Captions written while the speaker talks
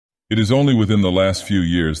It is only within the last few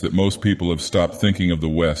years that most people have stopped thinking of the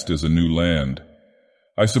West as a new land.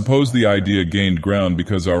 I suppose the idea gained ground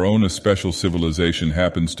because our own especial civilization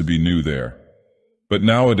happens to be new there. But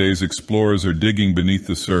nowadays explorers are digging beneath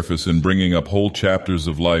the surface and bringing up whole chapters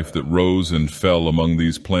of life that rose and fell among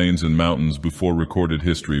these plains and mountains before recorded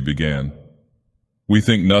history began. We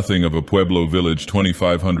think nothing of a Pueblo village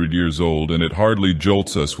 2,500 years old, and it hardly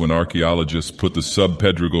jolts us when archaeologists put the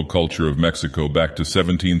subpedregal culture of Mexico back to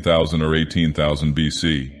 17,000 or 18,000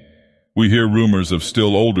 BC. We hear rumors of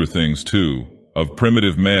still older things too, of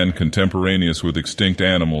primitive man contemporaneous with extinct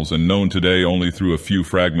animals and known today only through a few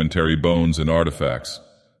fragmentary bones and artifacts,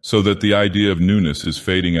 so that the idea of newness is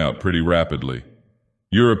fading out pretty rapidly.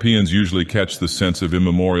 Europeans usually catch the sense of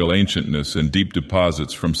immemorial ancientness and deep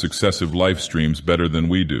deposits from successive life streams better than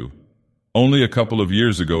we do. Only a couple of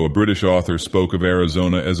years ago, a British author spoke of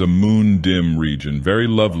Arizona as a moon-dim region, very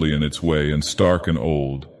lovely in its way and stark and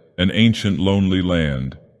old, an ancient lonely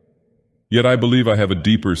land. Yet I believe I have a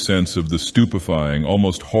deeper sense of the stupefying,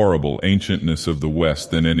 almost horrible ancientness of the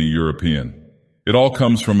West than any European. It all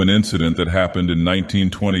comes from an incident that happened in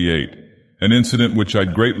 1928, an incident which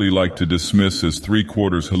I'd greatly like to dismiss as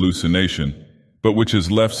three-quarters hallucination, but which has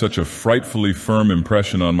left such a frightfully firm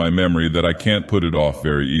impression on my memory that I can't put it off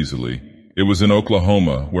very easily. It was in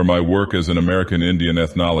Oklahoma, where my work as an American Indian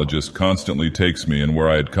ethnologist constantly takes me and where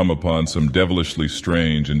I had come upon some devilishly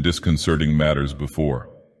strange and disconcerting matters before.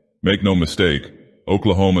 Make no mistake,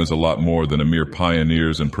 Oklahoma is a lot more than a mere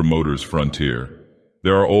pioneers and promoters frontier.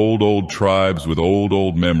 There are old tribes with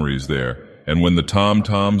old memories there, and when the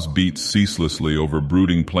tom-toms beat ceaselessly over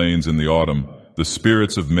brooding plains in the autumn, the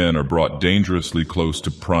spirits of men are brought dangerously close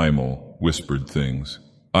to primal, whispered things.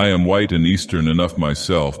 I am white and Eastern enough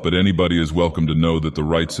myself, but anybody is welcome to know that the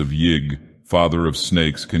rites of Yig, father of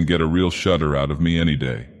snakes, can get a real shudder out of me any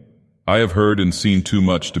day. I have heard and seen too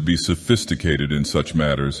much to be sophisticated in such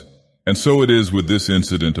matters, and so it is with this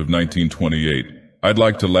incident of 1928. I'd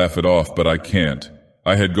like to laugh it off, but I can't.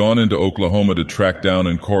 I had gone into Oklahoma to track down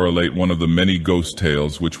and correlate one of the many ghost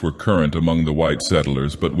tales which were current among the white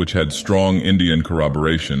settlers, but which had strong Indian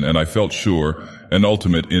corroboration, and I felt sure an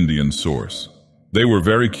ultimate Indian source. They were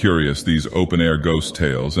very curious, these open-air ghost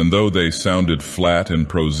tales, and though they sounded flat and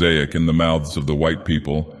prosaic in the mouths of the white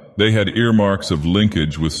people, they had earmarks of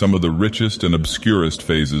linkage with some of the richest and obscurest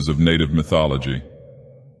phases of native mythology.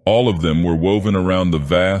 All of them were woven around the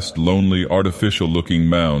vast, lonely, artificial-looking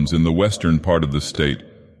mounds in the western part of the state,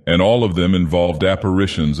 and all of them involved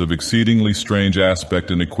apparitions of exceedingly strange aspect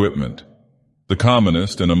and equipment. The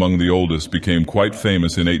commonest, and among the oldest, became quite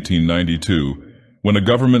famous in 1892, when a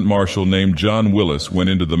government marshal named John Willis went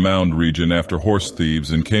into the Mound region after horse thieves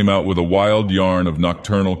and came out with a wild yarn of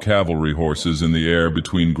nocturnal cavalry horses in the air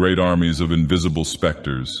between great armies of invisible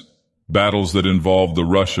specters. Battles that involved the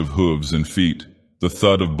rush of hooves and feet, the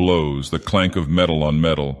thud of blows, the clank of metal on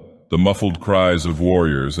metal, the muffled cries of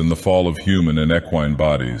warriors, and the fall of human and equine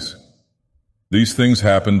bodies. These things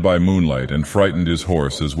happened by moonlight and frightened his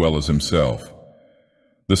horse as well as himself.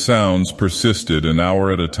 The sounds persisted an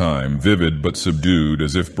hour at a time, vivid but subdued,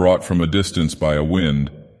 as if brought from a distance by a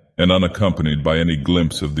wind, and unaccompanied by any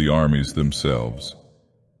glimpse of the armies themselves.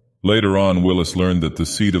 Later on, Willis learned that the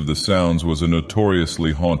seat of the sounds was a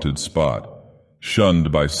notoriously haunted spot,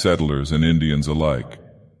 shunned by settlers and Indians alike.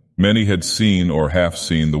 Many had seen or half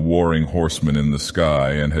seen the warring horsemen in the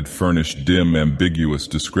sky and had furnished dim, ambiguous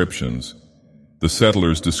descriptions. The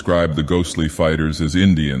settlers described the ghostly fighters as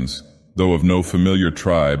Indians, though of no familiar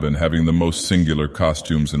tribe and having the most singular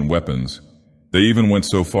costumes and weapons. They even went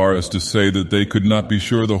so far as to say that they could not be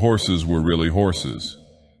sure the horses were really horses.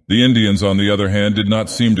 The Indians, on the other hand, did not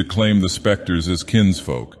seem to claim the specters as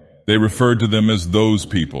kinsfolk. They referred to them as those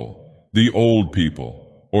people, the old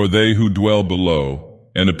people, or they who dwell below,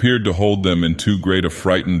 and appeared to hold them in too great a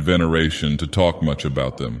frightened veneration to talk much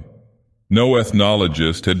about them. No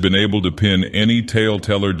ethnologist had been able to pin any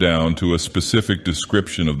tale-teller down to a specific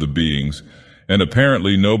description of the beings, and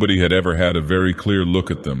apparently nobody had ever had a very clear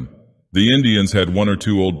look at them. The Indians had one or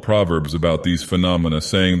two old proverbs about these phenomena,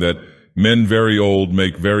 saying that men very old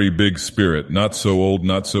make very big spirit, not so old,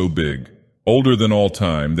 not so big. Older than all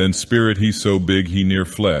time, then spirit he so big he near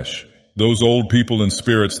flesh. Those old people and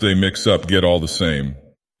spirits they mix up get all the same.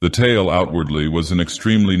 The tale outwardly was an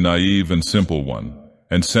extremely naive and simple one,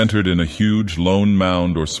 and centered in a huge lone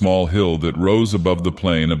mound or small hill that rose above the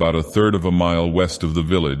plain about a third of a mile west of the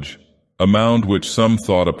village, a mound which some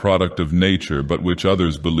thought a product of nature but which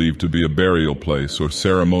others believed to be a burial place or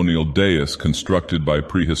ceremonial dais constructed by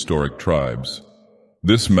prehistoric tribes.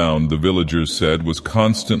 This mound, the villagers said, was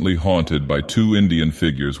constantly haunted by two Indian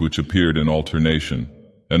figures which appeared in alternation,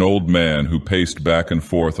 an old man who paced back and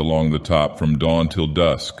forth along the top from dawn till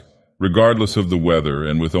dusk, regardless of the weather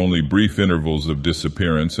and with only brief intervals of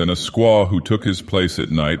disappearance, and a squaw who took his place at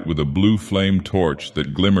night with a blue flame torch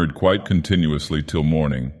that glimmered quite continuously till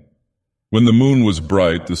morning. When the moon was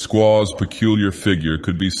bright, the squaw's peculiar figure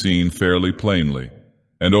could be seen fairly plainly,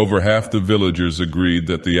 and over half the villagers agreed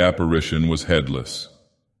that the apparition was headless.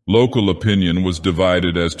 Local opinion was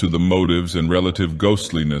divided as to the motives and relative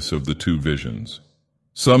ghostliness of the two visions.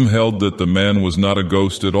 Some held that the man was not a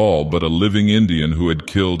ghost at all, but a living Indian who had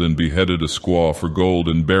killed and beheaded a squaw for gold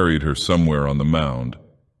and buried her somewhere on the mound.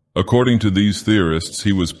 According to these theorists,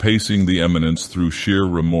 he was pacing the eminence through sheer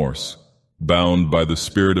remorse, bound by the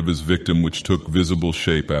spirit of his victim, which took visible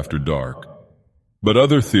shape after dark. But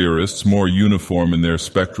other theorists, more uniform in their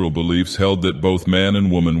spectral beliefs, held that both man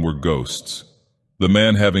and woman were ghosts, the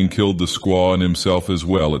man having killed the squaw and himself as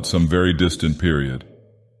well at some very distant period.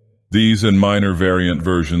 These and minor variant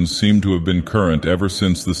versions seem to have been current ever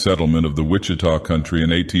since the settlement of the Wichita country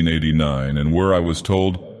in 1889, and were, I was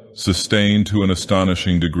told, sustained to an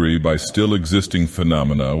astonishing degree by still existing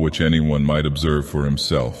phenomena which anyone might observe for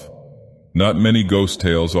himself. Not many ghost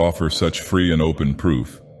tales offer such free and open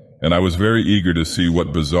proof, and I was very eager to see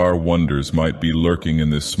what bizarre wonders might be lurking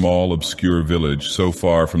in this small, obscure village so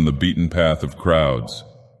far from the beaten path of crowds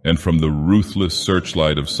and from the ruthless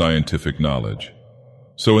searchlight of scientific knowledge.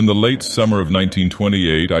 So in the late summer of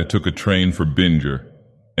 1928, I took a train for Binger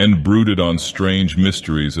and brooded on strange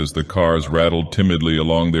mysteries as the cars rattled timidly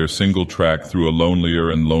along their single track through a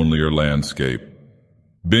lonelier and lonelier landscape.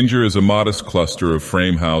 Binger is a modest cluster of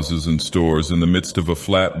frame houses and stores in the midst of a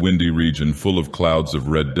flat, windy region full of clouds of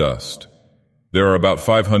red dust. There are about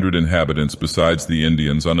 500 inhabitants besides the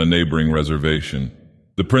Indians on a neighboring reservation,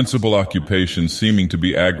 the principal occupation seeming to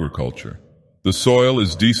be agriculture. The soil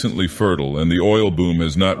is decently fertile, and the oil boom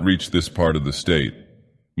has not reached this part of the state.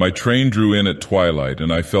 My train drew in at twilight,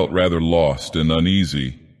 and I felt rather lost and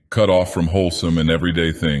uneasy, cut off from wholesome and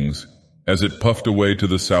everyday things, as it puffed away to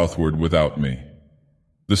the southward without me.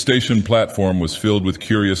 The station platform was filled with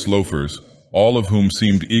curious loafers, all of whom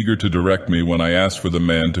seemed eager to direct me when I asked for the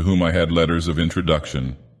man to whom I had letters of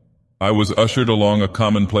introduction. I was ushered along a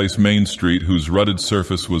commonplace main street whose rutted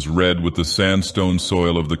surface was red with the sandstone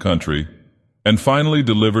soil of the country, and finally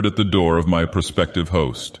delivered at the door of my prospective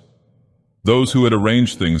host. Those who had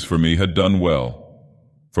arranged things for me had done well,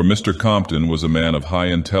 for Mr. Compton was a man of high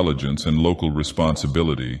intelligence and local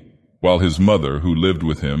responsibility, while his mother, who lived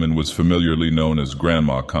with him and was familiarly known as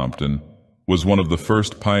Grandma Compton, was one of the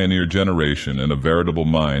first pioneer generation and a veritable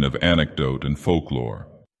mine of anecdote and folklore.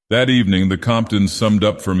 That evening the Comptons summed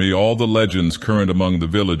up for me all the legends current among the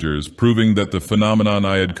villagers, proving that the phenomenon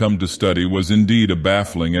I had come to study was indeed a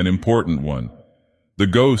baffling and important one. The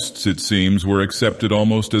ghosts, it seems, were accepted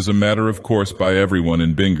almost as a matter of course by everyone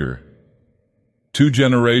in Binger. 2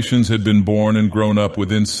 generations had been born and grown up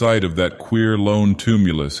within sight of that queer lone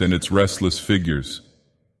tumulus and its restless figures.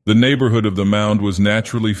 The neighborhood of the mound was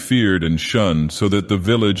naturally feared and shunned, so that the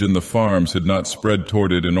village and the farms had not spread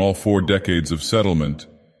toward it in all 4 decades of settlement.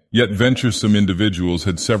 Yet venturesome individuals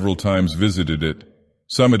had several times visited it.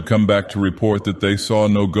 Some had come back to report that they saw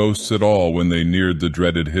no ghosts at all when they neared the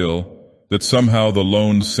dreaded hill, that somehow the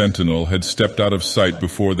lone sentinel had stepped out of sight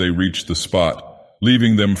before they reached the spot,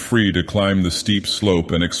 leaving them free to climb the steep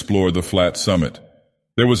slope and explore the flat summit.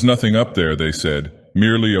 There was nothing up there, they said,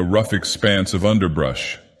 merely a rough expanse of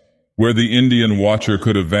underbrush. Where the Indian watcher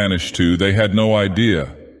could have vanished to, they had no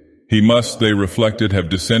idea. He must, they reflected, have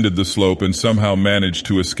descended the slope and somehow managed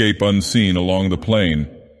to escape unseen along the plain,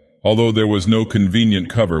 although there was no convenient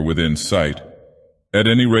cover within sight. At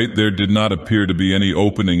any rate, there did not appear to be any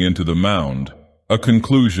opening into the mound, a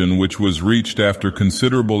conclusion which was reached after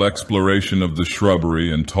considerable exploration of the shrubbery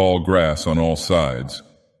and tall grass on all sides.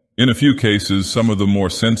 In a few cases, some of the more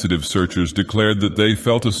sensitive searchers declared that they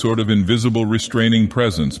felt a sort of invisible restraining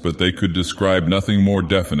presence, but they could describe nothing more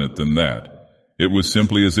definite than that. It was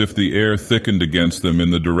simply as if the air thickened against them in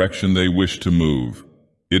the direction they wished to move.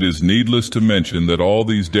 It is needless to mention that all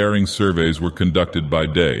these daring surveys were conducted by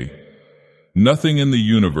day. Nothing in the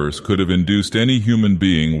universe could have induced any human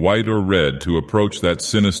being, white or red, to approach that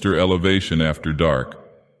sinister elevation after dark,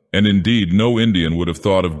 and indeed no Indian would have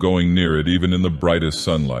thought of going near it even in the brightest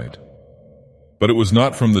sunlight. But it was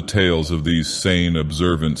not from the tales of these sane,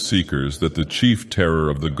 observant seekers that the chief terror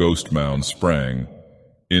of the ghost mound sprang.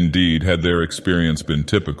 Indeed, had their experience been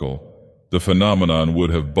typical, the phenomenon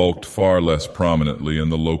would have bulked far less prominently in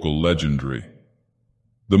the local legendary.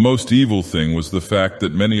 The most evil thing was the fact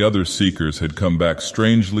that many other seekers had come back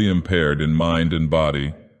strangely impaired in mind and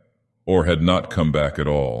body, or had not come back at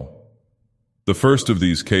all. The first of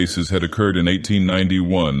these cases had occurred in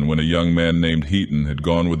 1891 when a young man named Heaton had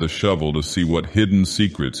gone with a shovel to see what hidden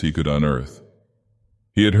secrets he could unearth.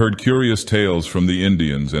 He had heard curious tales from the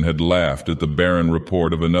Indians and had laughed at the barren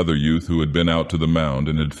report of another youth who had been out to the mound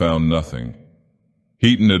and had found nothing.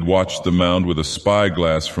 Heaton had watched the mound with a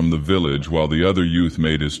spyglass from the village while the other youth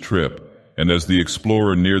made his trip, and as the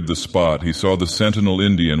explorer neared the spot, he saw the sentinel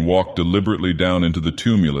Indian walk deliberately down into the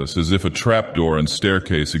tumulus as if a trapdoor and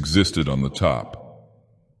staircase existed on the top.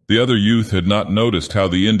 The other youth had not noticed how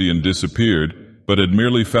the Indian disappeared, but had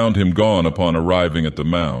merely found him gone upon arriving at the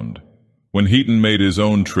mound. When Heaton made his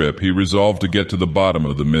own trip, he resolved to get to the bottom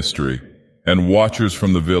of the mystery, and watchers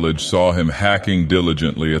from the village saw him hacking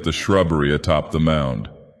diligently at the shrubbery atop the mound.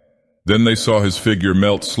 Then they saw his figure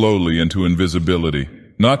melt slowly into invisibility,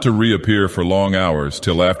 not to reappear for long hours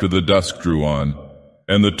till after the dusk drew on,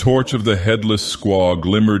 and the torch of the headless squaw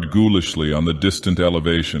glimmered ghoulishly on the distant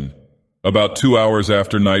elevation. About 2 hours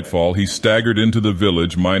after nightfall, he staggered into the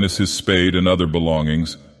village minus his spade and other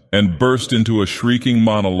belongings, and burst into a shrieking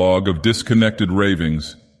monologue of disconnected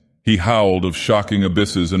ravings. He howled of shocking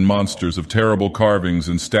abysses and monsters, of terrible carvings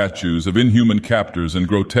and statues, of inhuman captors and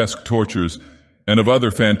grotesque tortures, and of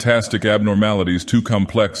other fantastic abnormalities too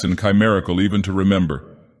complex and chimerical even to remember.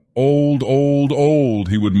 "Old, old, old,"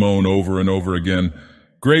 he would moan over and over again.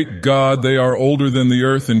 "Great God, they are older than the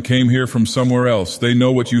earth and came here from somewhere else. They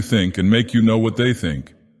know what you think and make you know what they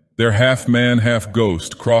think. They're half man, half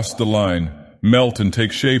ghost, cross the line, melt and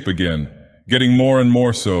take shape again, getting more and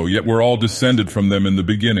more so, yet we're all descended from them in the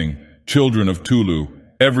beginning, children of Tulu,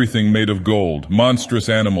 everything made of gold, monstrous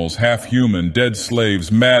animals, half human, dead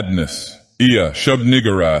slaves, madness. Iya,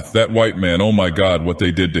 Shub-Niggurath, that white man, oh my God, what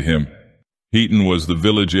they did to him." Heaton was the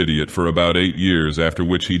village idiot for about 8 years, after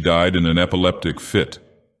which he died in an epileptic fit.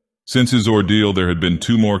 Since his ordeal, there had been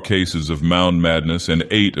 2 more cases of mound madness and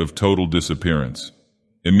 8 of total disappearance.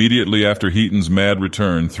 Immediately after Heaton's mad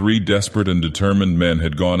return, 3 desperate and determined men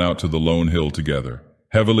had gone out to the lone hill together,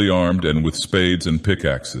 heavily armed and with spades and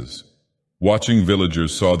pickaxes. Watching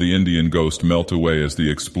villagers saw the Indian ghost melt away as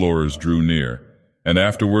the explorers drew near, and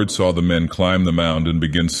afterward saw the men climb the mound and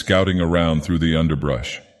begin scouting around through the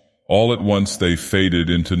underbrush. All at once they faded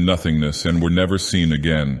into nothingness and were never seen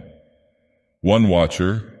again. One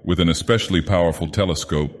watcher, with an especially powerful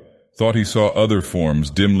telescope, thought he saw other forms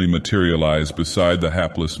dimly materialize beside the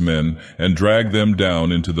hapless men and drag them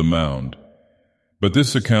down into the mound. But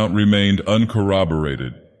this account remained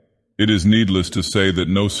uncorroborated. It is needless to say that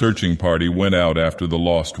no searching party went out after the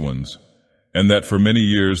lost ones, and that for many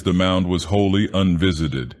years the mound was wholly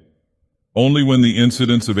unvisited. Only when the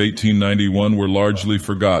incidents of 1891 were largely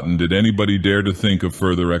forgotten did anybody dare to think of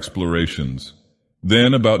further explorations.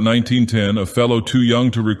 Then, about 1910, a fellow too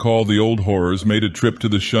young to recall the old horrors made a trip to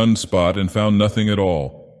the shunned spot and found nothing at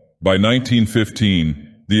all. By 1915,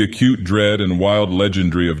 the acute dread and wild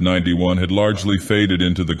legendary of 91 had largely faded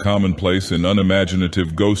into the commonplace and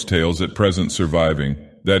unimaginative ghost tales at present surviving,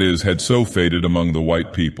 that is, had so faded among the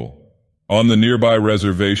white people. On the nearby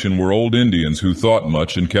reservation were old Indians who thought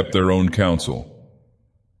much and kept their own counsel.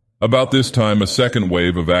 About this time, a second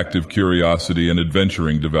wave of active curiosity and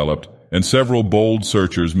adventuring developed, and several bold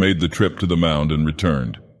searchers made the trip to the mound and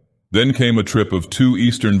returned. Then came a trip of 2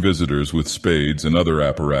 Eastern visitors with spades and other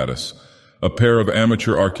apparatus, a pair of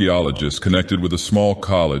amateur archaeologists connected with a small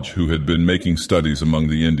college who had been making studies among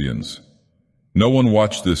the Indians. No one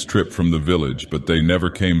watched this trip from the village, but they never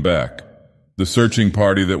came back. The searching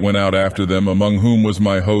party that went out after them, among whom was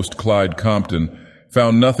my host Clyde Compton,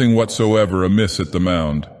 found nothing whatsoever amiss at the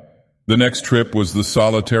mound. The next trip was the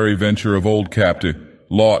solitary venture of old Captain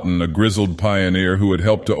Lawton, a grizzled pioneer who had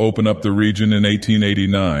helped to open up the region in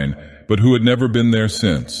 1889, but who had never been there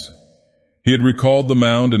since. He had recalled the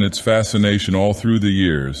mound and its fascination all through the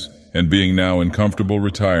years, and being now in comfortable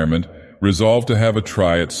retirement, resolved to have a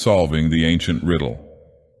try at solving the ancient riddle.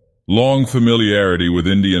 Long familiarity with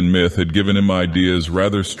Indian myth had given him ideas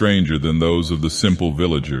rather stranger than those of the simple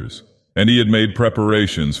villagers, and he had made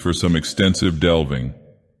preparations for some extensive delving.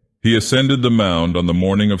 He ascended the mound on the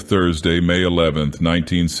morning of Thursday, May 11th,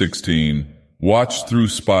 1916, watched through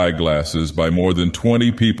spyglasses by more than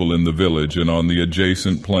 20 people in the village and on the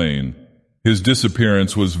adjacent plain. His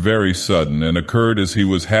disappearance was very sudden and occurred as he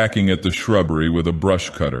was hacking at the shrubbery with a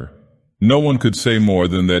brush cutter. No one could say more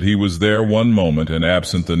than that he was there one moment and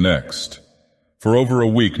absent the next. For over a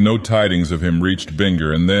week no tidings of him reached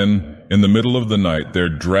Binger, and then, in the middle of the night, there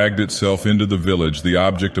dragged itself into the village the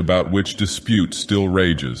object about which dispute still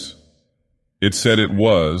rages. It said it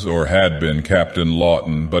was, or had been, Captain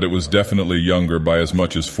Lawton, but it was definitely younger by as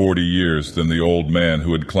much as 40 years than the old man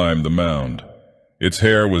who had climbed the mound. Its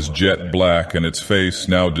hair was jet black and its face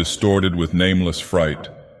now distorted with nameless fright,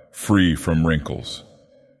 free from wrinkles.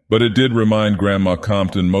 But it did remind Grandma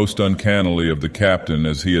Compton most uncannily of the captain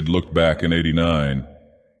as he had looked back in '89.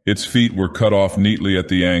 Its feet were cut off neatly at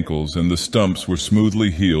the ankles, and the stumps were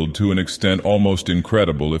smoothly healed to an extent almost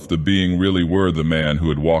incredible if the being really were the man who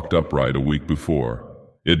had walked upright a week before.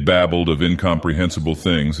 It babbled of incomprehensible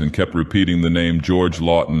things and kept repeating the name George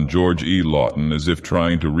Lawton, George E. Lawton, as if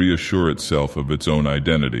trying to reassure itself of its own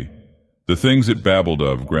identity. The things it babbled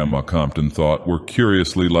of, Grandma Compton thought, were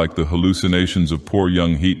curiously like the hallucinations of poor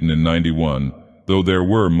young Heaton in '91, though there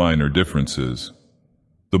were minor differences.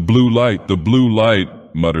 The blue light,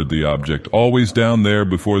 muttered the object, always down there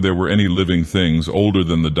before there were any living things, older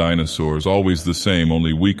than the dinosaurs, always the same,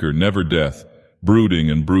 only weaker, never death. Brooding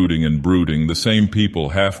and brooding and brooding, the same people,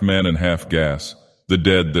 half man and half gas, the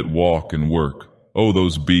dead that walk and work. Oh,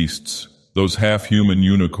 those beasts, those half-human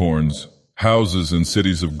unicorns. Houses and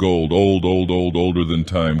cities of gold, older than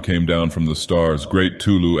time, came down from the stars, great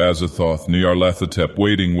Tulu, Azathoth, Nyarlathotep,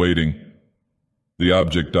 waiting. The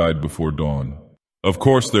object died before dawn. Of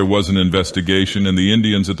course there was an investigation, and the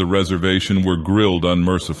Indians at the reservation were grilled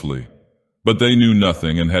unmercifully. But they knew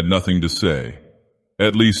nothing and had nothing to say.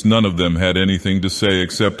 At least none of them had anything to say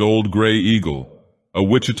except old Gray Eagle, a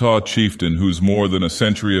Wichita chieftain whose more than a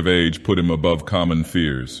century of age put him above common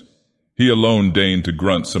fears. He alone deigned to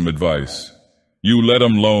grunt some advice. "You let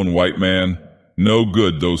 'em lone, white man. No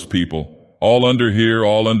good, those people. All under here,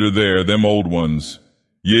 all under there, them old ones.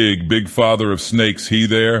 Yig, big father of snakes, he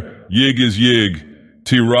there. Yig is Yig.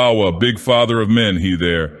 Tirawa, big father of men, he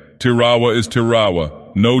there. Tirawa is Tirawa.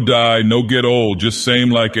 No die, no get old, just same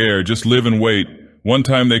like air, just live and wait. One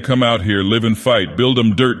time they come out here, live and fight, build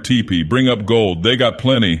 'em dirt teepee, bring up gold, they got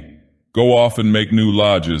plenty. Go off and make new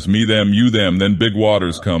lodges, me them, you them, then big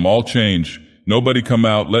waters come, all change. Nobody come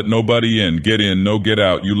out, let nobody in, no get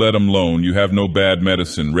out, you let 'em lone, you have no bad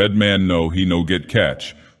medicine. Red man no, he no get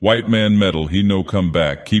catch. White man meddle, he no come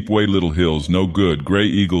back, keep way little hills, no good, Gray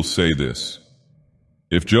Eagles say this."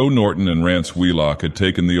 If Joe Norton and Rance Wheelock had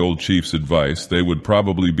taken the old chief's advice, they would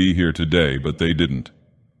probably be here today, but they didn't.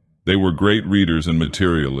 They were great readers and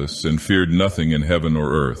materialists and feared nothing in heaven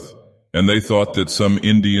or earth, and they thought that some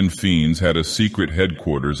Indian fiends had a secret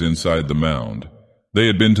headquarters inside the mound. They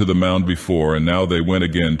had been to the mound before, and now they went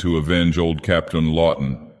again to avenge old Captain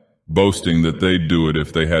Lawton, boasting that they'd do it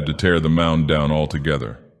if they had to tear the mound down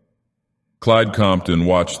altogether. Clyde Compton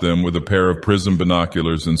watched them with a pair of prism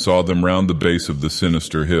binoculars and saw them round the base of the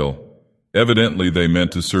sinister hill. Evidently they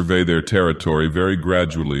meant to survey their territory very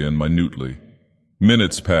gradually and minutely.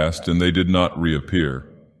 Minutes passed and they did not reappear,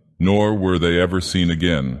 nor were they ever seen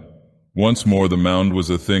again. Once more the mound was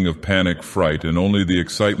a thing of panic fright, and only the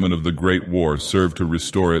excitement of the Great War served to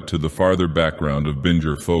restore it to the farther background of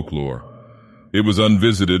Binger folklore. It was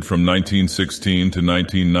unvisited from 1916 to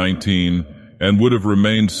 1919, and would have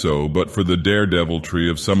remained so but for the daredeviltry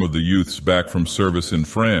of some of the youths back from service in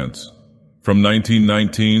France. From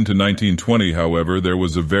 1919 to 1920, however, there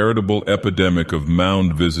was a veritable epidemic of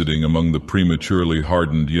mound visiting among the prematurely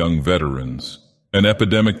hardened young veterans, an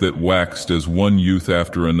epidemic that waxed as one youth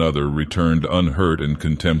after another returned unhurt and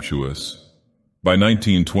contemptuous. By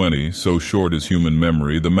 1920, so short is human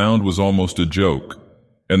memory, the mound was almost a joke,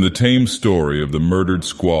 and the tame story of the murdered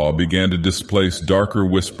squaw began to displace darker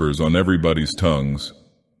whispers on everybody's tongues.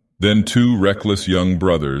 Then two reckless young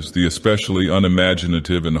brothers, the especially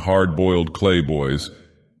unimaginative and hard-boiled clay boys,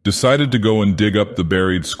 decided to go and dig up the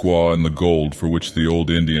buried squaw and the gold for which the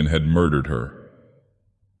old Indian had murdered her.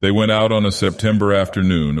 They went out on a September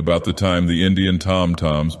afternoon, about the time the Indian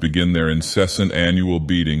tom-toms begin their incessant annual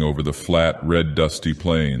beating over the flat, red, dusty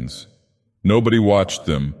plains. Nobody watched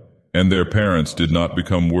them, and their parents did not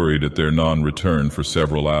become worried at their non-return for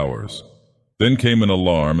several hours. Then came an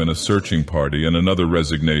alarm and a searching party and another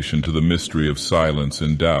resignation to the mystery of silence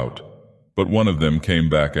and doubt. But one of them came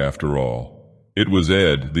back after all. It was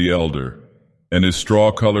Ed, the elder, and his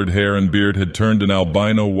straw-colored hair and beard had turned an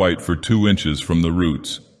albino white for 2 inches from the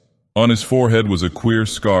roots. On his forehead was a queer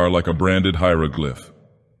scar like a branded hieroglyph.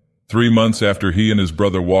 3 months after he and his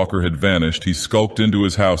brother Walker had vanished, he skulked into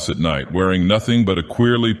his house at night, wearing nothing but a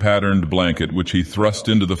queerly patterned blanket which he thrust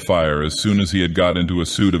into the fire as soon as he had got into a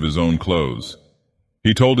suit of his own clothes.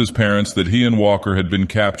 He told his parents that he and Walker had been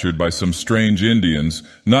captured by some strange Indians,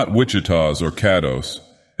 not Wichitas or Caddos,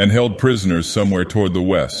 and held prisoners somewhere toward the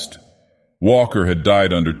west. Walker had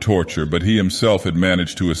died under torture, but he himself had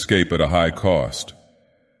managed to escape at a high cost.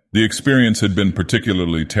 The experience had been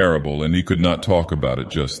particularly terrible, and he could not talk about it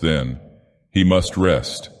just then. He must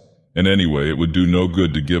rest, and anyway it would do no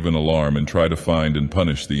good to give an alarm and try to find and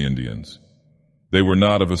punish the Indians. They were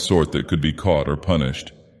not of a sort that could be caught or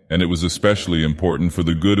punished, and it was especially important for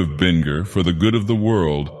the good of Bingor, for the good of the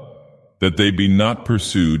world, that they be not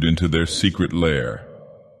pursued into their secret lair.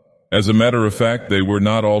 As a matter of fact, they were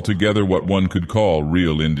not altogether what one could call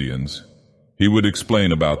real Indians. He would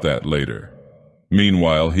explain about that later.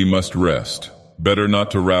 Meanwhile, he must rest. Better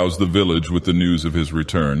not to rouse the village with the news of his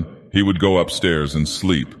return. He would go upstairs and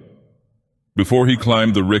sleep. Before he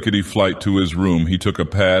climbed the rickety flight to his room, he took a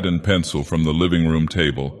pad and pencil from the living room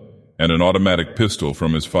table and an automatic pistol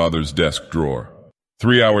from his father's desk drawer.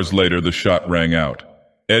 3 hours later, the shot rang out.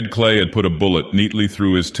 Ed Clay had put a bullet neatly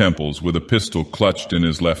through his temples with a pistol clutched in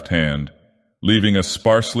his left hand, leaving a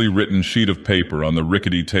sparsely written sheet of paper on the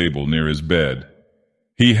rickety table near his bed.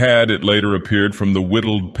 He had, it later appeared, from the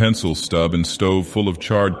whittled pencil stub and stove full of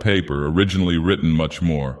charred paper, originally written much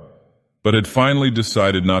more, but had finally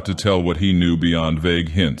decided not to tell what he knew beyond vague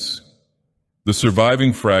hints. The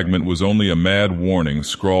surviving fragment was only a mad warning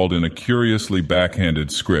scrawled in a curiously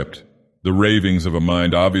backhanded script, the ravings of a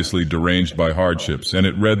mind obviously deranged by hardships, and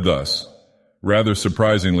it read thus, rather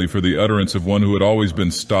surprisingly for the utterance of one who had always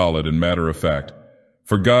been stolid and matter-of-fact.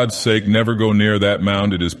 For God's sake, never go near that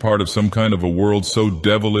mound. It is part of some kind of a world so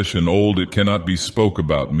devilish and old it cannot be spoke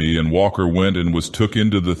about me. And Walker went and was took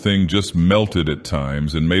into the thing, just melted at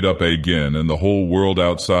times and made up again, and the whole world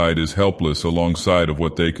outside is helpless alongside of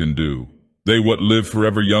what they can do. They what live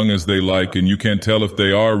forever young as they like, and you can't tell if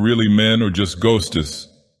they are really men or just ghostes.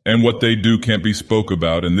 And what they do can't be spoke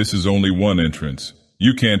about, and this is only one entrance.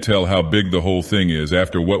 You can't tell how big the whole thing is.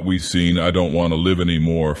 After what we've seen, I don't want to live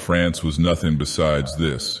anymore. France was nothing besides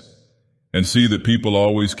this. And see that people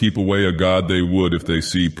always keep away a god they would if they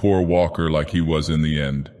see poor Walker like he was in the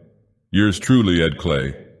end. Yours truly, Ed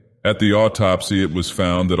Clay. At the autopsy, it was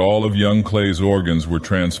found that all of young Clay's organs were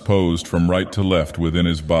transposed from right to left within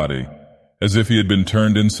his body, as if he had been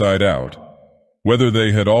turned inside out. Whether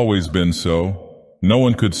they had always been so, no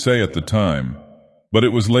one could say at the time, but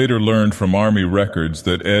it was later learned from Army records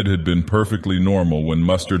that Ed had been perfectly normal when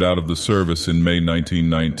mustered out of the service in May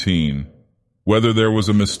 1919. Whether there was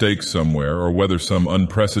a mistake somewhere or whether some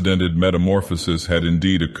unprecedented metamorphosis had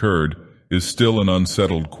indeed occurred is still an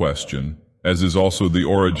unsettled question, as is also the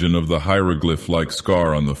origin of the hieroglyph-like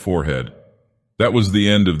scar on the forehead. That was the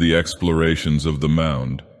end of the explorations of the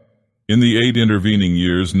mound. In the 8 intervening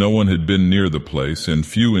years, no one had been near the place, and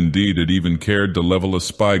few indeed had even cared to level a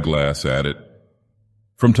spyglass at it.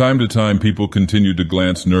 From time to time, people continued to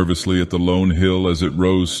glance nervously at the lone hill as it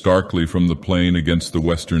rose starkly from the plain against the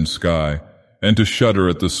western sky, and to shudder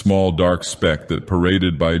at the small dark speck that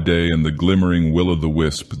paraded by day and the glimmering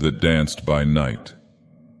will-o'-the-wisp that danced by night.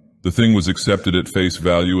 The thing was accepted at face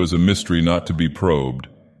value as a mystery not to be probed,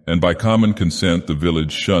 and by common consent the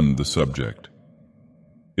village shunned the subject.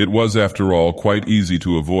 It was, after all, quite easy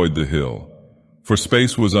to avoid the hill, for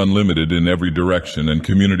space was unlimited in every direction and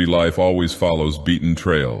community life always follows beaten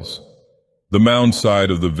trails. The mound side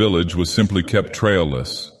of the village was simply kept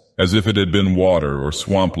trailless, as if it had been water or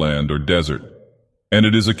swampland or desert, and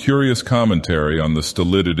it is a curious commentary on the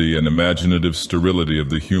stolidity and imaginative sterility of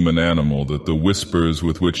the human animal that the whispers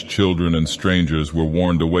with which children and strangers were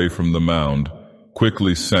warned away from the mound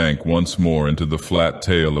quickly sank once more into the flat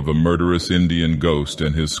tale of a murderous Indian ghost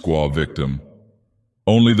and his squaw victim.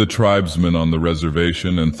 Only the tribesmen on the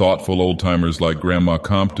reservation and thoughtful old-timers like Grandma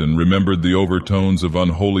Compton remembered the overtones of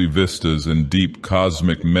unholy vistas and deep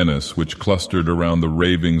cosmic menace which clustered around the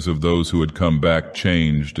ravings of those who had come back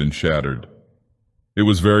changed and shattered. It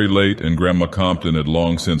was very late, and Grandma Compton had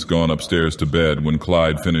long since gone upstairs to bed when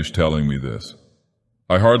Clyde finished telling me this.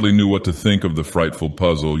 I hardly knew what to think of the frightful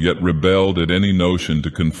puzzle, yet rebelled at any notion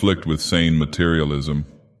to conflict with sane materialism.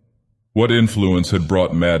 What influence had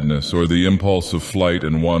brought madness or the impulse of flight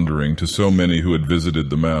and wandering to so many who had visited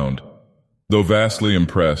the mound? Though vastly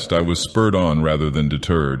impressed, I was spurred on rather than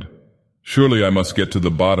deterred. Surely I must get to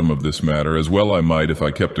the bottom of this matter, as well I might if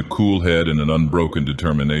I kept a cool head and an unbroken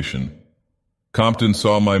determination. Compton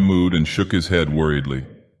saw my mood and shook his head worriedly.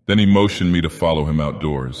 Then he motioned me to follow him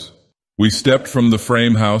outdoors. We stepped from the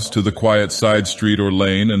frame house to the quiet side street or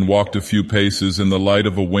lane and walked a few paces in the light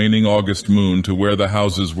of a waning August moon to where the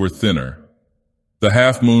houses were thinner. The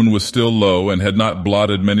half-moon was still low and had not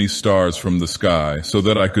blotted many stars from the sky, so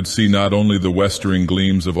that I could see not only the westering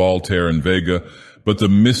gleams of Altair and Vega, but the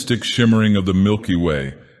mystic shimmering of the Milky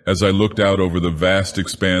Way as I looked out over the vast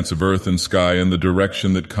expanse of earth and sky in the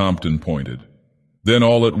direction that Compton pointed. Then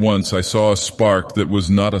all at once I saw a spark that was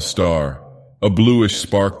not a star, a bluish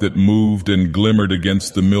spark that moved and glimmered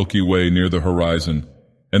against the Milky Way near the horizon,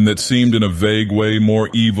 and that seemed in a vague way more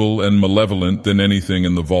evil and malevolent than anything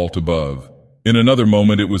in the vault above. In another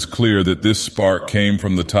moment it was clear that this spark came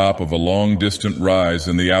from the top of a long-distant rise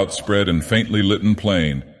in the outspread and faintly lit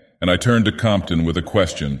plain, and I turned to Compton with a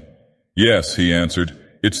question. "Yes," he answered,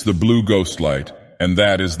 "it's the blue ghost light, and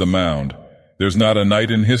that is the Mound. There's not a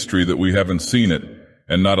night in history that we haven't seen it,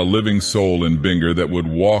 and not a living soul in Bingor that would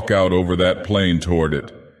walk out over that plain toward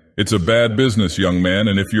it. It's a bad business, young man,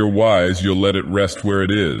 and if you're wise, you'll let it rest where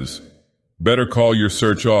it is. Better call your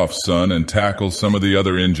search off, son, and tackle some of the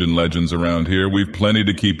other Injun legends around here. We've plenty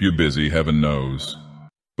to keep you busy, heaven knows."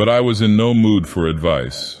 But I was in no mood for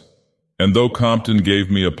advice, and though Compton gave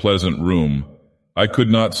me a pleasant room, I could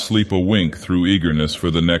not sleep a wink through eagerness for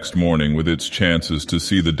the next morning with its chances to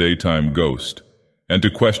see the daytime ghost, and to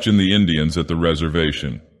question the Indians at the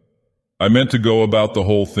reservation. I meant to go about the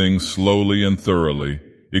whole thing slowly and thoroughly,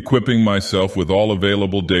 equipping myself with all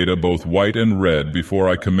available data, both white and red, before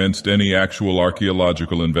I commenced any actual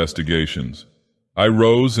archaeological investigations. I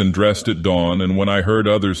rose and dressed at dawn, and when I heard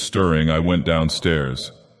others stirring, I went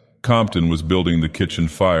downstairs. Compton was building the kitchen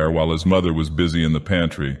fire while his mother was busy in the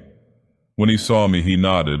pantry. When he saw me, he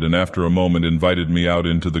nodded, and after a moment invited me out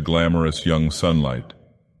into the glamorous young sunlight.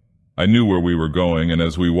 I knew where we were going, and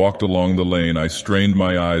as we walked along the lane, I strained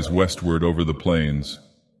my eyes westward over the plains.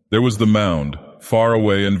 There was the Mound, far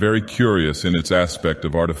away and very curious in its aspect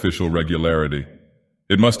of artificial regularity.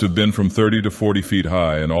 It must have been from 30 to 40 feet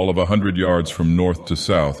high and all of 100 yards from north to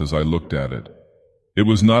south as I looked at it. It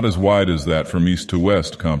was not as wide as that from east to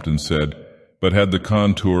west, Compton said, but had the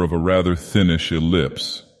contour of a rather thinnish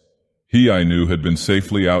ellipse. He, I knew, had been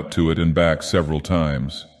safely out to it and back several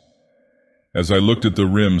times. As I looked at the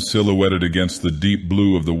rim silhouetted against the deep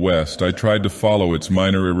blue of the west, I tried to follow its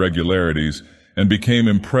minor irregularities and became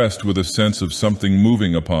impressed with a sense of something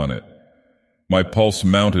moving upon it. My pulse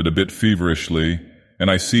mounted a bit feverishly, and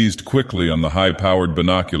I seized quickly on the high-powered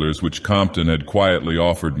binoculars which Compton had quietly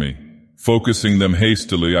offered me. Focusing them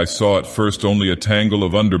hastily, I saw at first only a tangle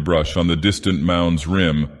of underbrush on the distant mound's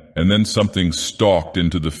rim, and then something stalked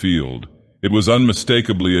into the field. It was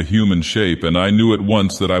unmistakably a human shape, and I knew at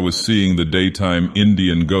once that I was seeing the daytime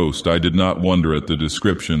Indian ghost. I did not wonder at the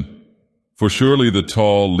description. For surely the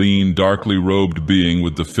tall, lean, darkly robed being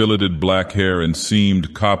with the filleted black hair and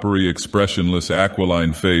seamed, coppery, expressionless,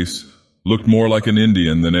 aquiline face looked more like an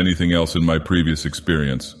Indian than anything else in my previous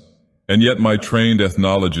experience. And yet my trained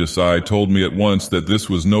ethnologist's eye told me at once that this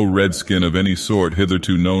was no redskin of any sort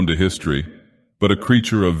hitherto known to history, but a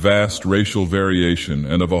creature of vast racial variation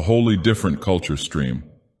and of a wholly different culture stream.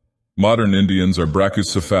 Modern Indians are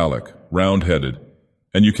brachycephalic, round-headed,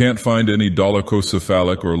 and you can't find any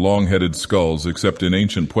dolichocephalic or long-headed skulls except in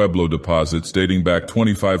ancient Pueblo deposits dating back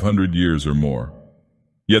 2,500 years or more.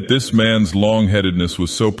 Yet this man's long-headedness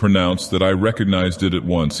was so pronounced that I recognized it at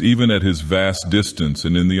once, even at his vast distance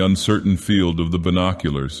and in the uncertain field of the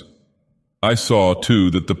binoculars. I saw, too,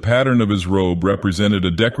 that the pattern of his robe represented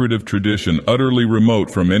a decorative tradition utterly remote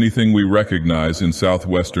from anything we recognize in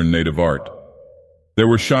southwestern native art. There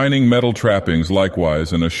were shining metal trappings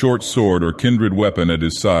likewise, and a short sword or kindred weapon at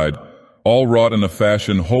his side, all wrought in a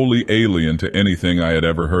fashion wholly alien to anything I had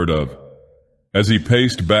ever heard of. As he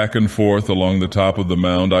paced back and forth along the top of the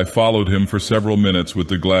mound, I followed him for several minutes with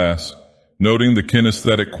the glass, noting the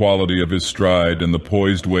kinesthetic quality of his stride and the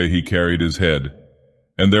poised way he carried his head.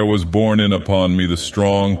 And there was borne in upon me the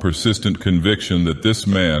strong, persistent conviction that this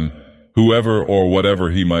man, whoever or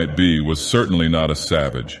whatever he might be, was certainly not a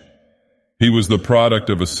savage. He was the product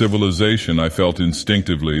of a civilization, I felt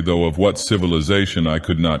instinctively, though of what civilization I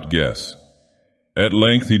could not guess. At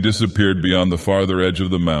length he disappeared beyond the farther edge of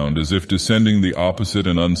the mound, as if descending the opposite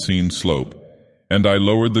and unseen slope, and I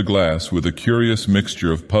lowered the glass with a curious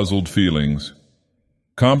mixture of puzzled feelings.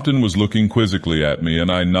 Compton was looking quizzically at me,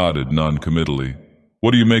 and I nodded noncommittally.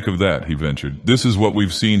 "What do you make of that?" he ventured. "This is what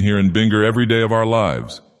we've seen here in Bingor every day of our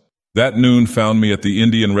lives." That noon found me at the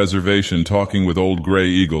Indian reservation talking with old Gray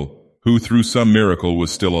Eagle, who through some miracle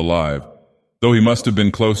was still alive, though he must have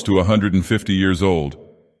been close to 150 years old.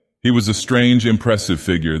 He was a strange, impressive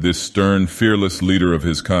figure, this stern, fearless leader of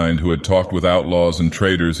his kind who had talked with outlaws and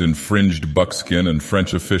traders in fringed buckskin and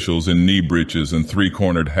French officials in knee breeches and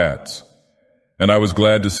three-cornered hats. And I was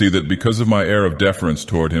glad to see that because of my air of deference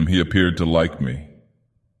toward him, he appeared to like me.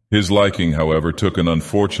 His liking, however, took an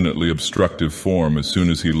unfortunately obstructive form as soon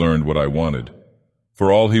as he learned what I wanted.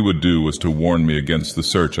 For all he would do was to warn me against the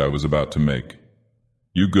search I was about to make.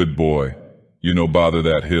 "You good boy. You no bother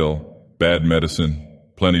that hill. Bad medicine.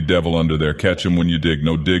 Plenty devil under there. Catch him when you dig,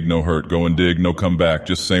 no hurt. Go and dig, no come back.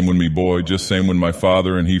 Just same when me boy, just same when my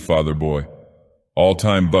father and he father boy. All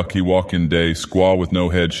time buck he walk in day, squaw with no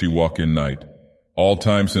head she walk in night. All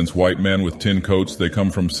time since white man with tin coats they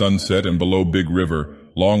come from sunset and below Big River.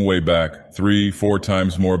 long way back, 3, 4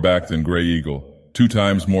 times more back than Grey Eagle, 2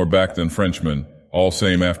 times more back than Frenchman, all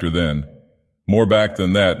same after then. More back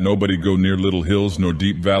than that, nobody go near little hills nor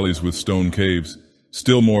deep valleys with stone caves.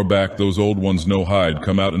 Still more back, those old ones no hide,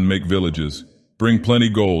 come out and make villages. Bring plenty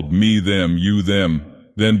gold, me, them, you, them.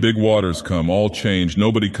 Then big waters come, all change,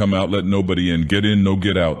 nobody come out, let nobody in, get in, no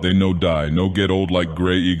get out, they no die, no get old like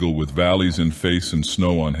Grey Eagle with valleys in face and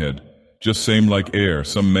snow on head. Just same like air,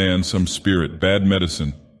 some man, some spirit, bad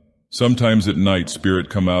medicine. Sometimes at night spirit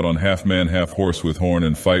come out on half man, half horse with horn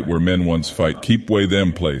and fight where men once fight, keep way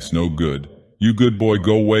them place, no good. You good boy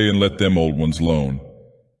go way and let them old ones lone.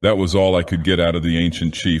 That was all I could get out of the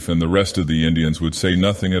ancient chief, and the rest of the Indians would say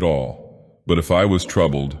nothing at all. But if I was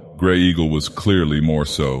troubled, Grey Eagle was clearly more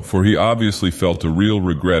so, for he obviously felt a real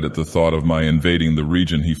regret at the thought of my invading the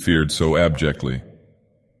region he feared so abjectly.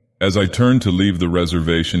 As I turned to leave the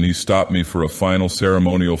reservation, he stopped me for a final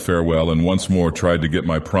ceremonial farewell and once more tried to get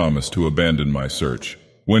my promise to abandon my search.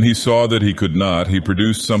 When he saw that he could not, he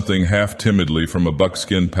produced something half timidly from a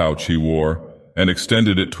buckskin pouch he wore and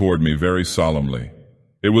extended it toward me very solemnly.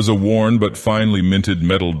 It was a worn but finely minted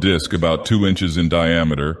metal disc about 2 inches in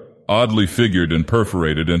diameter, oddly figured and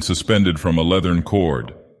perforated and suspended from a leathern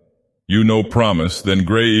cord. You no promise, then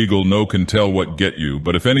Grey Eagle no can tell what get you,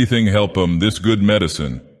 but if anything help this good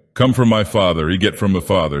medicine. Come from my father, he get from my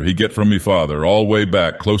father, he get from me father, all way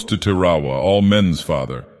back, close to Tirawa, all men's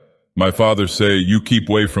father. My father say, you keep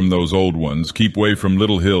way from those old ones, keep way from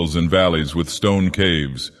little hills and valleys with stone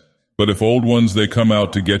caves. But if old ones they come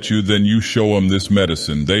out to get you, then you show 'em this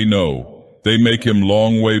medicine, they know. They make him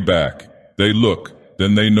long way back. They look,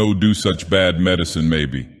 then they no do such bad medicine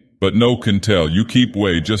maybe. But no can tell, you keep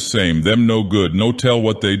way just same, them no good, no tell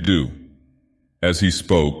what they do. As he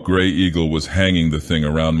spoke, Grey Eagle was hanging the thing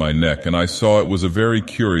around my neck, and I saw it was a very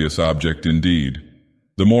curious object indeed.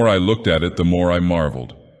 The more I looked at it, the more I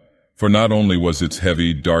marveled. For not only was its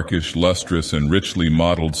heavy, darkish, lustrous, and richly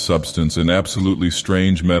mottled substance an absolutely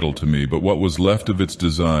strange metal to me, but what was left of its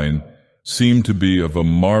design seemed to be of a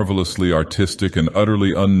marvelously artistic and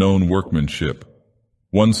utterly unknown workmanship.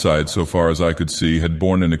 One side, so far as I could see, had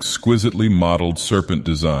borne an exquisitely modeled serpent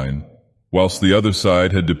design, whilst the other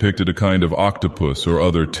side had depicted a kind of octopus or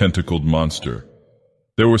other tentacled monster.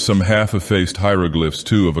 There were some half-effaced hieroglyphs,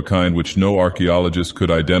 too, of a kind which no archaeologist could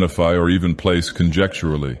identify or even place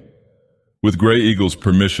conjecturally. With Grey Eagle's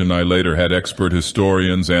permission, I later had expert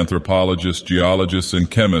historians, anthropologists, geologists, and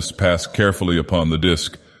chemists pass carefully upon the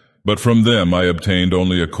disc, but from them I obtained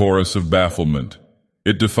only a chorus of bafflement.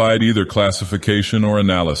 It defied either classification or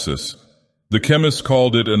analysis. The chemists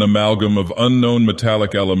called it an amalgam of unknown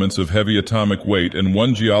metallic elements of heavy atomic weight, and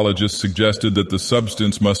one geologist suggested that the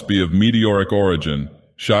substance must be of meteoric origin,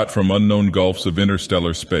 shot from unknown gulfs of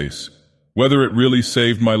interstellar space. Whether it really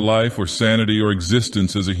saved my life or sanity or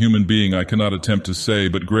existence as a human being I cannot attempt to say,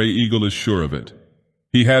 but Grey Eagle is sure of it.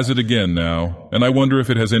 He has it again now, and I wonder if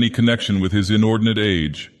it has any connection with his inordinate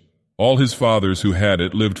age. All his fathers who had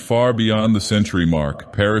it lived far beyond the century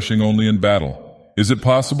mark, perishing only in battle. Is it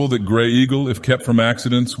possible that Grey Eagle, if kept from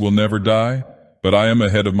accidents, will never die? But I am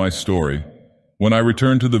ahead of my story. When I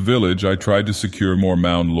returned to the village, I tried to secure more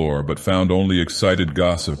Mound lore, but found only excited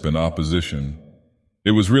gossip and opposition.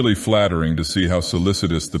 It was really flattering to see how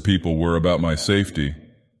solicitous the people were about my safety,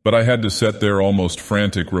 but I had to set their almost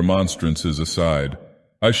frantic remonstrances aside.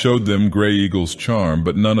 I showed them Grey Eagle's charm,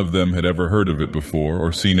 but none of them had ever heard of it before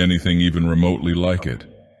or seen anything even remotely like it.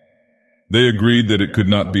 They agreed that it could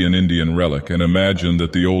not be an Indian relic and imagined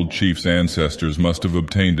that the old chief's ancestors must have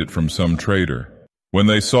obtained it from some trader. When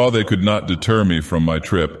they saw they could not deter me from my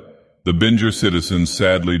trip, the Binger citizens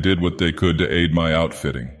sadly did what they could to aid my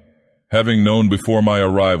outfitting. Having known before my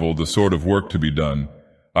arrival the sort of work to be done,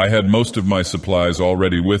 I had most of my supplies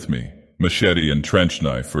already with me, machete and trench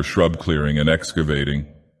knife for shrub clearing and excavating,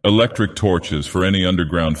 electric torches for any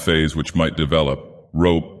underground phase which might develop,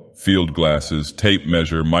 rope, field glasses, tape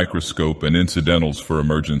measure, microscope, and incidentals for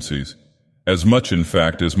emergencies, as much in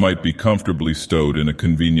fact as might be comfortably stowed in a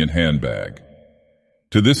convenient handbag.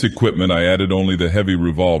 To this equipment I added only the heavy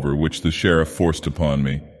revolver which the sheriff forced upon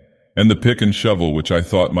me, and the pick and shovel which I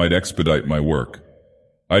thought might expedite my work.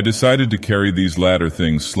 I decided to carry these latter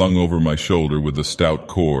things slung over my shoulder with a stout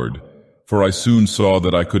cord, for I soon saw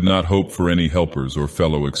that I could not hope for any helpers or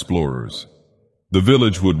fellow explorers. The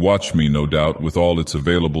village would watch me, no doubt, with all its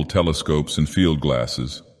available telescopes and field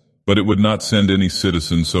glasses, but it would not send any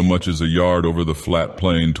citizen so much as a yard over the flat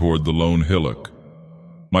plain toward the lone hillock.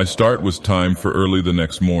 My start was timed for early the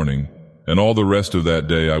next morning, and all the rest of that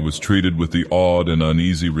day I was treated with the awed and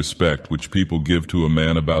uneasy respect which people give to a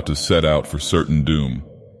man about to set out for certain doom.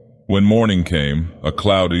 When morning came, a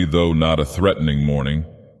cloudy though not a threatening morning,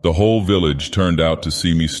 The whole village turned out to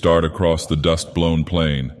see me start across the dust-blown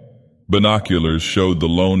plain. Binoculars showed the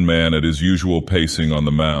lone man at his usual pacing on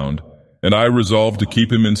the mound, and I resolved to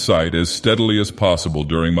keep him in sight as steadily as possible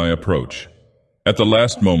during my approach. At the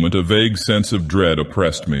last moment, a vague sense of dread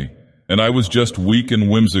oppressed me, and I was just weak and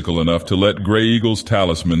whimsical enough to let Grey Eagle's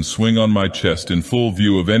talisman swing on my chest in full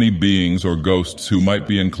view of any beings or ghosts who might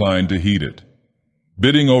be inclined to heed it.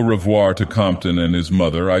 Bidding au revoir to Compton and his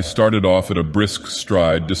mother, I started off at a brisk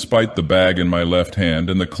stride despite the bag in my left hand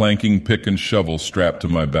and the clanking pick and shovel strapped to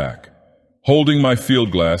my back. Holding my field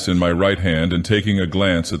glass in my right hand and taking a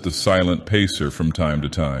glance at the silent pacer from time to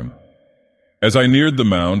time. As I neared the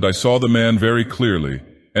mound, I saw the man very clearly,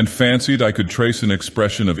 and fancied I could trace an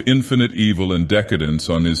expression of infinite evil and decadence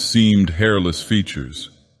on his seamed, hairless features.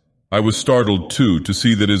 I was startled, too, to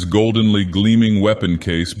see that his goldenly gleaming weapon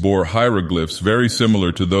case bore hieroglyphs very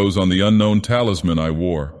similar to those on the unknown talisman I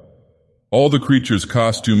wore. All the creature's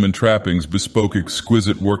costume and trappings bespoke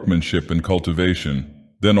exquisite workmanship and cultivation.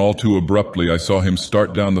 Then all too abruptly I saw him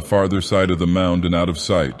start down the farther side of the mound and out of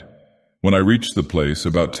sight. When I reached the place,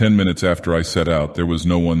 about 10 minutes after I set out, there was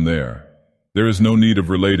no one there. There is no need of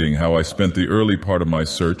relating how I spent the early part of my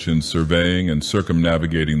search in surveying and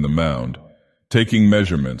circumnavigating the mound, taking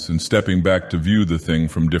measurements and stepping back to view the thing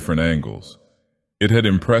from different angles. It had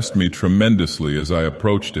impressed me tremendously as I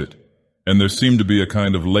approached it, and there seemed to be a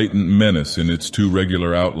kind of latent menace in its two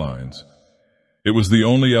regular outlines. It was the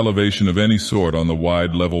only elevation of any sort on the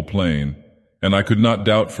wide, level plain, and I could not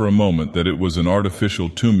doubt for a moment that it was an artificial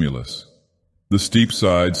tumulus. The steep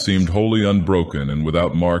sides seemed wholly unbroken and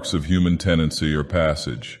without marks of human tenancy or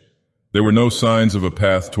passage. There were no signs of a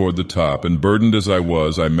path toward the top, and burdened as I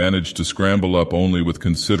was, I managed to scramble up only with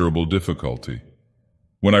considerable difficulty.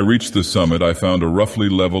 When I reached the summit, I found a roughly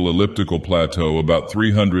level elliptical plateau about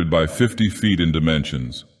 300 by 50 feet in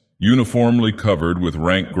dimensions, uniformly covered with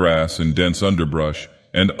rank grass and dense underbrush,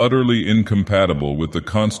 and utterly incompatible with the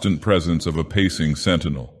constant presence of a pacing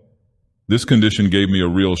sentinel. This condition gave me a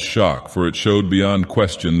real shock, for it showed beyond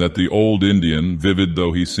question that the old Indian, vivid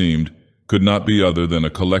though he seemed, could not be other than a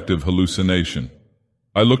collective hallucination.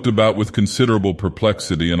 I looked about with considerable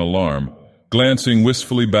perplexity and alarm, glancing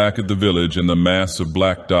wistfully back at the village and the mass of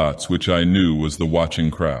black dots which I knew was the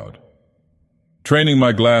watching crowd. Training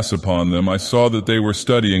my glass upon them, I saw that they were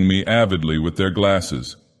studying me avidly with their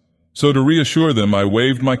glasses. So to reassure them, I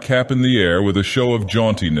waved my cap in the air with a show of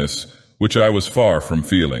jauntiness, which I was far from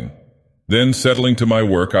feeling. Then, settling to my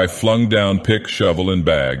work, I flung down pick, shovel, and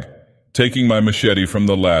bag, taking my machete from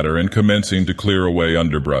the ladder and commencing to clear away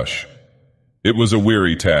underbrush. It was a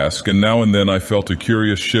weary task, and now and then I felt a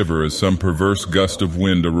curious shiver as some perverse gust of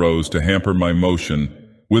wind arose to hamper my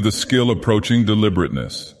motion with a skill approaching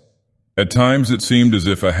deliberateness. At times it seemed as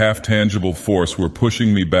if a half-tangible force were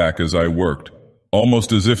pushing me back as I worked,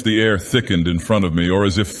 almost as if the air thickened in front of me or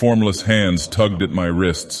as if formless hands tugged at my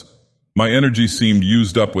wrists. My energy seemed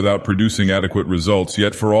used up without producing adequate results,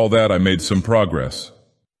 yet for all that I made some progress.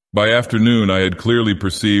 By afternoon I had clearly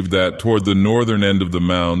perceived that toward the northern end of the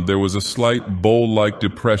mound there was a slight bowl-like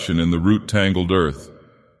depression in the root-tangled earth.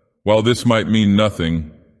 While this might mean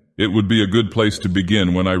nothing, it would be a good place to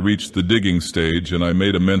begin when I reached the digging stage, and I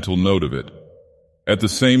made a mental note of it. At the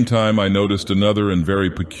same time I noticed another and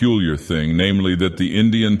very peculiar thing, namely that the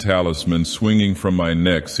Indian talisman swinging from my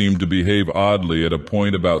neck seemed to behave oddly at a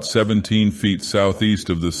point about 17 feet southeast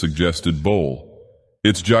of the suggested bowl.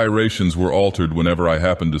 Its gyrations were altered whenever I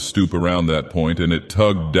happened to stoop around that point, and it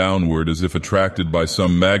tugged downward as if attracted by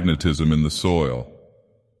some magnetism in the soil.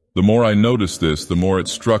 The more I noticed this, the more it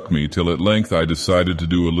struck me, till at length I decided to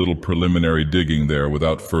do a little preliminary digging there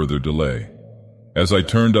without further delay. As I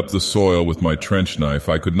turned up the soil with my trench knife,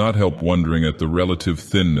 I could not help wondering at the relative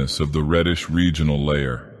thinness of the reddish regional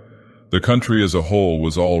layer. The country as a whole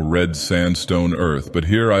was all red sandstone earth, but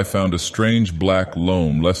here I found a strange black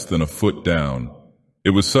loam less than a foot down. It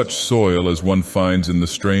was such soil as one finds in the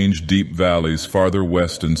strange deep valleys farther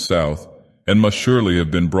west and south, and must surely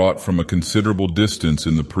have been brought from a considerable distance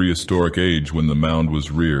in the prehistoric age when the mound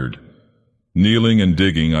was reared. Kneeling and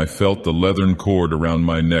digging, I felt the leathern cord around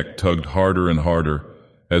my neck tugged harder and harder,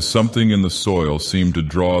 as something in the soil seemed to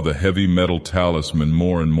draw the heavy metal talisman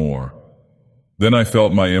more and more. Then I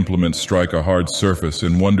felt my implement strike a hard surface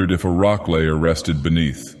and wondered if a rock layer rested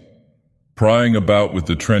beneath. Prying about with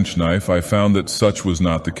the trench knife, I found that such was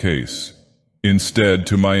not the case. Instead,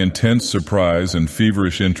 to my intense surprise and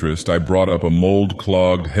feverish interest, I brought up a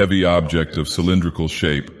mold-clogged, heavy object of cylindrical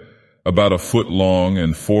shape, about a foot long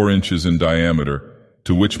and 4 inches in diameter,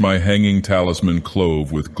 to which my hanging talisman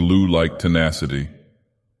clove with glue-like tenacity.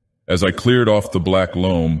 As I cleared off the black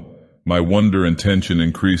loam, my wonder and tension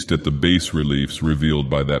increased at the bas reliefs revealed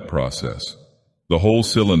by that process. The whole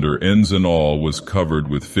cylinder, ends and all, was covered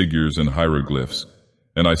with figures and hieroglyphs,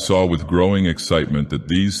 and I saw with growing excitement that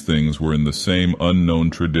these things were in the same unknown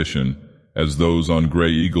tradition as those on Grey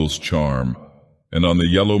Eagle's charm, and on the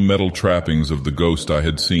yellow metal trappings of the ghost I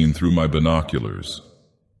had seen through my binoculars.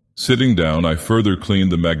 Sitting down, I further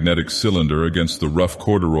cleaned the magnetic cylinder against the rough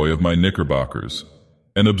corduroy of my knickerbockers,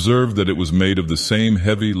 and observed that it was made of the same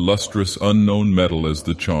heavy, lustrous, unknown metal as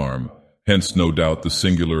the charm, hence no doubt the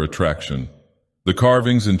singular attraction. The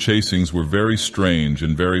carvings and chasings were very strange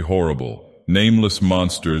and very horrible, nameless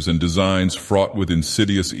monsters and designs fraught with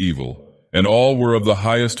insidious evil, and all were of the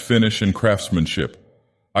highest finish and craftsmanship.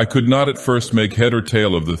 I could not at first make head or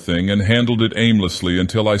tail of the thing, and handled it aimlessly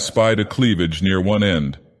until I spied a cleavage near one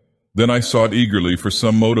end. Then I sought eagerly for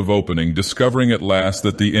some mode of opening, discovering at last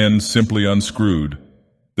that the end simply unscrewed.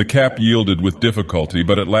 The cap yielded with difficulty,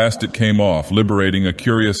 but at last it came off, liberating a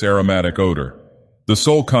curious aromatic odor. The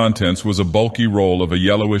sole contents was a bulky roll of a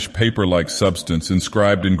yellowish paper-like substance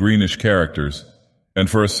inscribed in greenish characters, and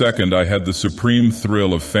for a second I had the supreme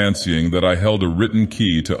thrill of fancying that I held a written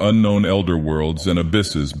key to unknown elder worlds and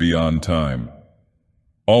abysses beyond time.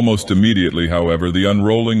 Almost immediately, however, the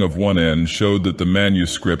unrolling of one end showed that the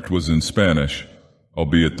manuscript was in Spanish,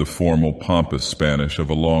 albeit the formal, pompous Spanish of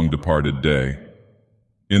a long-departed day.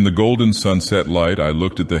 In the golden sunset light, I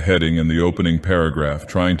looked at the heading and the opening paragraph,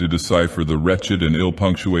 trying to decipher the wretched and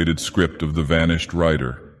ill-punctuated script of the vanished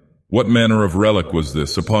writer. What manner of relic was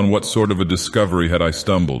this? Upon what sort of a discovery had I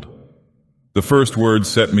stumbled? The first word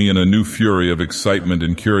set me in a new fury of excitement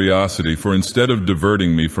and curiosity, for instead of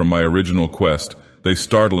diverting me from my original quest, they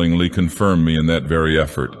startlingly confirmed me in that very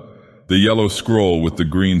effort. The yellow scroll with the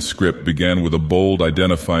green script began with a bold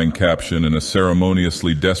identifying caption and a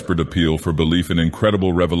ceremoniously desperate appeal for belief in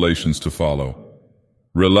incredible revelations to follow.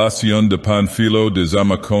 Relación de Panfilo de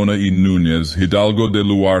Zamacona y Núñez, Hidalgo de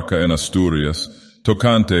Luarca en Asturias,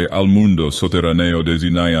 tocante al mundo soterraneo de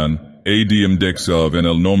Zinayan, Adium Dexov en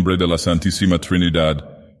el nombre de la Santísima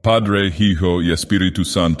Trinidad, Padre, Hijo y Espíritu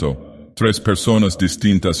Santo, tres personas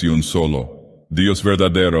distintas y un solo. Dios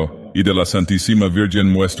verdadero, y de la Santísima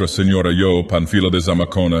Virgen Nuestra Señora, yo, Panfilo de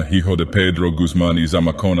Zamacona, hijo de Pedro Guzmán y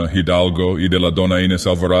Zamacona, Hidalgo, y de la Dona Inés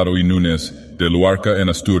Alvarado y Núñez, de Luarca en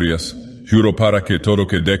Asturias, juro para que todo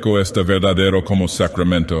que deco está verdadero como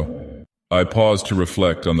sacramento. I paused to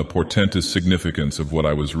reflect on the portentous significance of what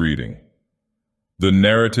I was reading. The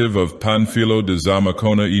narrative of Panfilo de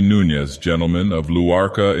Zamacona y Núñez, gentleman of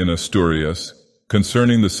Luarca in Asturias,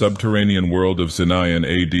 concerning the subterranean world of Zinayan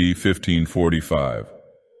AD 1545.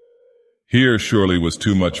 Here surely was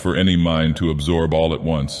too much for any mind to absorb all at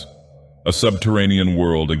once. A subterranean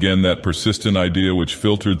world, again that persistent idea which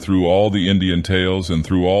filtered through all the Indian tales and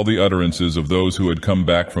through all the utterances of those who had come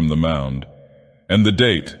back from the Mound. And the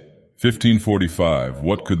date, 1545,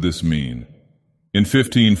 what could this mean? In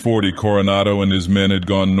 1540, Coronado and his men had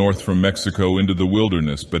gone north from Mexico into the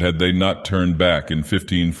wilderness, but had they not turned back in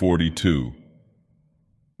 1542?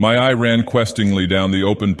 My eye ran questingly down the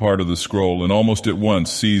open part of the scroll and almost at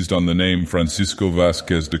once seized on the name Francisco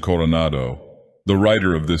Vázquez de Coronado. The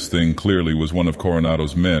writer of this thing clearly was one of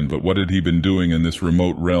Coronado's men, but what had he been doing in this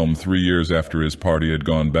remote realm 3 years after his party had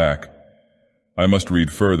gone back? I must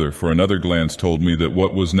read further, for another glance told me that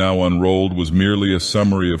what was now unrolled was merely a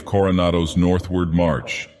summary of Coronado's northward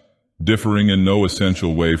march, differing in no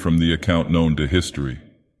essential way from the account known to history.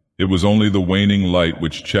 It was only the waning light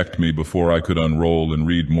which checked me before I could unroll and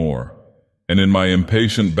read more, and in my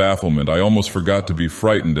impatient bafflement I almost forgot to be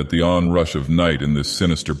frightened at the onrush of night in this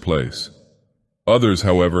sinister place. Others,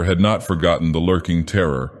 however, had not forgotten the lurking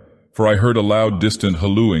terror, for I heard a loud distant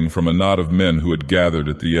hallooing from a knot of men who had gathered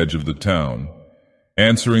at the edge of the town.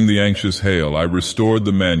 Answering the anxious hail, I restored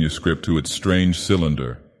the manuscript to its strange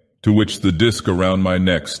cylinder, to which the disc around my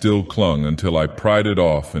neck still clung until I pried it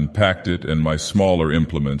off and packed it and my smaller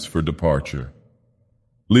implements for departure.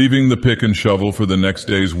 Leaving the pick and shovel for the next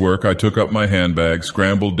day's work, I took up my handbag,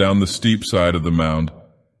 scrambled down the steep side of the mound,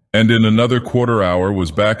 and in another quarter hour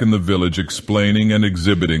was back in the village explaining and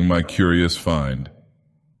exhibiting my curious find.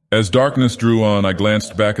 As darkness drew on, I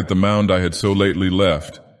glanced back at the mound I had so lately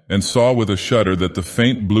left, and saw with a shudder that the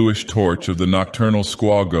faint bluish torch of the nocturnal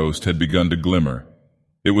squaw ghost had begun to glimmer.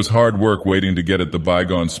 It was hard work waiting to get at the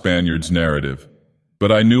bygone Spaniard's narrative,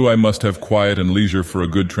 but I knew I must have quiet and leisure for a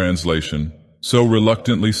good translation, so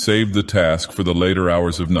reluctantly saved the task for the later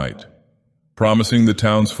hours of night. Promising the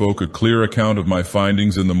townsfolk a clear account of my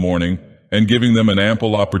findings in the morning, and giving them an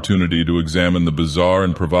ample opportunity to examine the bizarre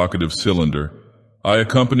and provocative cylinder, I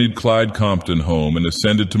accompanied Clyde Compton home and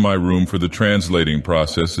ascended to my room for the translating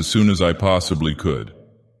process as soon as I possibly could.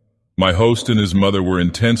 My host and his mother were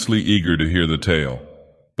intensely eager to hear the tale,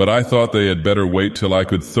 but I thought they had better wait till I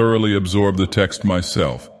could thoroughly absorb the text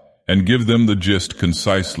myself and give them the gist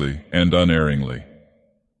concisely and unerringly.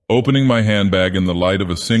 Opening my handbag in the light of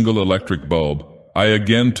a single electric bulb, I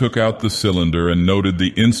again took out the cylinder and noted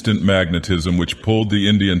the instant magnetism which pulled the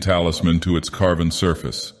Indian talisman to its carven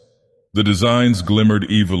surface. The designs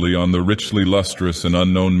glimmered evilly on the richly lustrous and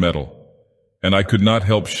unknown metal, and I could not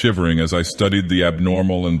help shivering as I studied the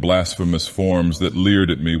abnormal and blasphemous forms that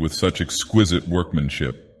leered at me with such exquisite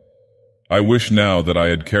workmanship. I wish now that I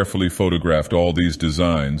had carefully photographed all these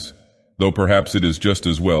designs, though perhaps it is just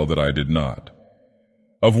as well that I did not.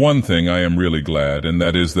 Of one thing I am really glad, and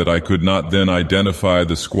that is that I could not then identify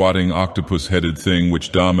the squatting octopus-headed thing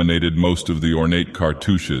which dominated most of the ornate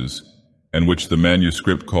cartouches, and which the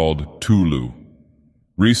manuscript called Tulu.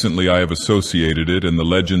 Recently I have associated it and the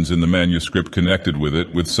legends in the manuscript connected with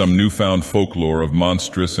it with some newfound folklore of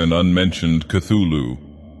monstrous and unmentioned Cthulhu,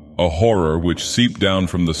 a horror which seeped down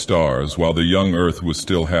from the stars while the young earth was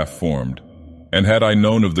still half-formed. And had I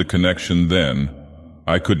known of the connection then,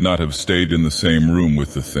 I could not have stayed in the same room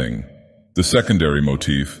with the thing. The secondary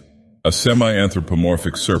motif, a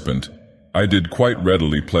semi-anthropomorphic serpent, I did quite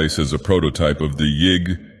readily place as a prototype of the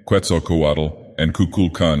Yig, Quetzalcoatl, and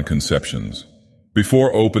Kukulkan conceptions.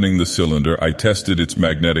 Before opening the cylinder, I tested its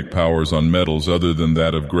magnetic powers on metals other than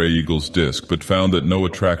that of Grey Eagle's disk, but found that no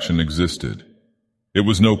attraction existed. It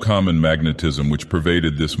was no common magnetism which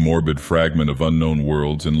pervaded this morbid fragment of unknown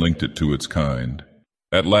worlds and linked it to its kind.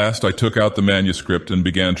 At last I took out the manuscript and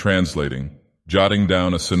began translating, jotting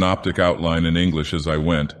down a synoptic outline in English as I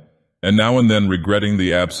went, and now and then regretting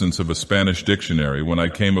the absence of a Spanish dictionary when I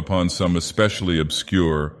came upon some especially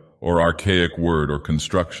obscure or archaic word or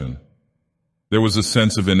construction. There was a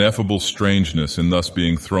sense of ineffable strangeness in thus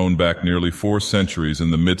being thrown back nearly 4 centuries in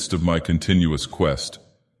the midst of my continuous quest.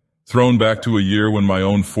 Thrown back to a year when my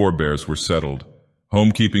own forebears were settled,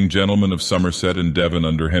 homekeeping gentlemen of Somerset and Devon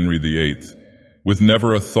under Henry VIII, with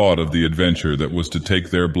never a thought of the adventure that was to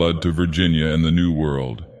take their blood to Virginia and the New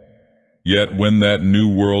World. Yet when that New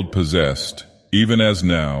World possessed, even as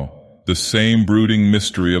now, the same brooding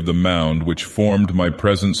mystery of the Mound which formed my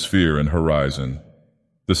present sphere and horizon,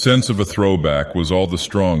 the sense of a throwback was all the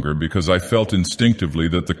stronger because I felt instinctively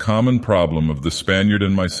that the common problem of the Spaniard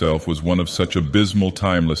and myself was one of such abysmal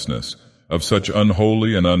timelessness, of such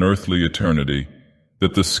unholy and unearthly eternity,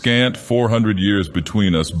 that the scant 400 years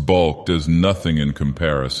between us bulked as nothing in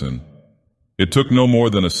comparison. It took no more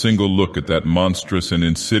than a single look at that monstrous and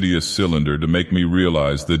insidious cylinder to make me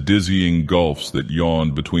realize the dizzying gulfs that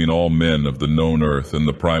yawned between all men of the known earth and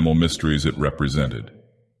the primal mysteries it represented.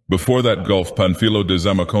 Before that gulf, Panfilo de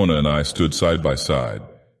Zamacona and I stood side by side,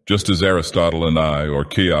 just as Aristotle and I, or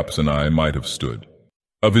Cheops and I, might have stood.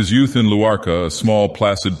 Of his youth in Luarca, a small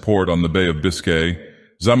placid port on the Bay of Biscay,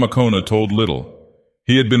 Zamacona told little.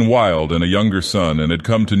 He had been wild and a younger son and had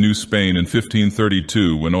come to New Spain in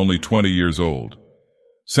 1532 when only 20 years old.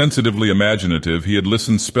 Sensitively imaginative, he had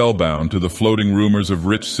listened spellbound to the floating rumors of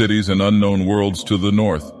rich cities and unknown worlds to the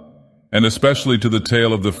north, and especially to the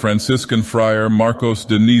tale of the Franciscan friar Marcos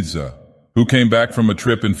de Niza, who came back from a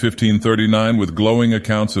trip in 1539 with glowing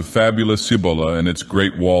accounts of fabulous Cibola and its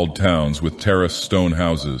great walled towns with terraced stone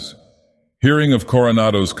houses. Hearing of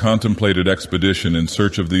Coronado's contemplated expedition in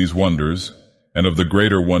search of these wonders, and of the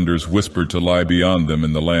greater wonders whispered to lie beyond them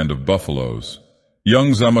in the land of buffaloes,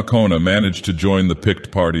 young Zamacona managed to join the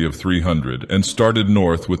picked party of 300 and started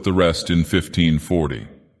north with the rest in 1540.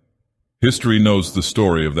 History knows the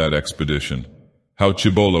story of that expedition, how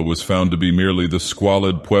Cibola was found to be merely the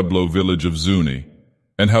squalid Pueblo village of Zuni,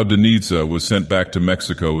 and how Deniza was sent back to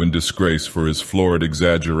Mexico in disgrace for his florid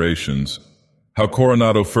exaggerations, how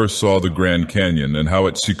Coronado first saw the Grand Canyon, and how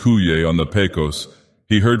at Cicuye on the Pecos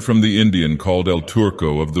he heard from the Indian called El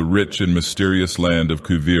Turco of the rich and mysterious land of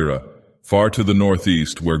Quivira, far to the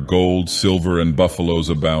northeast where gold, silver, and buffaloes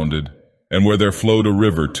abounded, and where there flowed a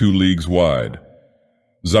river 2 leagues wide.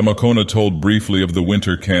 Zamacona told briefly of the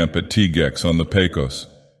winter camp at Tiguex on the Pecos,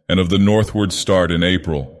 and of the northward start in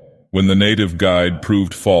April, when the native guide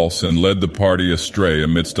proved false and led the party astray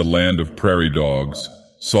amidst a land of prairie dogs,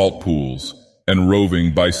 salt pools, and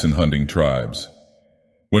roving bison-hunting tribes.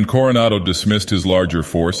 When Coronado dismissed his larger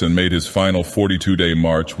force and made his final 42-day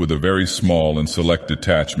march with a very small and select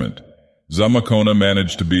detachment, Zamacona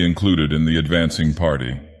managed to be included in the advancing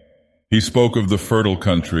party. He spoke of the fertile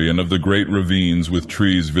country and of the great ravines with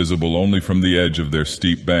trees visible only from the edge of their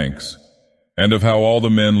steep banks, and of how all the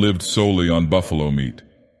men lived solely on buffalo meat.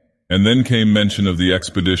 And then came mention of the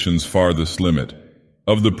expedition's farthest limit,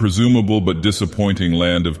 of the presumable but disappointing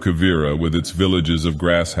land of Quivira with its villages of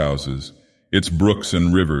grass houses, its brooks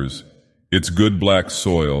and rivers, its good black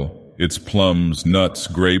soil, its plums, nuts,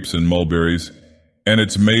 grapes, and mulberries, and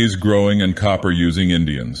its maize-growing and copper-using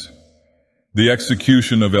Indians. The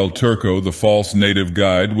execution of El Turco, the false native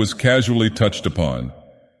guide, was casually touched upon,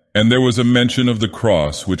 and there was a mention of the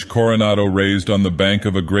cross which Coronado raised on the bank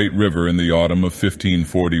of a great river in the autumn of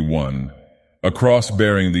 1541, a cross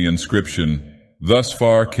bearing the inscription, "Thus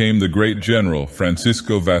far came the great general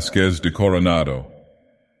Francisco Vázquez de Coronado."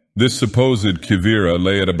 This supposed Quivira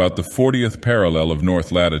lay at about the 40th parallel of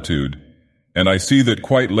north latitude, and I see that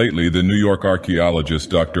quite lately the New York archaeologist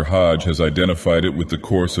Dr. Hodge has identified it with the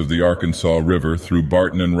course of the Arkansas River through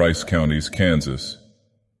Barton and Rice counties, Kansas.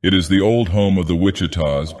 It is the old home of the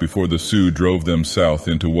Wichitas before the Sioux drove them south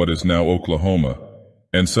into what is now Oklahoma,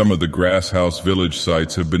 and some of the Grass House Village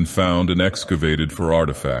sites have been found and excavated for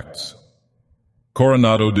artifacts.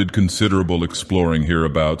 Coronado did considerable exploring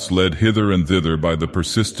hereabouts, led hither and thither by the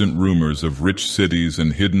persistent rumors of rich cities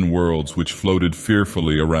and hidden worlds which floated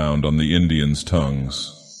fearfully around on the Indians'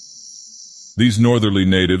 tongues. These northerly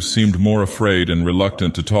natives seemed more afraid and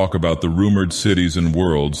reluctant to talk about the rumored cities and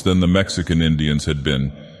worlds than the Mexican Indians had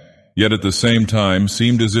been, yet at the same time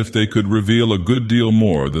seemed as if they could reveal a good deal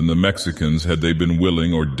more than the Mexicans had they been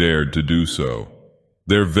willing or dared to do so.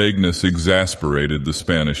 Their vagueness exasperated the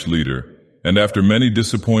Spanish leader, and after many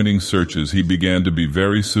disappointing searches he began to be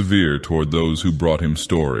very severe toward those who brought him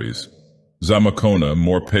stories. Zamacona,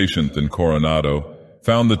 more patient than Coronado,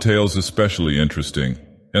 found the tales especially interesting,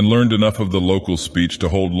 and learned enough of the local speech to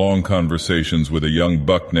hold long conversations with a young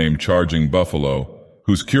buck named Charging Buffalo,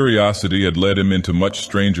 whose curiosity had led him into much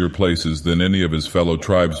stranger places than any of his fellow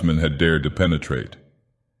tribesmen had dared to penetrate.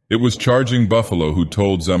 It was Charging Buffalo who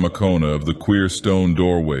told Zamacona of the queer stone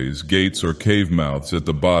doorways, gates, or cave mouths at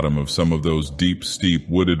the bottom of some of those deep, steep,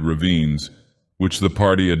 wooded ravines which the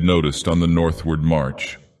party had noticed on the northward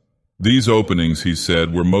march. These openings, he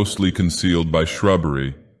said, were mostly concealed by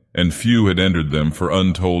shrubbery, and few had entered them for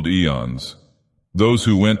untold eons. Those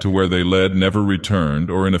who went to where they led never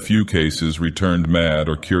returned, or in a few cases returned mad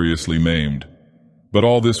or curiously maimed. But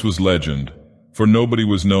all this was legend, for nobody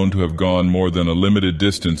was known to have gone more than a limited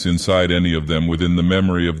distance inside any of them within the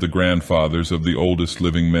memory of the grandfathers of the oldest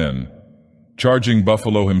living men. Charging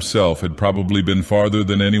Buffalo himself had probably been farther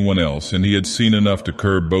than anyone else, and he had seen enough to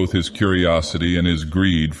curb both his curiosity and his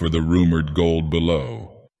greed for the rumored gold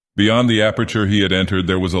below. Beyond the aperture he had entered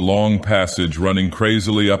there was a long passage running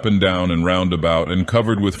crazily up and down and round about, and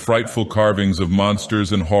covered with frightful carvings of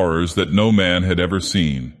monsters and horrors that no man had ever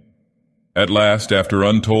seen. At last, after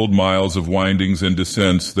untold miles of windings and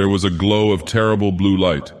descents, there was a glow of terrible blue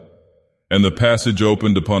light, and the passage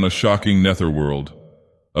opened upon a shocking netherworld.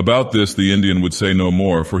 About this the Indian would say no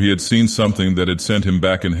more, for he had seen something that had sent him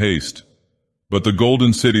back in haste. But the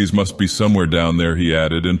golden cities must be somewhere down there, he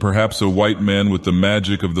added, and perhaps a white man with the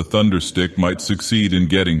magic of the thunderstick might succeed in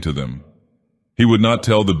getting to them. He would not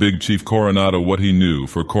tell the big chief Coronado what he knew,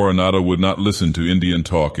 for Coronado would not listen to Indian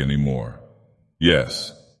talk anymore.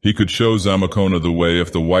 Yes, he could show Zamacona the way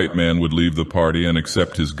if the white man would leave the party and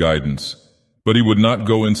accept his guidance, but he would not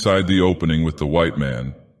go inside the opening with the white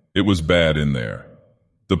man. It was bad in there.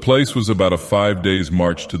 The place was about a 5 days'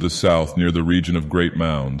 march to the south near the region of Great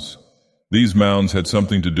Mounds. These mounds had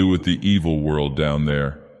something to do with the evil world down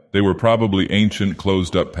there. They were probably ancient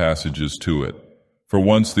closed-up passages to it. For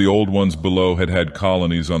once the old ones below had had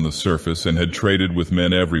colonies on the surface and had traded with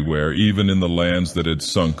men everywhere, even in the lands that had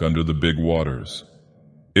sunk under the big waters.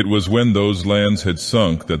 It was when those lands had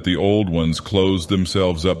sunk that the old ones closed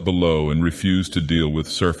themselves up below and refused to deal with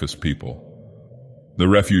surface people. The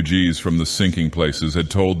refugees from the sinking places had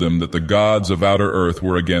told them that the gods of outer earth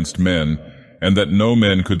were against men, and that no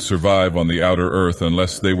men could survive on the outer earth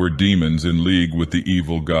unless they were demons in league with the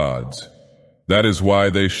evil gods. That is why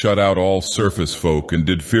they shut out all surface folk and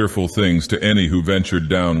did fearful things to any who ventured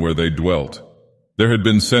down where they dwelt. There had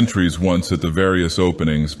been sentries once at the various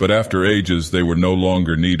openings, but after ages they were no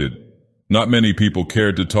longer needed. Not many people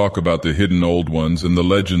cared to talk about the hidden old ones, and the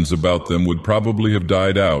legends about them would probably have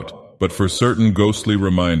died out, but for certain ghostly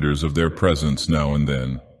reminders of their presence now and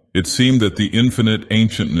then. It seemed that the infinite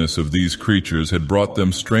ancientness of these creatures had brought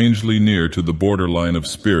them strangely near to the borderline of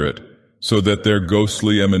spirit, so that their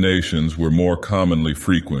ghostly emanations were more commonly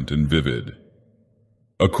frequent and vivid.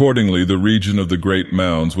 Accordingly, the region of the Great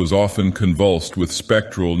Mounds was often convulsed with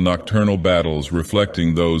spectral, nocturnal battles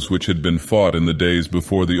reflecting those which had been fought in the days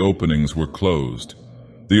before the openings were closed.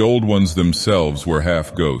 The old ones themselves were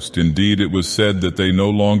half ghost. Indeed, it was said that they no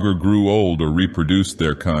longer grew old or reproduced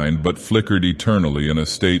their kind, but flickered eternally in a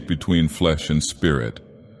state between flesh and spirit.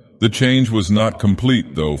 The change was not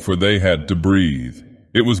complete, though, for they had to breathe.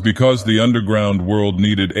 It was because the underground world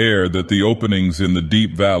needed air that the openings in the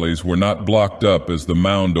deep valleys were not blocked up as the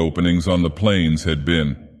mound openings on the plains had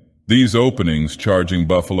been. These openings, Charging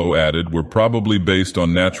Buffalo added, were probably based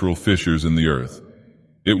on natural fissures in the earth.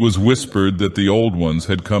 It was whispered that the old ones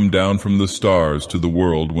had come down from the stars to the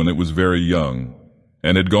world when it was very young,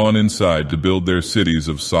 and had gone inside to build their cities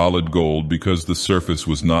of solid gold because the surface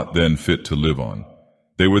was not then fit to live on.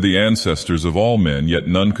 They were the ancestors of all men, yet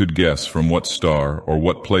none could guess from what star or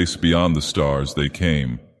what place beyond the stars they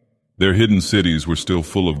came. Their hidden cities were still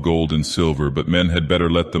full of gold and silver, but men had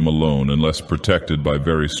better let them alone unless protected by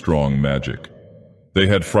very strong magic. They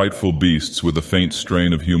had frightful beasts with a faint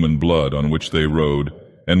strain of human blood on which they rode,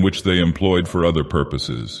 and which they employed for other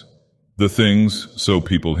purposes. The things, so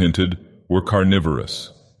people hinted, were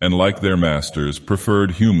carnivorous, and like their masters,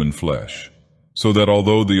 preferred human flesh, so that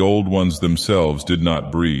although the old ones themselves did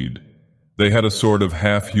not breed, they had a sort of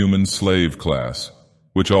half-human slave class,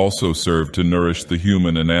 which also served to nourish the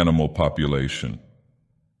human and animal population.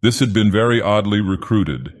 This had been very oddly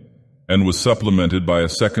recruited, and was supplemented by a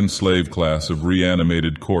second slave class of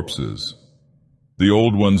reanimated corpses. The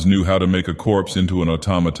old ones knew how to make a corpse into an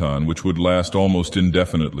automaton which would last almost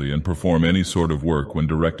indefinitely and perform any sort of work when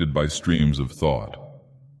directed by streams of thought.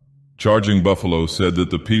 Charging Buffalo said that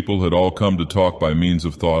the people had all come to talk by means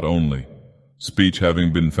of thought only, speech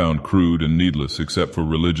having been found crude and needless except for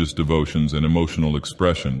religious devotions and emotional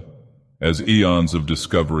expression, as eons of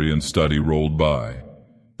discovery and study rolled by.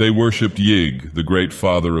 They worshipped Yig, the great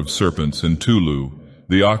father of serpents, and Tulu,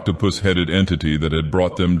 the octopus-headed entity that had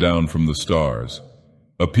brought them down from the stars.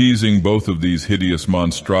 Appeasing both of these hideous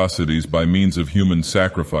monstrosities by means of human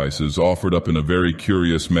sacrifices offered up in a very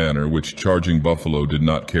curious manner which Charging Buffalo did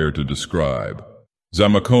not care to describe.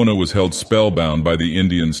 Zamacona was held spellbound by the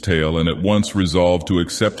Indian's tale and at once resolved to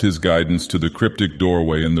accept his guidance to the cryptic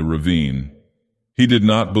doorway in the ravine. He did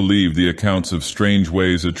not believe the accounts of strange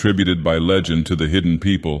ways attributed by legend to the hidden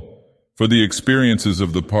people, for the experiences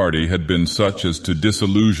of the party had been such as to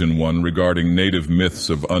disillusion one regarding native myths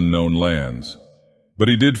of unknown lands. But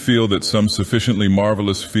he did feel that some sufficiently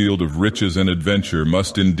marvelous field of riches and adventure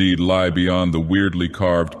must indeed lie beyond the weirdly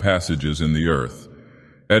carved passages in the earth.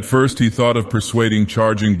 At first he thought of persuading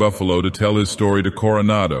Charging Buffalo to tell his story to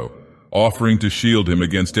Coronado, offering to shield him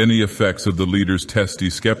against any effects of the leader's testy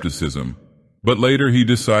skepticism. But later he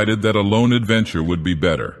decided that a lone adventure would be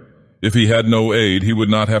better. If he had no aid, he would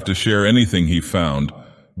not have to share anything he found,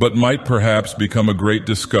 but might perhaps become a great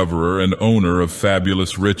discoverer and owner of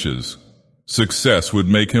fabulous riches. Success would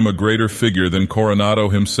make him a greater figure than Coronado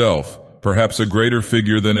himself, perhaps a greater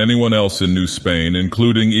figure than anyone else in New Spain,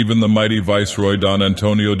 including even the mighty Viceroy Don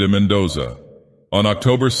Antonio de Mendoza. On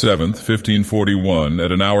October 7th, 1541,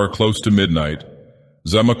 at an hour close to midnight,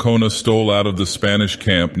 Zamacona stole out of the Spanish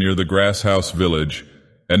camp near the Grass House village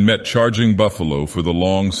and met Charging Buffalo for the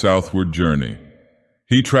long southward journey.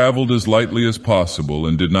 He traveled as lightly as possible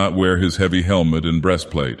and did not wear his heavy helmet and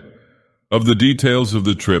breastplate. Of the details of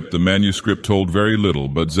the trip, the manuscript told very little,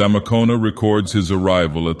 but Zamacona records his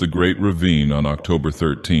arrival at the Great Ravine on October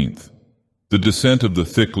 13th. The descent of the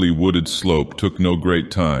thickly wooded slope took no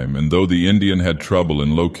great time, and though the Indian had trouble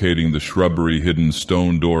in locating the shrubbery-hidden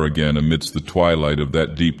stone door again amidst the twilight of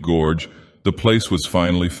that deep gorge, the place was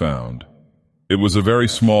finally found. It was a very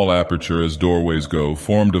small aperture as doorways go,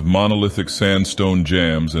 formed of monolithic sandstone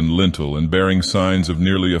jambs and lintel and bearing signs of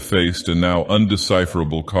nearly effaced and now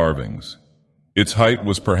undecipherable carvings. Its height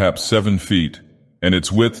was perhaps 7 feet, and its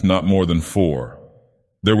width not more than 4.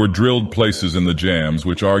 There were drilled places in the jambs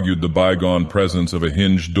which argued the bygone presence of a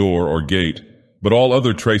hinged door or gate, but all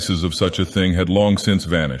other traces of such a thing had long since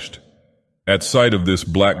vanished. At sight of this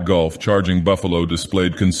black gulf, Charging Buffalo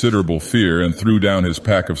displayed considerable fear and threw down his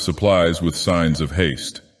pack of supplies with signs of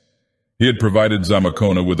haste. He had provided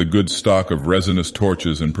Zamacona with a good stock of resinous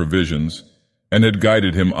torches and provisions, and had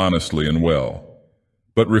guided him honestly and well,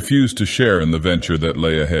 but refused to share in the venture that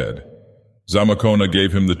lay ahead. Zamacona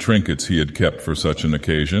gave him the trinkets he had kept for such an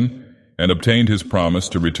occasion, and obtained his promise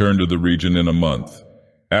to return to the region in a month,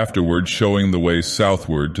 afterwards showing the way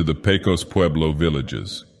southward to the Pecos Pueblo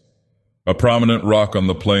villages. A prominent rock on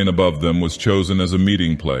the plain above them was chosen as a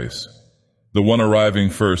meeting place, the one arriving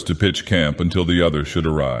first to pitch camp until the other should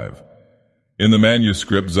arrive. In the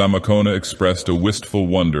manuscript, Zamacona expressed a wistful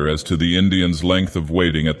wonder as to the Indian's length of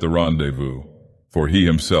waiting at the rendezvous, for he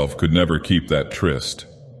himself could never keep that tryst.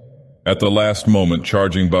 At the last moment,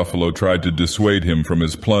 Charging Buffalo tried to dissuade him from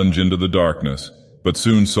his plunge into the darkness, but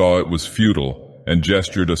soon saw it was futile and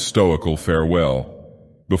gestured a stoical farewell.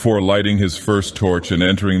 Before lighting his first torch and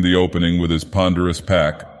entering the opening with his ponderous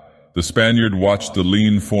pack, the Spaniard watched the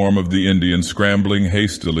lean form of the Indian scrambling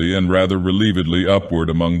hastily and rather relievedly upward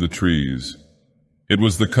among the trees. It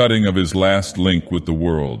was the cutting of his last link with the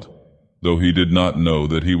world, though he did not know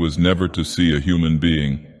that he was never to see a human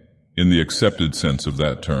being, in the accepted sense of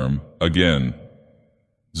that term, again.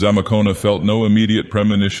 Zamacona felt no immediate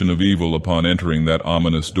premonition of evil upon entering that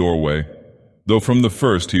ominous doorway, though from the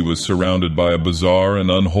first he was surrounded by a bizarre and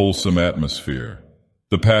unwholesome atmosphere.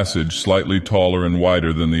 The passage, slightly taller and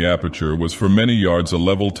wider than the aperture, was for many yards a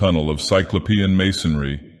level tunnel of cyclopean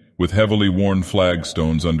masonry, with heavily worn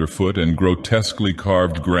flagstones underfoot and grotesquely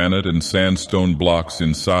carved granite and sandstone blocks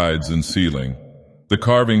in sides and ceiling. The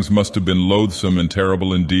carvings must have been loathsome and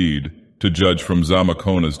terrible indeed, to judge from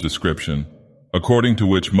Zamacona's description, according to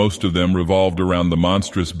which most of them revolved around the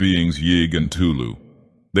monstrous beings Yig and Tulu.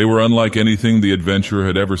 They were unlike anything the adventurer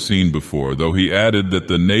had ever seen before, though he added that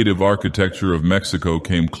the native architecture of Mexico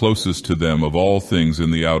came closest to them of all things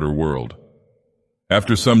in the outer world.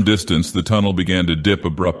 After some distance, the tunnel began to dip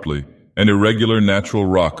abruptly, and irregular natural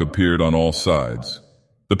rock appeared on all sides.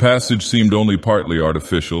 The passage seemed only partly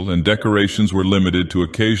artificial, and decorations were limited to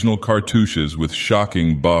occasional cartouches with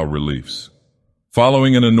shocking bas-reliefs.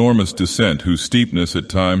 Following an enormous descent whose steepness at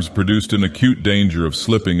times produced an acute danger of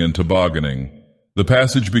slipping and tobogganing, the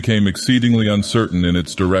passage became exceedingly uncertain in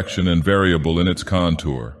its direction and variable in its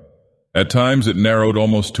contour. At times it narrowed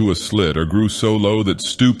almost to a slit or grew so low that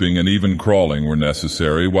stooping and even crawling were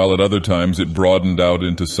necessary, while at other times it broadened out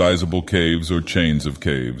into sizable caves or chains of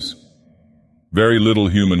caves. Very little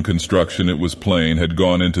human construction, it was plain, had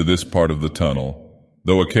gone into this part of the tunnel,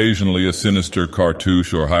 though occasionally a sinister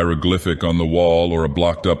cartouche or hieroglyphic on the wall or a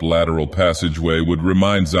blocked-up lateral passageway would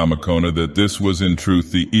remind Zamacona that this was in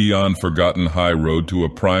truth the eon-forgotten high road to a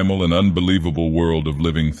primal and unbelievable world of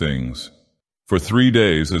living things. For 3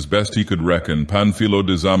 days, as best he could reckon, Panfilo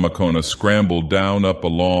de Zamacona scrambled down, up,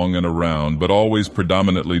 along, and around, but always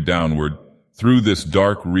predominantly downward, through this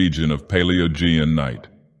dark region of Paleogean night.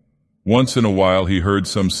 Once in a while he heard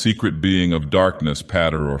some secret being of darkness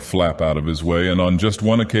patter or flap out of his way, and on just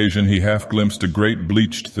one occasion he half-glimpsed a great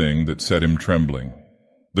bleached thing that set him trembling.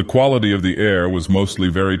 The quality of the air was mostly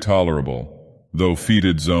very tolerable, though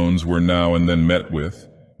fetid zones were now and then met with,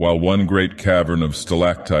 while one great cavern of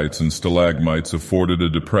stalactites and stalagmites afforded a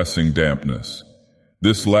depressing dampness.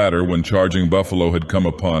 This latter, when Charging Buffalo had come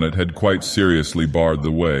upon it, had quite seriously barred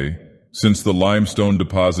the way, since the limestone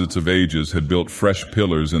deposits of ages had built fresh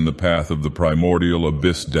pillars in the path of the primordial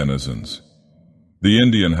abyss denizens. The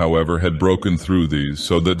Indian, however, had broken through these,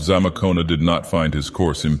 so that Zamacona did not find his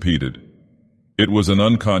course impeded. It was an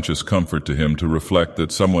unconscious comfort to him to reflect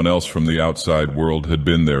that someone else from the outside world had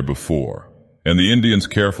been there before, and the Indian's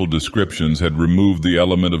careful descriptions had removed the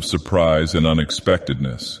element of surprise and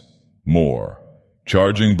unexpectedness. More,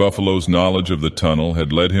 Charging Buffalo's knowledge of the tunnel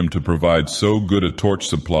had led him to provide so good a torch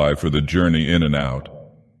supply for the journey in and out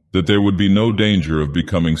that there would be no danger of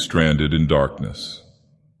becoming stranded in darkness.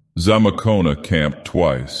 Zamacona camped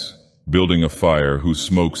twice, building a fire whose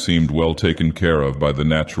smoke seemed well taken care of by the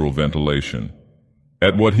natural ventilation.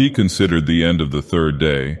 At what he considered the end of the 3rd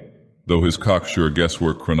day, though his cocksure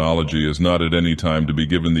guesswork chronology is not at any time to be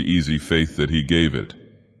given the easy faith that he gave it,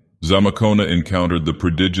 Zamacona encountered the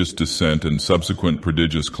prodigious descent and subsequent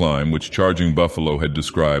prodigious climb which Charging Buffalo had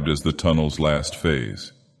described as the tunnel's last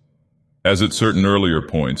phase. As at certain earlier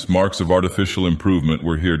points, marks of artificial improvement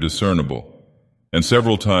were here discernible, and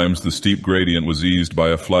several times the steep gradient was eased by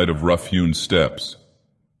a flight of rough-hewn steps.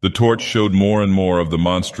 The torch showed more and more of the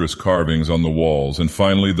monstrous carvings on the walls, and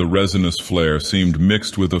finally the resinous flare seemed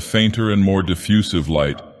mixed with a fainter and more diffusive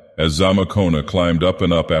light as Zamacona climbed up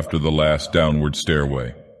and up after the last downward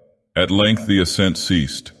stairway. At length the ascent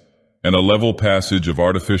ceased, and a level passage of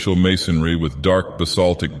artificial masonry with dark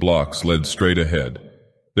basaltic blocks led straight ahead.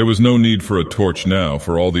 There was no need for a torch now,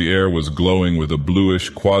 for all the air was glowing with a bluish,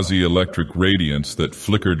 quasi-electric radiance that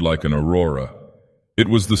flickered like an aurora. It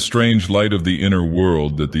was the strange light of the inner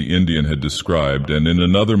world that the Indian had described, and in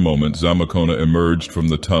another moment Zamacona emerged from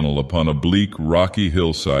the tunnel upon a bleak, rocky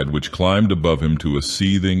hillside which climbed above him to a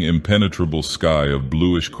seething, impenetrable sky of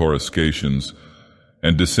bluish coruscations,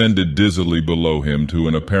 and descended dizzily below him to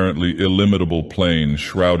an apparently illimitable plain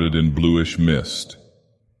shrouded in bluish mist.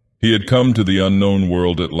 He had come to the unknown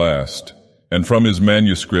world at last, and from his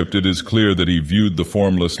manuscript it is clear that he viewed the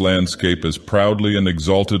formless landscape as proudly and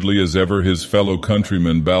exaltedly as ever his fellow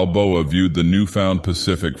countryman Balboa viewed the newfound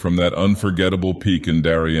Pacific from that unforgettable peak in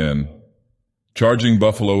Darien. Charging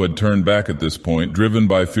Buffalo had turned back at this point, driven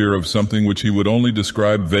by fear of something which he would only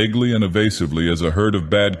describe vaguely and evasively as a herd of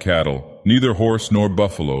bad cattle, neither horse nor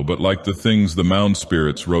buffalo, but like the things the Mound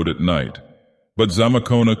spirits rode at night, But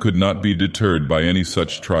Zamakona could not be deterred by any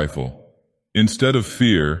such trifle. Instead of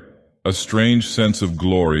fear, a strange sense of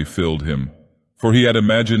glory filled him, for he had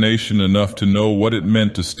imagination enough to know what it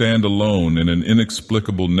meant to stand alone in an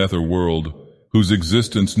inexplicable nether world whose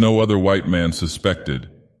existence no other white man suspected.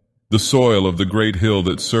 The soil of the great hill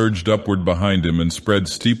that surged upward behind him and spread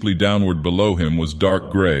steeply downward below him was dark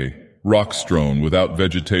gray, rock-strewn without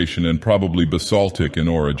vegetation and probably basaltic in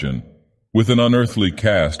origin, with an unearthly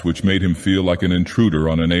cast which made him feel like an intruder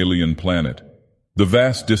on an alien planet. The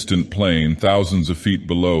vast distant plain, thousands of feet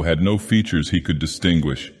below, had no features he could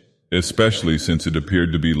distinguish, especially since it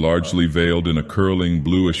appeared to be largely veiled in a curling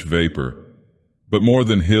bluish vapor. But more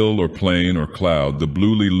than hill or plain or cloud, the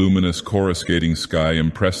bluely luminous coruscating sky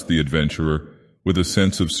impressed the adventurer with a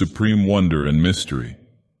sense of supreme wonder and mystery.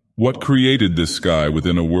 What created this sky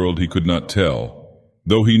within a world he could not tell,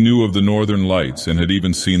 though he knew of the northern lights and had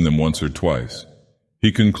even seen them once or twice?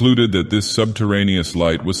 He concluded that this subterraneous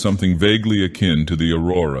light was something vaguely akin to the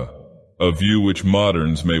aurora, a view which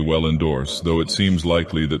moderns may well endorse, though it seems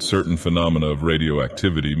likely that certain phenomena of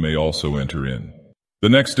radioactivity may also enter in. The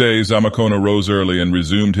next day, Zamakona rose early and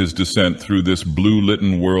resumed his descent through this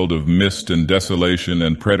blue-litten world of mist and desolation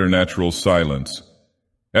and preternatural silence.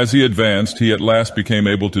 As he advanced, he at last became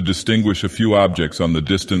able to distinguish a few objects on the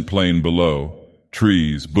distant plain below: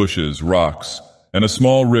 trees, bushes, rocks, and a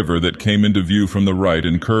small river that came into view from the right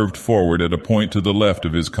and curved forward at a point to the left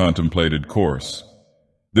of his contemplated course.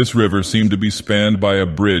 This river seemed to be spanned by a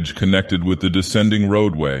bridge connected with the descending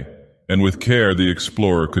roadway, and with care the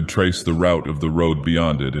explorer could trace the route of the road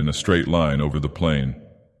beyond it in a straight line over the plain.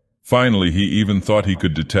 Finally, he even thought he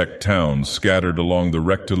could detect towns scattered along the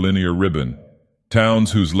rectilinear ribbon,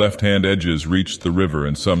 towns whose left-hand edges reached the river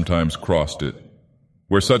and sometimes crossed it.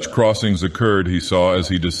 Where such crossings occurred, he saw as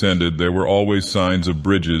he descended, there were always signs of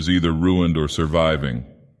bridges either ruined or surviving.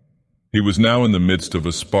 He was now in the midst of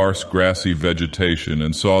a sparse, grassy vegetation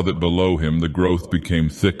and saw that below him the growth became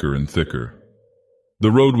thicker and thicker.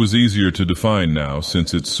 The road was easier to define now,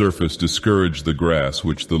 since its surface discouraged the grass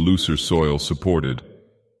which the looser soil supported.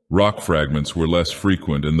 Rock fragments were less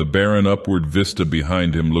frequent, and the barren upward vista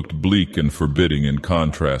behind him looked bleak and forbidding in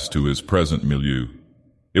contrast to his present milieu.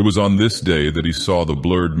 It was on this day that he saw the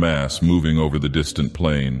blurred mass moving over the distant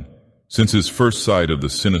plain. Since his first sight of the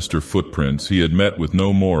sinister footprints, he had met with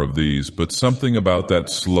no more of these, but something about that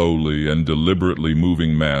slowly and deliberately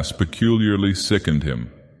moving mass peculiarly sickened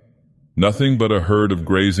him. Nothing but a herd of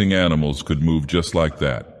grazing animals could move just like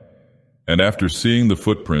that, and after seeing the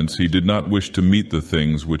footprints he did not wish to meet the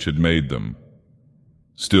things which had made them.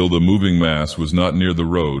 Still, the moving mass was not near the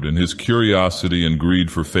road, and his curiosity and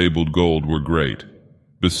greed for fabled gold were great.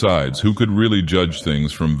 Besides, who could really judge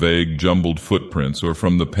things from vague, jumbled footprints or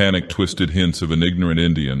from the panic-twisted hints of an ignorant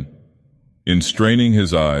Indian? In straining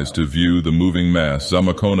his eyes to view the moving mass,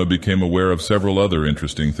 Zamakona became aware of several other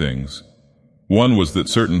interesting things. One was that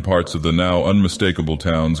certain parts of the now unmistakable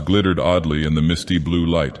towns glittered oddly in the misty blue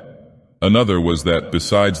light. Another was that,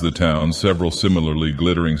 besides the towns, several similarly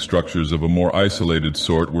glittering structures of a more isolated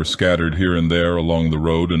sort were scattered here and there along the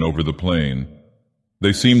road and over the plain.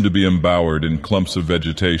 They seemed to be embowered in clumps of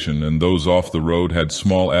vegetation, and those off the road had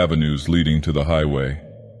small avenues leading to the highway.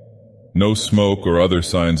 No smoke or other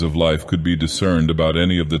signs of life could be discerned about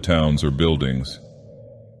any of the towns or buildings.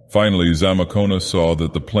 Finally, Zamakona saw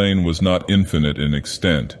that the plain was not infinite in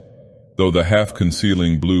extent, though the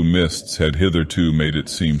half-concealing blue mists had hitherto made it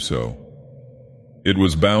seem so. It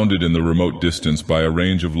was bounded in the remote distance by a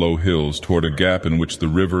range of low hills toward a gap in which the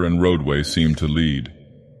river and roadway seemed to lead.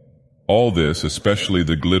 All this, especially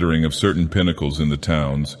the glittering of certain pinnacles in the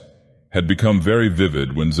towns, had become very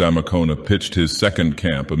vivid when Zamakona pitched his second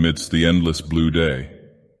camp amidst the endless blue day.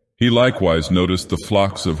 He likewise noticed the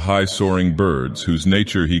flocks of high-soaring birds whose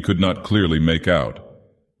nature he could not clearly make out.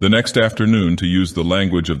 The next afternoon, to use the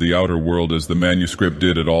language of the outer world as the manuscript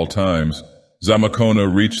did at all times,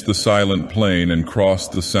 Zamakona reached the silent plain and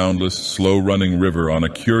crossed the soundless, slow-running river on a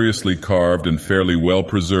curiously carved and fairly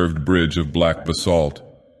well-preserved bridge of black basalt.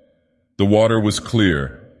 The water was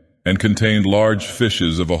clear and contained large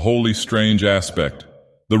fishes of a wholly strange aspect.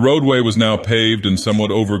 The roadway was now paved and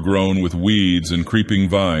somewhat overgrown with weeds and creeping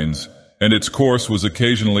vines, and its course was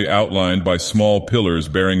occasionally outlined by small pillars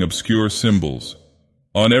bearing obscure symbols.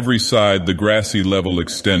 On every side the grassy level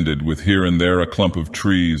extended, with here and there a clump of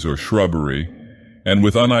trees or shrubbery, and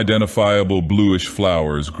with unidentifiable bluish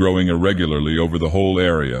flowers growing irregularly over the whole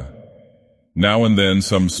area. Now and then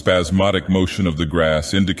some spasmodic motion of the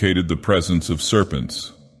grass indicated the presence of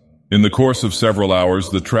serpents. In the course of several hours,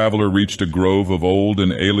 the traveler reached a grove of old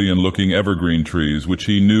and alien-looking evergreen trees, which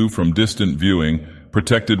he knew from distant viewing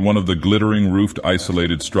protected one of the glittering roofed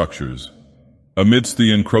isolated structures. Amidst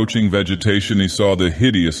the encroaching vegetation he saw the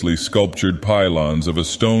hideously sculptured pylons of a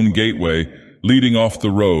stone gateway leading off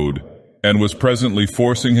the road, and was presently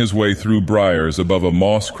forcing his way through briars above a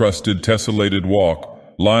moss-crusted tessellated walk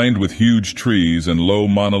lined with huge trees and low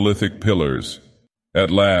monolithic pillars.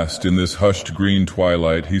 At last, in this hushed green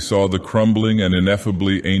twilight, he saw the crumbling and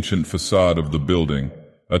ineffably ancient facade of the building,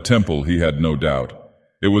 a temple, he had no doubt.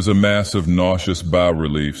 It was a mass of nauseous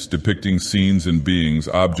bas-reliefs depicting scenes and beings,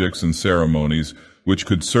 objects and ceremonies which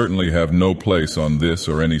could certainly have no place on this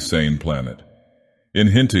or any sane planet. In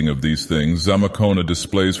hinting of these things, Zamacona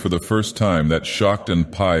displays for the first time that shocked and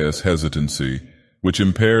pious hesitancy which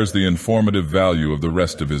impairs the informative value of the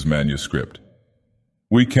rest of his manuscript.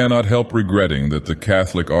 We cannot help regretting that the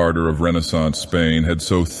Catholic ardor of Renaissance Spain had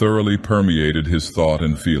so thoroughly permeated his thought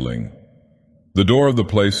and feeling. The door of the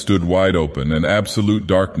place stood wide open, and absolute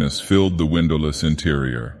darkness filled the windowless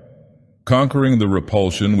interior. Conquering the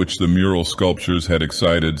repulsion which the mural sculptures had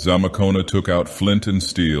excited, Zamacona took out flint and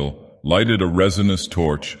steel, lighted a resinous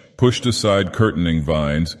torch, pushed aside curtaining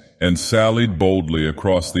vines, and sallied boldly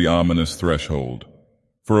across the ominous threshold.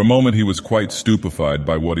 For a moment he was quite stupefied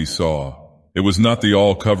by what he saw. It was not the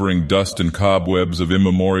all-covering dust and cobwebs of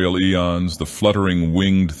immemorial eons, the fluttering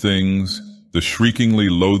winged things, the shriekingly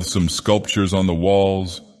loathsome sculptures on the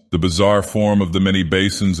walls, the bizarre form of the many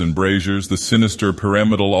basins and braziers, the sinister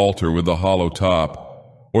pyramidal altar with the hollow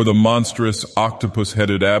top, or the monstrous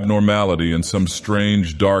octopus-headed abnormality in some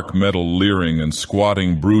strange dark metal leering and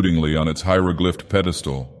squatting broodingly on its hieroglyphed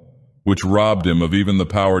pedestal, which robbed him of even the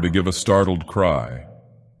power to give a startled cry.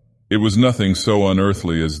 It was nothing so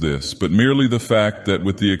unearthly as this, but merely the fact that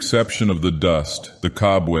with the exception of the dust, the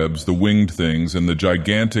cobwebs, the winged things, and the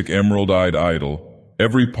gigantic emerald-eyed idol,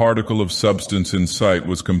 every particle of substance in sight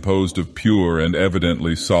was composed of pure and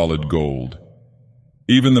evidently solid gold.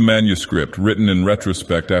 Even the manuscript, written in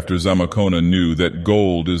retrospect after Zamacona knew that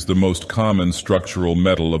gold is the most common structural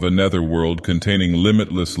metal of a netherworld containing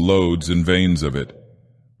limitless lodes and veins of it,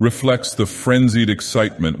 reflects the frenzied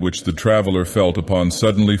excitement which the traveler felt upon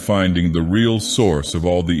suddenly finding the real source of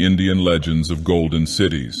all the Indian legends of golden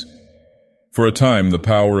cities. For a time the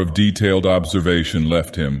power of detailed observation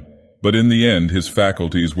left him, but in the end his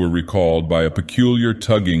faculties were recalled by a peculiar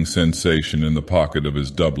tugging sensation in the pocket of his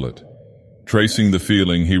doublet. Tracing the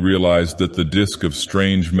feeling, he realized that the disk of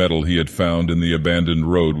strange metal he had found in the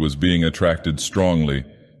abandoned road was being attracted strongly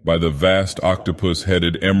by the vast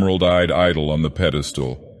octopus-headed emerald-eyed idol on the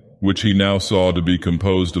pedestal, which he now saw to be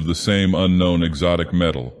composed of the same unknown exotic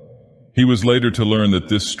metal. He was later to learn that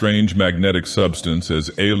this strange magnetic substance,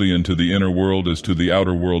 as alien to the inner world as to the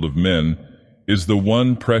outer world of men, is the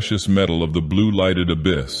one precious metal of the blue-lighted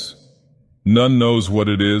abyss. None knows what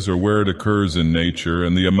it is or where it occurs in nature,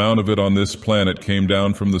 and the amount of it on this planet came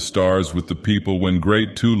down from the stars with the people when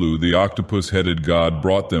great Tulu, the octopus-headed god,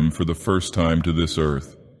 brought them for the first time to this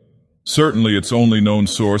earth. Certainly its only known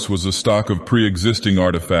source was a stock of pre-existing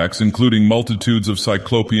artifacts, including multitudes of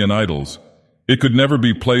cyclopean idols. It could never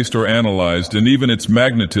be placed or analyzed, and even its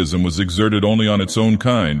magnetism was exerted only on its own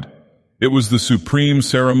kind. It was the supreme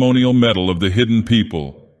ceremonial metal of the hidden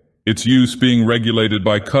people, its use being regulated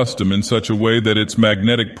by custom in such a way that its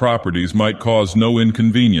magnetic properties might cause no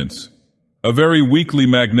inconvenience. A very weakly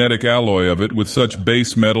magnetic alloy of it with such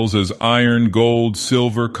base metals as iron, gold,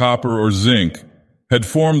 silver, copper, or zinc had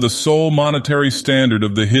formed the sole monetary standard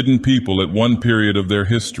of the hidden people at one period of their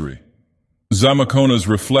history. Zamacona's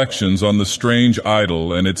reflections on the strange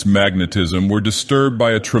idol and its magnetism were disturbed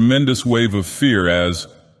by a tremendous wave of fear as,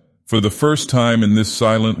 for the first time in this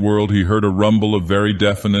silent world, he heard a rumble of very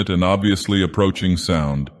definite and obviously approaching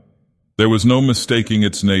sound. There was no mistaking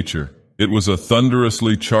its nature. It was a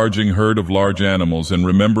thunderously charging herd of large animals, and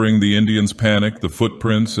remembering the Indians' panic, the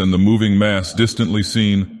footprints, and the moving mass distantly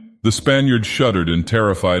seen, the Spaniard shuddered in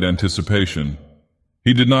terrified anticipation.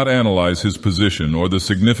 He did not analyze his position or the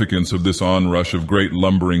significance of this onrush of great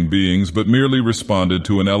lumbering beings, but merely responded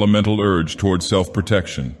to an elemental urge toward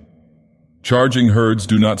self-protection. Charging herds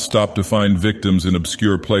do not stop to find victims in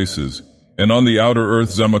obscure places, and on the outer earth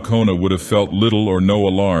Zamacona would have felt little or no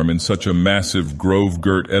alarm in such a massive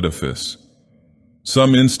grove-girt edifice.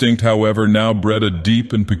 Some instinct, however, now bred a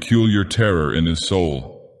deep and peculiar terror in his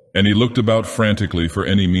soul, and he looked about frantically for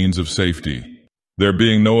any means of safety. There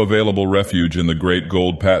being no available refuge in the great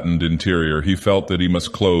gold-patterned interior, he felt that he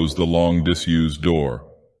must close the long disused door,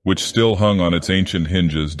 which still hung on its ancient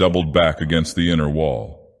hinges doubled back against the inner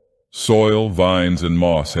wall. Soil, vines, and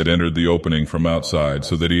moss had entered the opening from outside,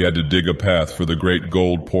 so that he had to dig a path for the great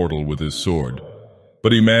gold portal with his sword.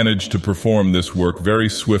 But he managed to perform this work very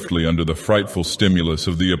swiftly under the frightful stimulus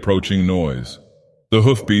of the approaching noise. The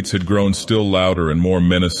hoofbeats had grown still louder and more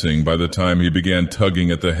menacing by the time he began tugging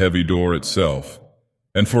at the heavy door itself,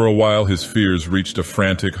 and for a while his fears reached a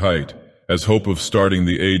frantic height, as hope of starting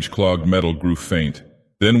the age-clogged metal grew faint.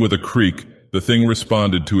 Then with a creak, the thing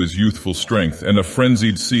responded to his youthful strength, and a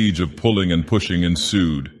frenzied siege of pulling and pushing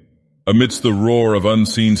ensued. Amidst the roar of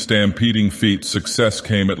unseen stampeding feet, success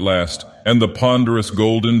came at last, and the ponderous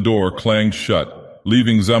golden door clanged shut,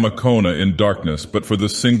 leaving Zamacona in darkness but for the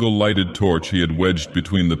single lighted torch he had wedged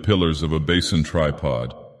between the pillars of a basin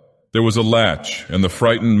tripod. There was a latch, and the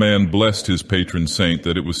frightened man blessed his patron saint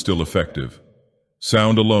that it was still effective.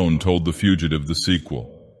 Sound alone told the fugitive the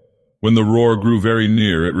sequel. When the roar grew very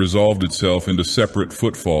near, it resolved itself into separate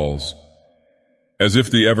footfalls, as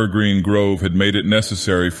if the evergreen grove had made it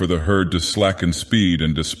necessary for the herd to slacken speed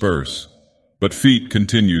and disperse. But feet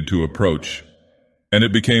continued to approach, and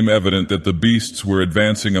it became evident that the beasts were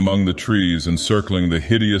advancing among the trees and circling the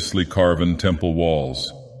hideously carven temple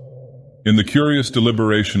walls. In the curious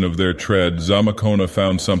deliberation of their tread, Zamacona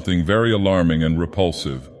found something very alarming and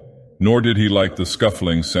repulsive, nor did he like the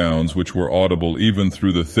scuffling sounds which were audible even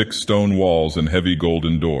through the thick stone walls and heavy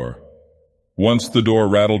golden door. Once the door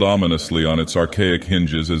rattled ominously on its archaic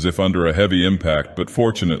hinges as if under a heavy impact, but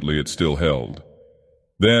fortunately it still held.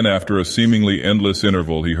 Then, after a seemingly endless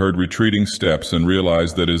interval, he heard retreating steps and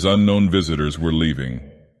realized that his unknown visitors were leaving.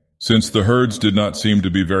 Since the herds did not seem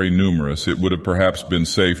to be very numerous, it would have perhaps been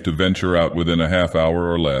safe to venture out within a half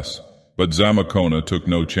hour or less, but Zamacona took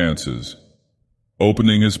no chances.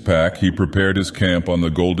 Opening his pack, he prepared his camp on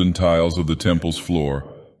the golden tiles of the temple's floor,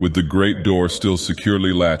 with the great door still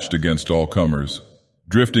securely latched against all comers,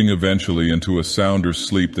 drifting eventually into a sounder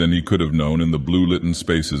sleep than he could have known in the blue-lit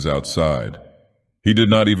spaces outside. He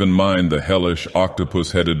did not even mind the hellish,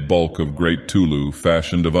 octopus-headed bulk of Great Tulu,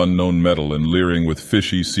 fashioned of unknown metal and leering with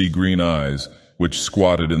fishy sea-green eyes, which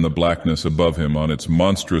squatted in the blackness above him on its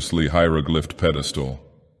monstrously hieroglyphed pedestal.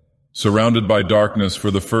 Surrounded by darkness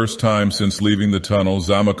for the first time since leaving the tunnel,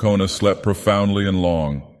 Zamacona slept profoundly and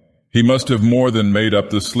long. He must have more than made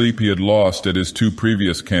up the sleep he had lost at his two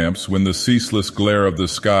previous camps when the ceaseless glare of the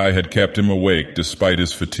sky had kept him awake despite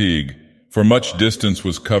his fatigue, for much distance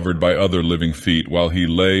was covered by other living feet while he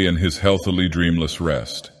lay in his healthily dreamless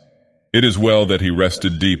rest. It is well that he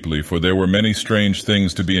rested deeply, for there were many strange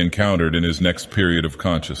things to be encountered in his next period of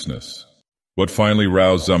consciousness. What finally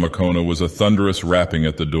roused Zamacona was a thunderous rapping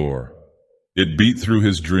at the door. It beat through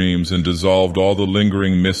his dreams and dissolved all the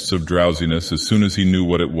lingering mists of drowsiness as soon as he knew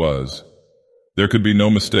what it was. There could be no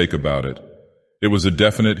mistake about it. It was a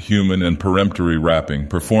definite human and peremptory rapping,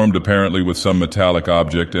 performed apparently with some metallic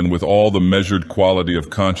object and with all the measured quality of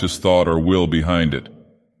conscious thought or will behind it.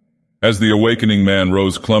 As the awakening man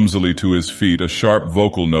rose clumsily to his feet, a sharp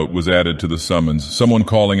vocal note was added to the summons, someone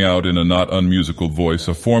calling out in a not unmusical voice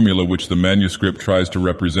a formula which the manuscript tries to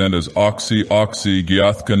represent as Oxy Oxy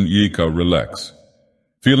Gyathkan Yika Relax.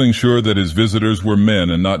 Feeling sure that his visitors were men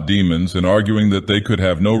and not demons, and arguing that they could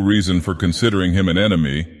have no reason for considering him an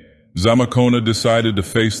enemy, Zamacona decided to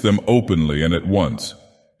face them openly and at once,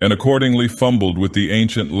 and accordingly fumbled with the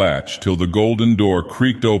ancient latch till the golden door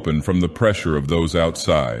creaked open from the pressure of those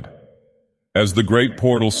outside. As the great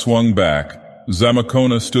portal swung back,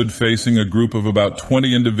 Zamacona stood facing a group of about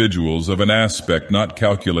 20 individuals of an aspect not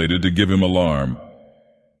calculated to give him alarm.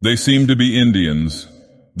 They seemed to be Indians,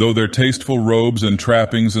 though their tasteful robes and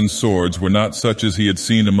trappings and swords were not such as he had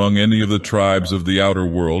seen among any of the tribes of the outer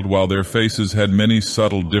world, while their faces had many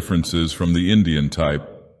subtle differences from the Indian type.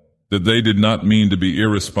 That they did not mean to be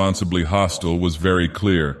irresponsibly hostile was very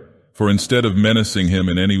clear, for instead of menacing him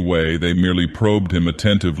in any way, they merely probed him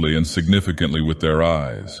attentively and significantly with their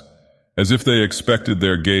eyes, as if they expected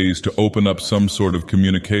their gaze to open up some sort of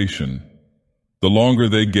communication. The longer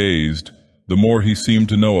they gazed, the more he seemed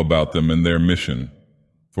to know about them and their mission.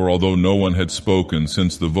 For although no one had spoken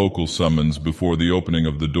since the vocal summons before the opening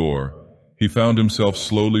of the door, he found himself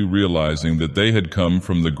slowly realizing that they had come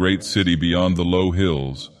from the great city beyond the low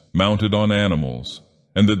hills, mounted on animals,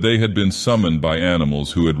 and that they had been summoned by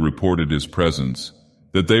animals who had reported his presence,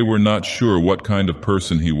 that they were not sure what kind of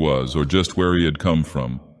person he was or just where he had come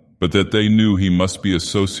from, but that they knew he must be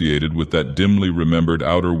associated with that dimly remembered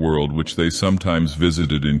outer world which they sometimes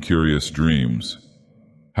visited in curious dreams.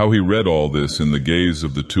 How he read all this in the gaze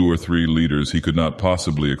of the 2 or 3 leaders he could not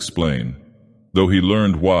possibly explain, though he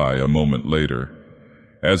learned why a moment later.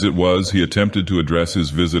 As it was, he attempted to address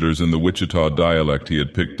his visitors in the Wichita dialect he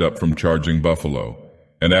had picked up from Charging Buffalo,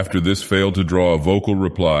 and after this failed to draw a vocal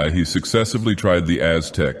reply, he successively tried the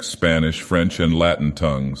Aztec, Spanish, French, and Latin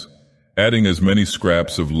tongues, adding as many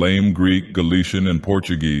scraps of lame Greek, Galician, and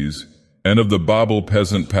Portuguese, and of the Babel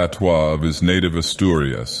peasant patois of his native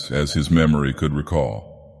Asturias, as his memory could recall.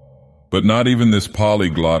 But not even this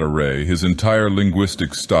polyglot array, his entire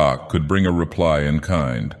linguistic stock, could bring a reply in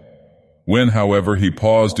kind. When, however, he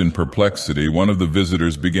paused in perplexity, one of the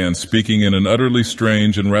visitors began speaking in an utterly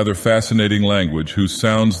strange and rather fascinating language whose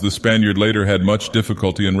sounds the Spaniard later had much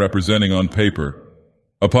difficulty in representing on paper.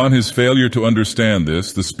 Upon his failure to understand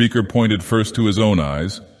this, the speaker pointed first to his own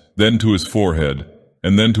eyes, then to his forehead,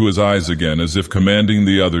 and then to his eyes again, as if commanding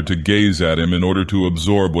the other to gaze at him in order to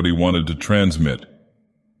absorb what he wanted to transmit.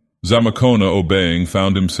 Zamacona, obeying,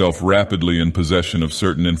 found himself rapidly in possession of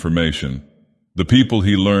certain information. The people,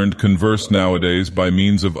 he learned, conversed nowadays by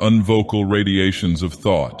means of unvocal radiations of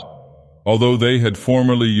thought. Although they had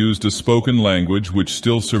formerly used a spoken language which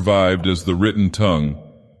still survived as the written tongue,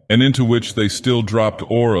 and into which they still dropped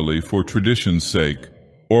orally for tradition's sake,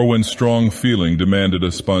 or when strong feeling demanded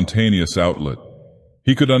a spontaneous outlet,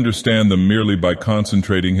 he could understand them merely by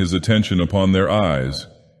concentrating his attention upon their eyes,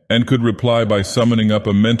 and could reply by summoning up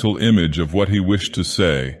a mental image of what he wished to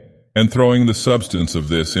say, and throwing the substance of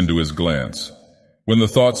this into his glance. When the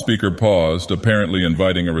thought speaker paused, apparently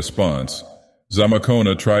inviting a response,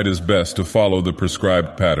 Zamacona tried his best to follow the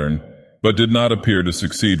prescribed pattern, but did not appear to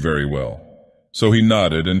succeed very well. So he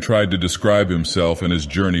nodded and tried to describe himself and his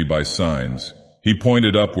journey by signs. He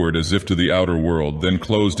pointed upward as if to the outer world, then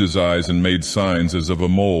closed his eyes and made signs as of a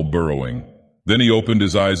mole burrowing. Then he opened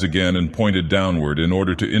his eyes again and pointed downward in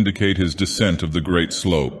order to indicate his descent of the great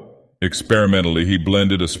slope. Experimentally, he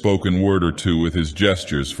blended a spoken word or two with his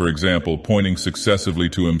gestures, for example, pointing successively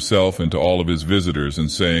to himself and to all of his visitors and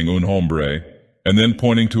saying un hombre, and then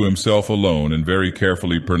pointing to himself alone and very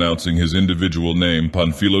carefully pronouncing his individual name,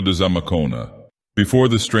 Panfilo de Zamacona. Before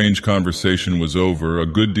the strange conversation was over, a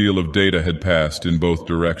good deal of data had passed in both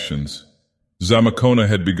directions. Zamacona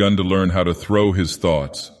had begun to learn how to throw his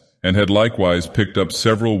thoughts, and had likewise picked up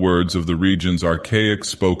several words of the region's archaic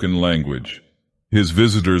spoken language. His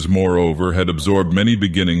visitors, moreover, had absorbed many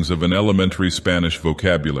beginnings of an elementary Spanish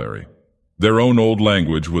vocabulary. Their own old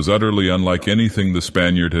language was utterly unlike anything the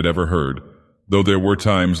Spaniard had ever heard, though there were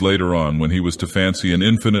times later on when he was to fancy an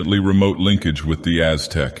infinitely remote linkage with the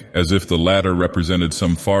Aztec, as if the latter represented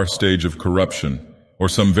some far stage of corruption, or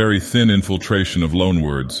some very thin infiltration of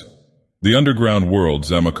loanwords. The underground world,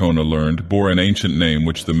 Zamacona learned, bore an ancient name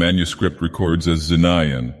which the manuscript records as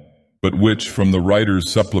Zenayan, but which, from the writer's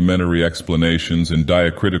supplementary explanations and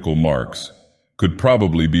diacritical marks, could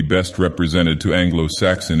probably be best represented to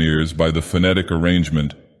Anglo-Saxon ears by the phonetic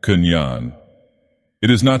arrangement Kunyan. It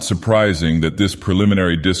is not surprising that this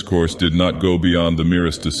preliminary discourse did not go beyond the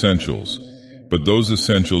merest essentials, but those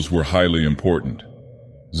essentials were highly important.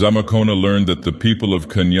 Zamacona learned that the people of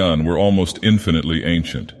Kunyan were almost infinitely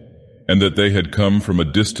ancient, and that they had come from a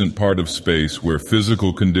distant part of space where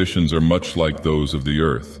physical conditions are much like those of the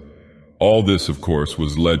Earth. All this, of course,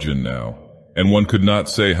 was legend now, and one could not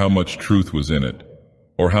say how much truth was in it,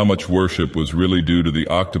 or how much worship was really due to the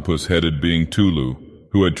octopus-headed being Tulu,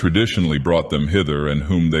 who had traditionally brought them hither and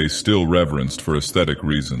whom they still reverenced for aesthetic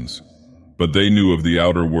reasons. But they knew of the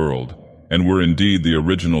outer world, and were indeed the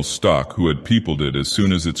original stock who had peopled it as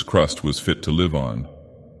soon as its crust was fit to live on.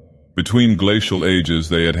 Between glacial ages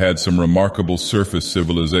they had had some remarkable surface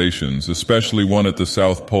civilizations, especially one at the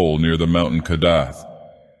South Pole near the mountain Dagoth.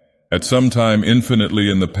 At some time infinitely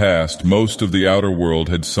in the past, most of the outer world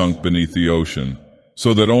had sunk beneath the ocean,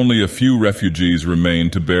 so that only a few refugees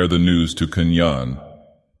remained to bear the news to Kunyan.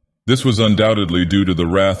 This was undoubtedly due to the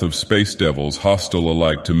wrath of space devils hostile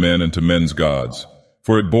alike to men and to men's gods,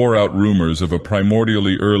 for it bore out rumors of a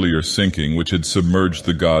primordially earlier sinking which had submerged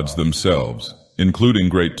the gods themselves, including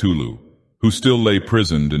great Tulu, who still lay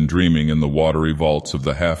prisoned and dreaming in the watery vaults of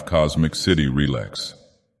the half-cosmic city Alaylex.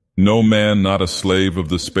 No man, not a slave of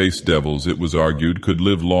the space devils, it was argued, could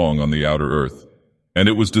live long on the outer earth, and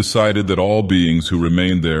it was decided that all beings who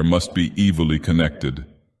remained there must be evilly connected.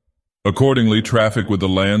 Accordingly, traffic with the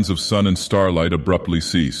lands of sun and starlight abruptly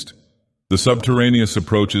ceased. The subterraneous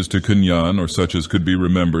approaches to Kunyan, or such as could be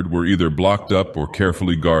remembered, were either blocked up or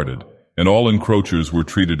carefully guarded, and all encroachers were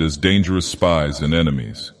treated as dangerous spies and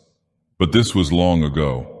enemies. But this was long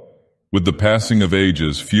ago. With the passing of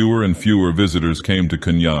ages, fewer and fewer visitors came to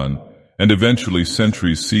Kunyan, and eventually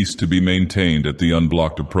sentries ceased to be maintained at the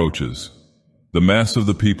unblocked approaches. The mass of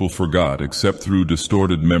the people forgot, except through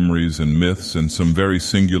distorted memories and myths and some very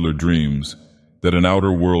singular dreams, that an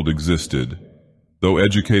outer world existed, though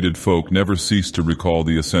educated folk never ceased to recall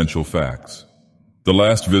the essential facts. The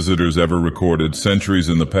last visitors ever recorded, centuries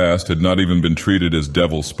in the past, had not even been treated as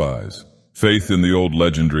devil spies, faith in the old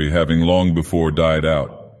legendary having long before died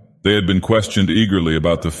out. They had been questioned eagerly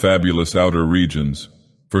about the fabulous outer regions,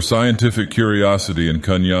 For scientific curiosity in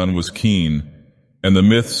Kunyan was keen, and the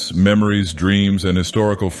myths, memories, dreams, and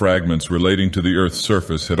historical fragments relating to the Earth's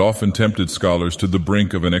surface had often tempted scholars to the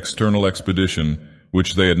brink of an external expedition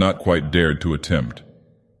which they had not quite dared to attempt.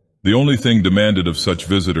 The only thing demanded of such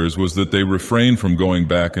visitors was that they refrain from going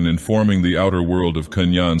back and informing the outer world of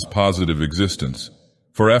Kunyan's positive existence,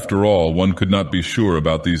 for after all, one could not be sure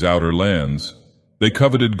about these outer lands. They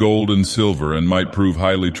coveted gold and silver and might prove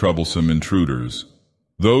highly troublesome intruders.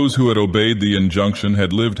 Those who had obeyed the injunction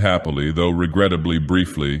had lived happily, though regrettably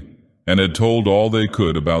briefly, and had told all they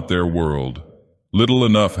could about their world. Little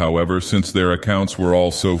enough, however, since their accounts were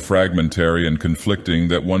all so fragmentary and conflicting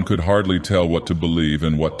that one could hardly tell what to believe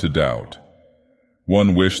and what to doubt.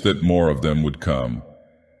 One wished that more of them would come.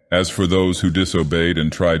 As for those who disobeyed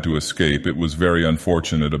and tried to escape, it was very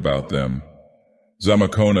unfortunate about them.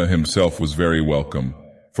 Zamakona himself was very welcome,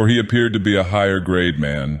 for he appeared to be a higher-grade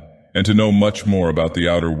man, and to know much more about the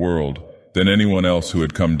outer world than anyone else who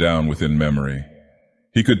had come down within memory.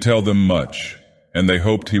 He could tell them much, and they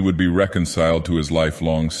hoped he would be reconciled to his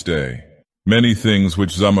lifelong stay. Many things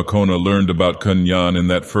which Zamakona learned about Kunyan in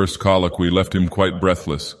that first colloquy left him quite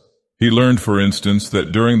breathless. He learned, for instance,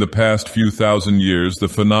 that during the past few thousand years the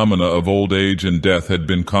phenomena of old age and death had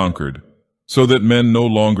been conquered, so that men no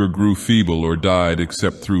longer grew feeble or died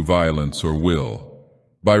except through violence or will.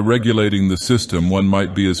 By regulating the system, one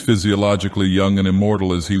might be as physiologically young and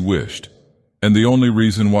immortal as he wished, and the only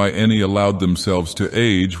reason why any allowed themselves to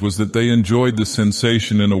age was that they enjoyed the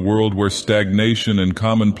sensation in a world where stagnation and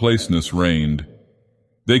commonplaceness reigned.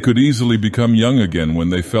 They could easily become young again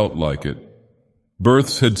when they felt like it.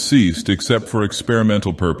 Births had ceased except for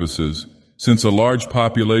experimental purposes, since a large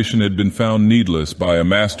population had been found needless by a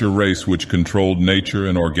master race which controlled nature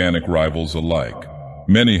and organic rivals alike.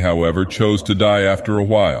 Many, however, chose to die after a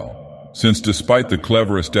while, since despite the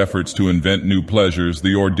cleverest efforts to invent new pleasures,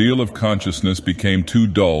 the ordeal of consciousness became too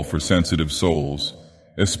dull for sensitive souls,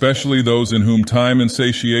 especially those in whom time and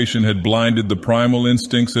satiation had blinded the primal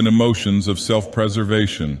instincts and emotions of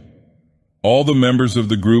self-preservation. All the members of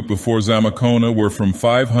the group before Zamakona were from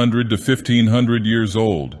 500 to 1500 years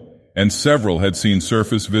old, and several had seen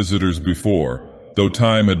surface visitors before, though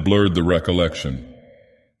time had blurred the recollection.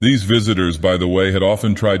 These visitors, by the way, had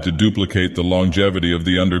often tried to duplicate the longevity of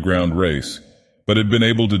the underground race, but had been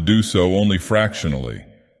able to do so only fractionally,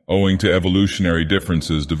 owing to evolutionary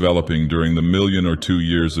differences developing during the 1,000,000 or 2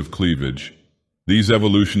 years of cleavage. These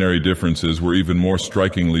evolutionary differences were even more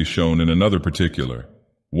strikingly shown in another particular,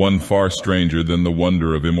 one far stranger than the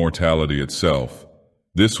wonder of immortality itself.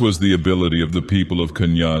 This was the ability of the people of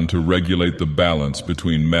Kunyan to regulate the balance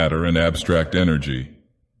between matter and abstract energy,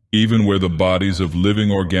 even where the bodies of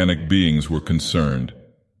living organic beings were concerned,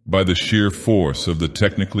 by the sheer force of the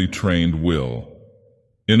technically trained will.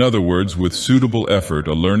 In other words, with suitable effort,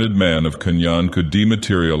 a learned man of Kunyan could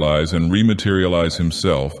dematerialize and rematerialize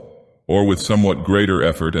himself, or with somewhat greater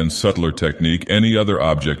effort and subtler technique, any other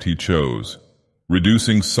object he chose,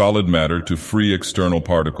 reducing solid matter to free external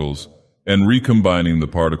particles, and recombining the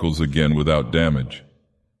particles again without damage.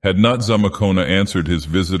 Had not Zamakona answered his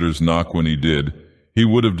visitor's knock when he did, he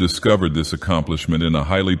would have discovered this accomplishment in a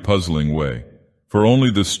highly puzzling way, for only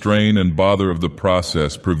the strain and bother of the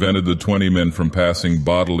process prevented the 20 men from passing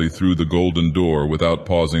bodily through the golden door without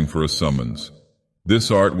pausing for a summons. This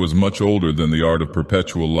art was much older than the art of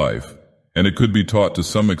perpetual life, and it could be taught to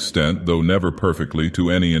some extent, though never perfectly, to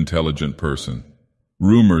any intelligent person.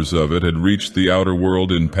 Rumors of it had reached the outer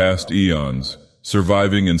world in past eons,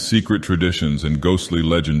 surviving in secret traditions and ghostly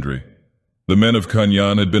legendry. The men of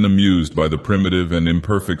Kunyan had been amused by the primitive and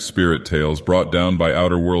imperfect spirit tales brought down by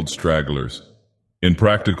outer world stragglers. In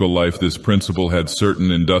practical life, this principle had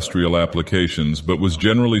certain industrial applications, but was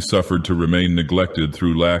generally suffered to remain neglected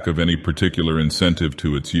through lack of any particular incentive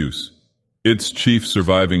to its use. Its chief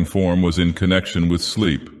surviving form was in connection with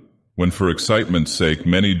sleep, when for excitement's sake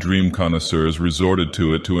many dream connoisseurs resorted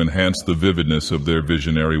to it to enhance the vividness of their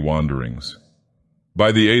visionary wanderings.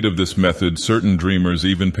 By the aid of this method, certain dreamers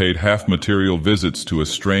even paid half-material visits to a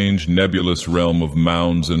strange, nebulous realm of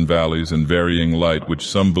mounds and valleys and varying light which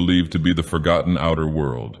some believed to be the forgotten outer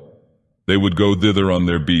world. They would go thither on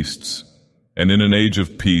their beasts, and in an age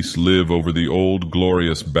of peace live over the old,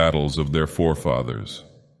 glorious battles of their forefathers.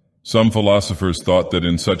 Some philosophers thought that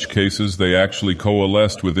in such cases they actually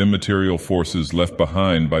coalesced with immaterial forces left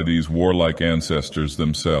behind by these warlike ancestors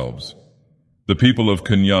themselves. The people of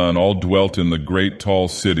Kunyan all dwelt in the great tall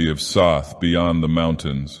city of Soth beyond the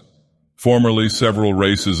mountains. Formerly, several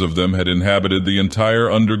races of them had inhabited the entire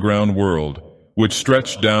underground world, which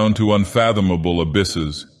stretched down to unfathomable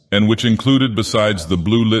abysses, and which included, besides the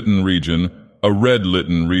blue-litten region, a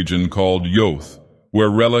red-litten region called Yoth, where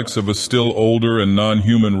relics of a still older and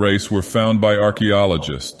non-human race were found by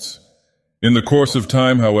archaeologists. In the course of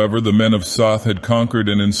time, however, the men of Soth had conquered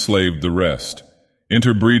and enslaved the rest,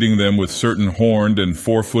 interbreeding them with certain horned and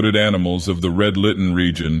four-footed animals of the Red Lytton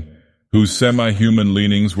region, whose semi-human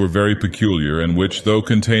leanings were very peculiar and which, though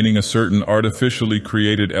containing a certain artificially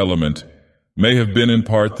created element, may have been in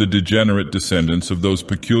part the degenerate descendants of those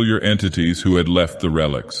peculiar entities who had left the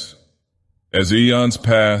relics. As eons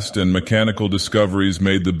passed and mechanical discoveries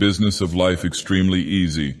made the business of life extremely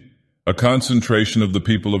easy, a concentration of the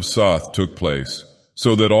people of Soth took place,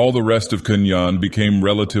 so that all the rest of Kunyan became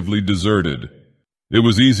relatively deserted. It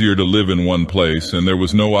was easier to live in one place, and there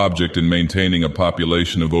was no object in maintaining a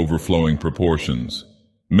population of overflowing proportions.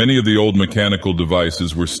 Many of the old mechanical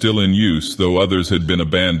devices were still in use, though others had been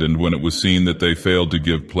abandoned when it was seen that they failed to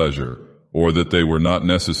give pleasure, or that they were not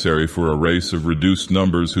necessary for a race of reduced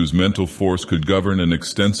numbers whose mental force could govern an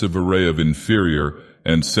extensive array of inferior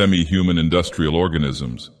and semi-human industrial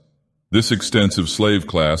organisms. This extensive slave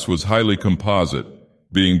class was highly composite,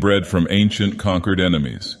 being bred from ancient conquered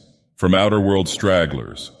enemies, from outer world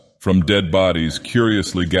stragglers, from dead bodies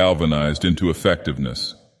curiously galvanized into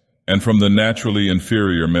effectiveness, and from the naturally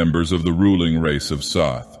inferior members of the ruling race of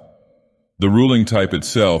Soth. The ruling type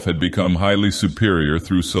itself had become highly superior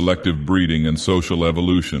through selective breeding and social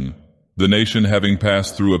evolution, the nation having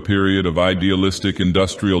passed through a period of idealistic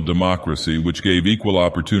industrial democracy which gave equal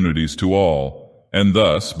opportunities to all, and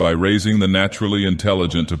thus, by raising the naturally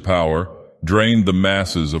intelligent to power, drained the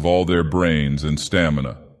masses of all their brains and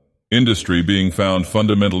stamina. Industry being found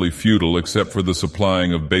fundamentally futile except for the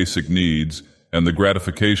supplying of basic needs and the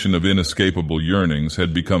gratification of inescapable yearnings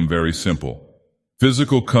had become very simple.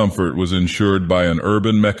 Physical comfort was ensured by an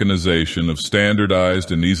urban mechanization of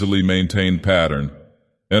standardized and easily maintained pattern,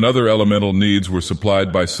 and other elemental needs were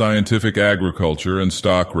supplied by scientific agriculture and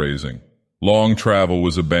stock raising. Long travel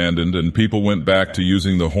was abandoned, and people went back to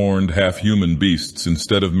using the horned, half-human beasts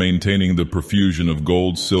instead of maintaining the profusion of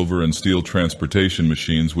gold, silver, and steel transportation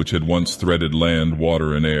machines which had once threaded land,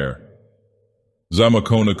 water, and air.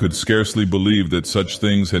 Zamakona could scarcely believe that such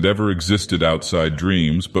things had ever existed outside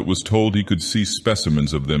dreams, but was told he could see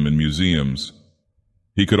specimens of them in museums.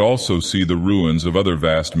 He could also see the ruins of other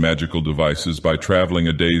vast magical devices by traveling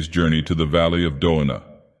a day's journey to the valley of Doana,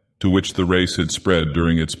 to which the race had spread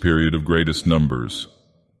during its period of greatest numbers.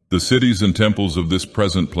 The cities and temples of this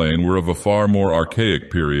present plane were of a far more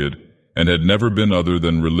archaic period, and had never been other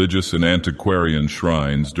than religious and antiquarian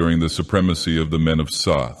shrines during the supremacy of the men of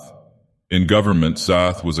Soth. In government,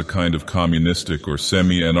 Soth was a kind of communistic or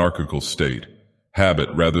semi-anarchical state, habit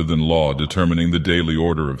rather than law determining the daily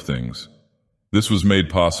order of things. This was made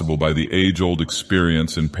possible by the age-old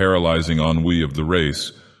experience and paralyzing ennui of the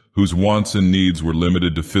race, whose wants and needs were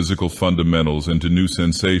limited to physical fundamentals and to new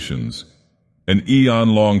sensations. An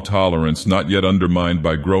eon-long tolerance not yet undermined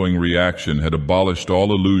by growing reaction had abolished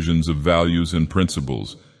all illusions of values and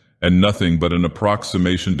principles, and nothing but an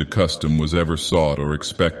approximation to custom was ever sought or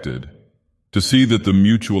expected. To see that the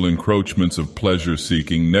mutual encroachments of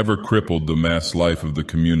pleasure-seeking never crippled the mass life of the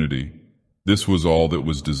community, this was all that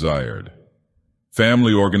was desired.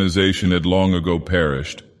 Family organization had long ago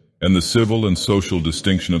perished, and the civil and social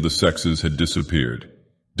distinction of the sexes had disappeared.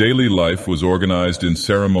 Daily life was organized in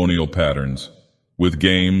ceremonial patterns, with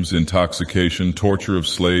games, intoxication, torture of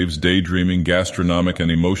slaves, daydreaming, gastronomic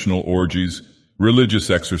and emotional orgies, religious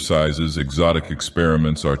exercises, exotic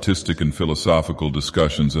experiments, artistic and philosophical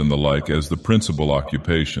discussions, and the like as the principal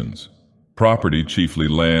occupations. Property, chiefly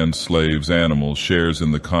land, slaves, animals, shares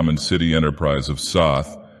in the common city enterprise of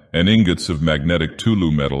Soth, and ingots of magnetic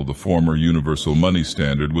Tulu metal, the former universal money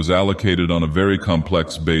standard, was allocated on a very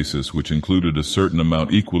complex basis which included a certain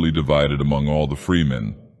amount equally divided among all the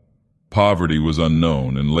freemen. Poverty was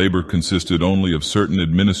unknown, and labor consisted only of certain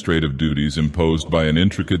administrative duties imposed by an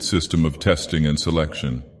intricate system of testing and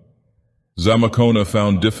selection. Zamakona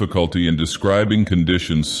found difficulty in describing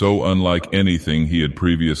conditions so unlike anything he had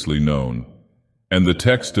previously known, and the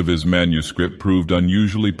text of his manuscript proved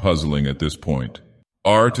unusually puzzling at this point.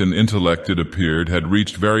 Art and intellect, it appeared, had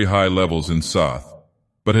reached very high levels in Soth,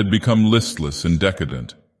 but had become listless and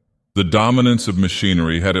decadent. The dominance of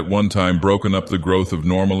machinery had at one time broken up the growth of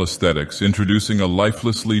normal aesthetics, introducing a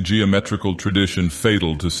lifelessly geometrical tradition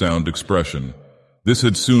fatal to sound expression. This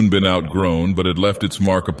had soon been outgrown, but had left its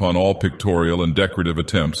mark upon all pictorial and decorative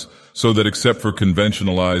attempts, so that except for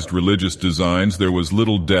conventionalized religious designs, there was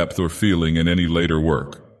little depth or feeling in any later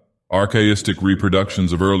work. Archaistic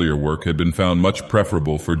reproductions of earlier work had been found much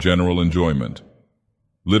preferable for general enjoyment.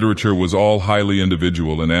 Literature was all highly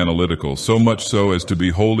individual and analytical, so much so as to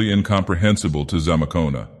be wholly incomprehensible to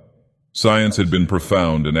Zamakona. Science had been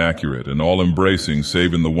profound and accurate and all-embracing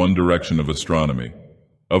save in the one direction of astronomy.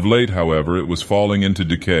 Of late, however, it was falling into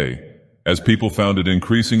decay, as people found it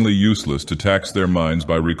increasingly useless to tax their minds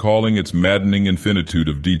by recalling its maddening infinitude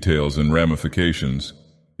of details and ramifications.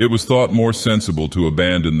 It was thought more sensible to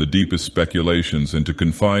abandon the deepest speculations and to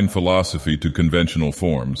confine philosophy to conventional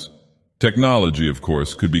forms. Technology, of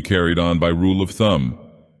course, could be carried on by rule of thumb.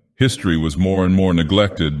 History was more and more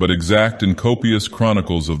neglected, but exact and copious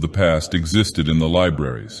chronicles of the past existed in the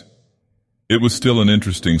libraries. It was still an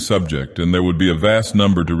interesting subject, and there would be a vast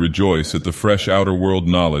number to rejoice at the fresh outer world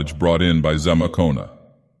knowledge brought in by Zamakona.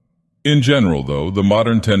 In general, though, the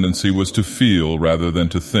modern tendency was to feel rather than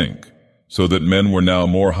to think, so that men were now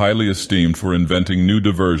more highly esteemed for inventing new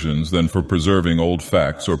diversions than for preserving old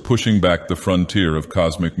facts or pushing back the frontier of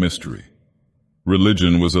cosmic mystery.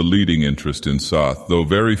 Religion was a leading interest in Soth, though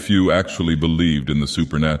very few actually believed in the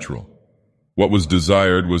supernatural. What was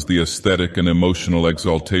desired was the aesthetic and emotional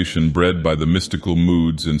exaltation bred by the mystical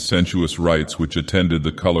moods and sensuous rites which attended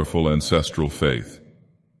the colorful ancestral faith.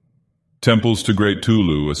 Temples to Great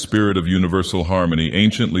Tulu, a spirit of universal harmony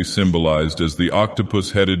anciently symbolized as the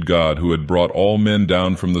octopus-headed god who had brought all men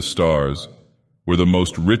down from the stars, were the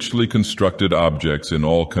most richly constructed objects in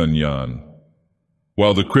all Kunyan.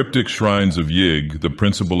 While the cryptic shrines of Yig, the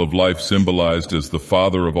principle of life symbolized as the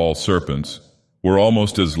father of all serpents, were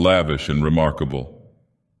almost as lavish and remarkable.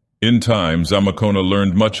 In time, Zamakona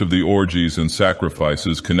learned much of the orgies and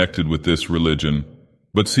sacrifices connected with this religion,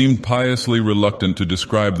 but seemed piously reluctant to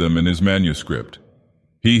describe them in his manuscript.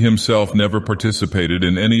 He himself never participated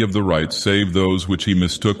in any of the rites save those which he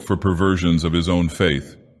mistook for perversions of his own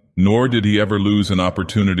faith, nor did he ever lose an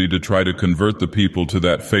opportunity to try to convert the people to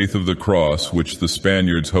that faith of the cross which the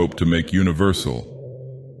Spaniards hoped to make universal.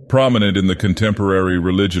 Prominent in the contemporary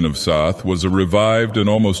religion of Soth was a revived and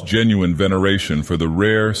almost genuine veneration for the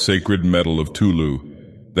rare sacred metal of Tulu,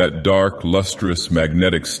 that dark, lustrous,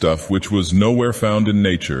 magnetic stuff which was nowhere found in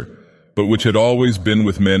nature, but which had always been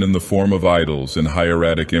with men in the form of idols and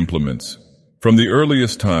hieratic implements. From the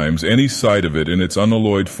earliest times, any sight of it in its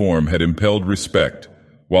unalloyed form had impelled respect,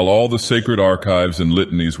 while all the sacred archives and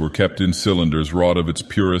litanies were kept in cylinders wrought of its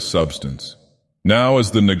purest substance. Now,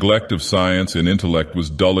 as the neglect of science and intellect was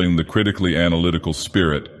dulling the critically analytical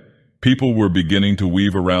spirit, people were beginning to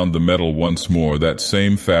weave around the metal once more that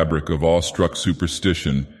same fabric of awestruck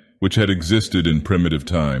superstition which had existed in primitive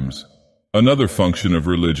times. Another function of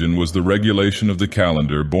religion was the regulation of the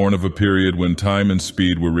calendar, born of a period when time and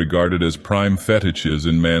speed were regarded as prime fetishes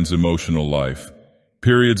in man's emotional life.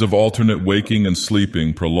 Periods of alternate waking and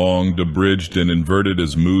sleeping, prolonged, abridged, and inverted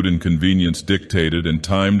as mood and convenience dictated and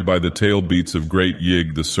timed by the tail beats of great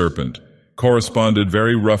Yig the serpent, corresponded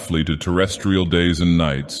very roughly to terrestrial days and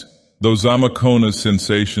nights, though Zamakona's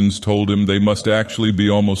sensations told him they must actually be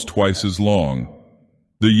almost twice as long.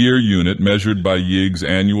 The year unit, measured by Yig's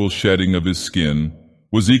annual shedding of his skin,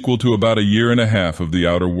 was equal to about a year and a half of the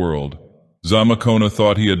outer world. Zamakona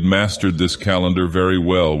thought he had mastered this calendar very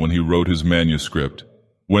well when he wrote his manuscript,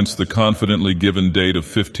 whence the confidently given date of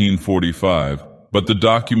 1545, but the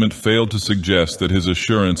document failed to suggest that his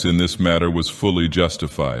assurance in this matter was fully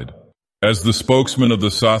justified. As the spokesman of the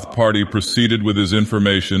Soth party proceeded with his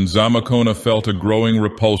information, Zamakona felt a growing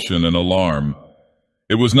repulsion and alarm.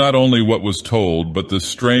 It was not only what was told, but the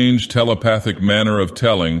strange telepathic manner of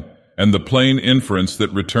telling, and the plain inference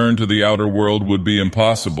that return to the outer world would be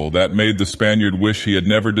impossible, that made the Spaniard wish he had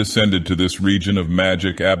never descended to this region of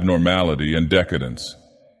magic abnormality and decadence.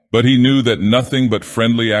 But he knew that nothing but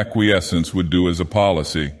friendly acquiescence would do as a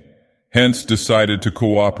policy, hence decided to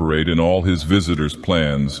cooperate in all his visitors'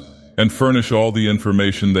 plans and furnish all the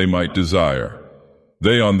information they might desire.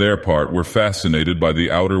 They, on their part, were fascinated by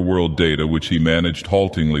the outer world data which he managed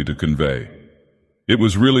haltingly to convey. It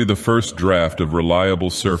was really the first draft of reliable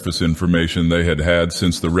surface information they had had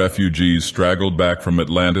since the refugees straggled back from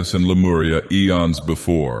Atlantis and Lemuria eons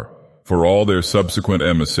before, for all their subsequent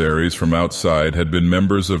emissaries from outside had been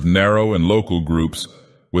members of narrow and local groups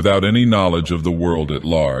without any knowledge of the world at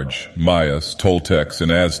large, Mayas, Toltecs,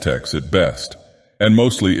 and Aztecs at best, and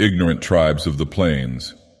mostly ignorant tribes of the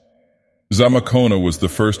plains. Zamakona was the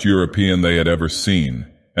first European they had ever seen,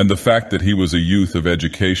 and the fact that he was a youth of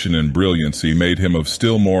education and brilliancy made him of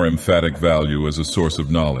still more emphatic value as a source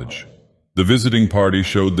of knowledge. The visiting party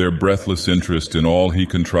showed their breathless interest in all he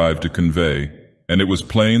contrived to convey, and it was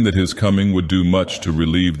plain that his coming would do much to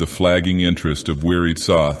relieve the flagging interest of wearied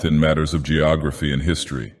Soth in matters of geography and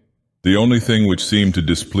history. The only thing which seemed to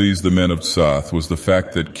displease the men of Soth was the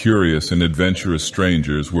fact that curious and adventurous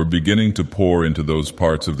strangers were beginning to pour into those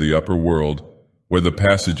parts of the upper world where the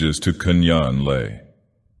passages to Kunyan lay.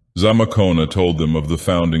 Zamacona told them of the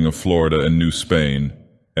founding of Florida and New Spain,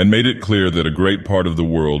 and made it clear that a great part of the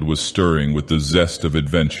world was stirring with the zest of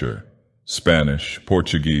adventure. Spanish,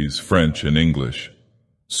 Portuguese, French, and English.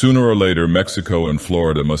 Sooner or later, Mexico and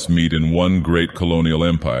Florida must meet in one great colonial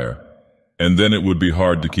empire, and then it would be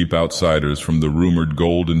hard to keep outsiders from the rumored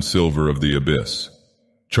gold and silver of the abyss.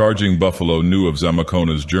 Charging Buffalo knew of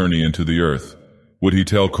Zamacona's journey into the earth. Would he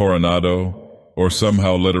tell Coronado, or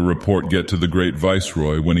somehow let a report get to the great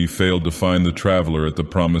viceroy when he failed to find the traveler at the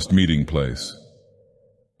promised meeting place?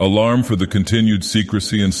 Alarm for the continued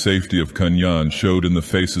secrecy and safety of Cunyan showed in the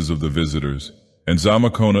faces of the visitors, and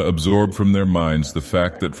Zamacona absorbed from their minds the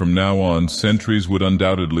fact that from now on sentries would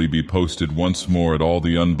undoubtedly be posted once more at all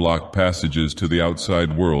the unblocked passages to the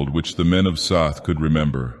outside world which the men of Soth could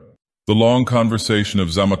remember. The long conversation of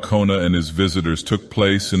Zamacona and his visitors took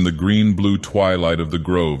place in the green-blue twilight of the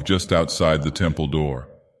grove just outside the temple door.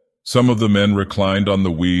 Some of the men reclined on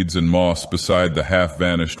the weeds and moss beside the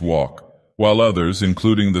half-vanished walk, while others,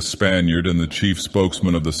 including the Spaniard and the chief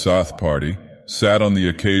spokesman of the Soth party, sat on the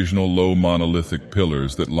occasional low monolithic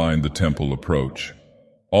pillars that lined the temple approach.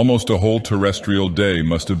 Almost a whole terrestrial day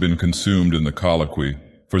must have been consumed in the colloquy,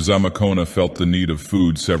 for Zamacona felt the need of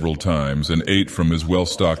food several times and ate from his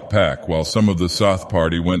well-stocked pack while some of the Soth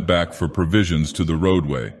party went back for provisions to the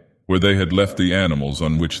roadway, where they had left the animals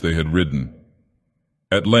on which they had ridden.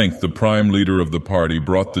 At length, the prime leader of the party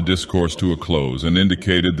brought the discourse to a close and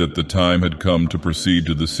indicated that the time had come to proceed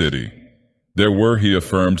to the city. There were, he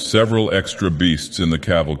affirmed, several extra beasts in the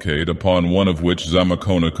cavalcade, upon one of which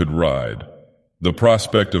Zamacona could ride. The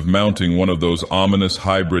prospect of mounting one of those ominous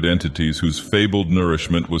hybrid entities whose fabled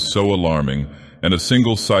nourishment was so alarming, and a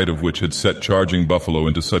single sight of which had set Charging Buffalo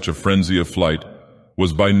into such a frenzy of flight,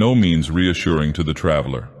 was by no means reassuring to the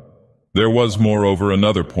traveler. There was, moreover,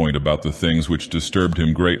 another point about the things which disturbed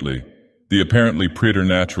him greatly, the apparently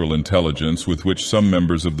preternatural intelligence with which some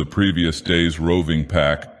members of the previous day's roving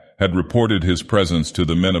pack had reported his presence to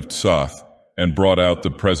the men of Soth and brought out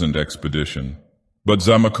the present expedition. But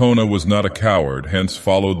Zamacona was not a coward, hence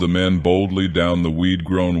followed the men boldly down the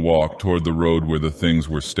weed-grown walk toward the road where the things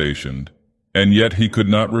were stationed. And yet he could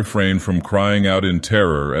not refrain from crying out in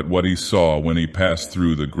terror at what he saw when he passed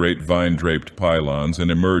through the great vine-draped pylons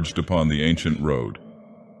and emerged upon the ancient road.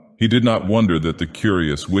 He did not wonder that the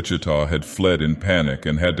curious Wichita had fled in panic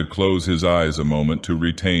and had to close his eyes a moment to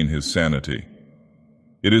retain his sanity.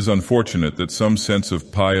 It is unfortunate that some sense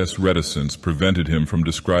of pious reticence prevented him from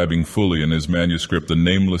describing fully in his manuscript the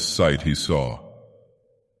nameless sight he saw.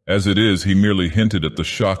 As it is, he merely hinted at the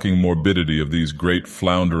shocking morbidity of these great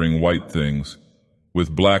floundering white things,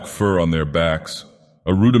 with black fur on their backs,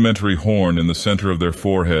 a rudimentary horn in the center of their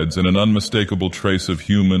foreheads, and an unmistakable trace of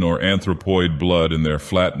human or anthropoid blood in their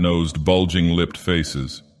flat-nosed, bulging-lipped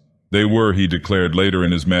faces. They were, he declared later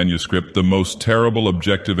in his manuscript, the most terrible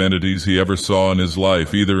objective entities he ever saw in his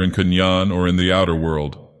life, either in Cunyan or in the outer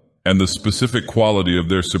world, and the specific quality of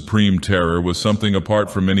their supreme terror was something apart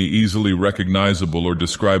from any easily recognizable or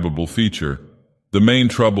describable feature. The main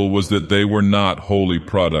trouble was that they were not wholly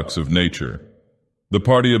products of nature. The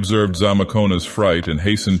party observed Zamacona's fright and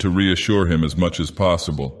hastened to reassure him as much as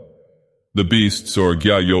possible. The beasts, or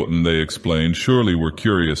Gyayoten, they explained, surely were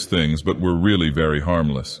curious things, but were really very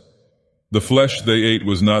harmless. The flesh they ate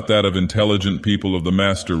was not that of intelligent people of the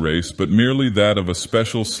master race, but merely that of a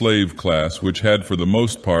special slave class which had for the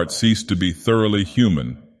most part ceased to be thoroughly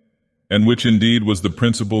human, and which indeed was the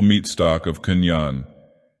principal meat stock of Cunyan.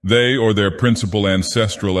 They, or their principal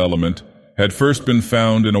ancestral element, had first been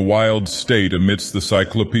found in a wild state amidst the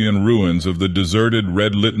cyclopean ruins of the deserted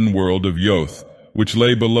red-litten world of Yoth, which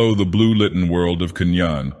lay below the blue-litten world of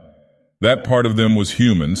Cunyan. That part of them was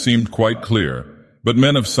human seemed quite clear, but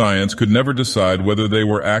men of science could never decide whether they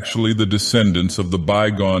were actually the descendants of the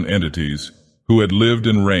bygone entities who had lived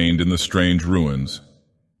and reigned in the strange ruins.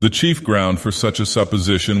 The chief ground for such a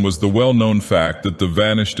supposition was the well-known fact that the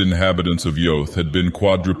vanished inhabitants of Yoth had been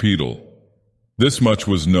quadrupedal. This much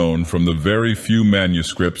was known from the very few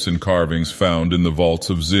manuscripts and carvings found in the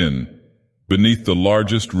vaults of Zin, beneath the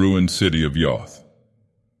largest ruined city of Yoth.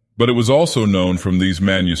 But it was also known from these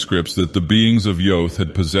manuscripts that the beings of Yoth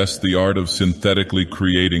had possessed the art of synthetically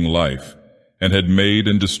creating life, and had made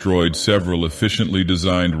and destroyed several efficiently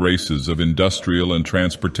designed races of industrial and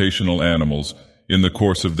transportational animals in the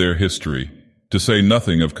course of their history, to say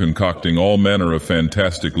nothing of concocting all manner of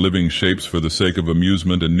fantastic living shapes for the sake of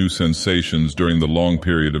amusement and new sensations during the long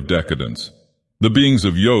period of decadence. The beings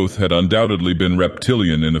of Yoth had undoubtedly been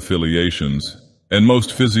reptilian in affiliations, and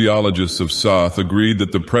most physiologists of Soth agreed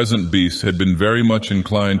that the present beasts had been very much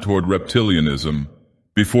inclined toward reptilianism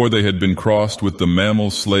before they had been crossed with the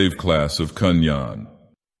mammal slave class of Cunyan.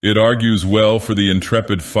 It argues well for the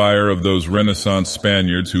intrepid fire of those Renaissance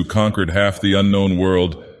Spaniards who conquered half the unknown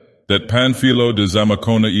world that Panfilo de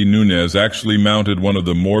Zamacona y Núñez actually mounted one of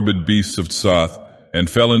the morbid beasts of Tsath and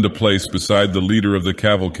fell into place beside the leader of the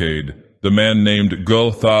cavalcade, the man named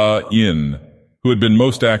Gultha-Yin, who had been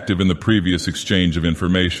most active in the previous exchange of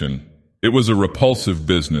information. It was a repulsive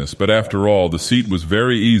business, but after all, the seat was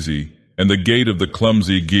very easy, and the gait of the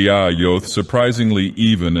clumsy Gya-Yoth surprisingly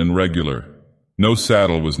even and regular. No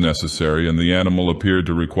saddle was necessary, and the animal appeared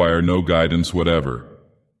to require no guidance whatever.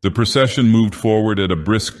 The procession moved forward at a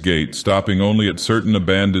brisk gait, stopping only at certain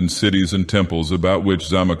abandoned cities and temples about which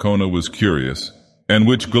Zamacona was curious, and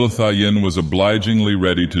which Gultha-Yin was obligingly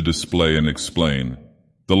ready to display and explain.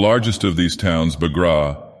 The largest of these towns,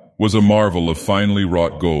 Bagra, was a marvel of finely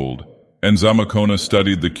wrought gold, and Zamacona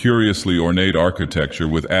studied the curiously ornate architecture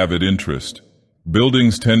with avid interest.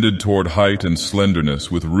 Buildings tended toward height and slenderness,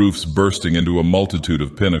 with roofs bursting into a multitude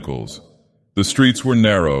of pinnacles. The streets were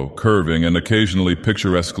narrow, curving, and occasionally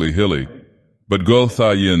picturesquely hilly, but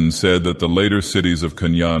Gultha-Yin said that the later cities of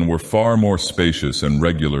Kanyan were far more spacious and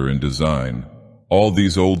regular in design. All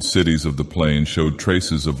these old cities of the plain showed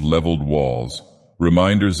traces of leveled walls,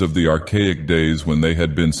 reminders of the archaic days when they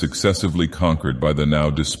had been successively conquered by the now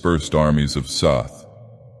dispersed armies of Tsath.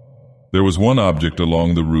 There was one object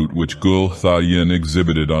along the route which Gultha-Yin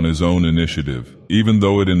exhibited on his own initiative, even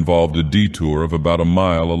though it involved a detour of about a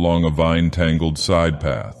mile along a vine-tangled side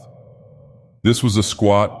path. This was a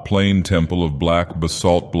squat, plain temple of black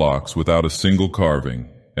basalt blocks without a single carving,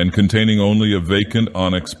 and containing only a vacant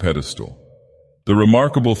onyx pedestal. The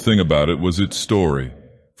remarkable thing about it was its story,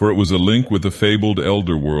 for it was a link with the fabled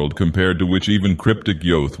elder world compared to which even cryptic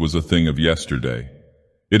Yoth was a thing of yesterday.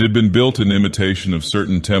 It had been built in imitation of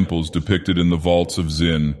certain temples depicted in the vaults of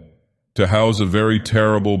Zin, to house a very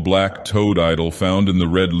terrible black toad idol found in the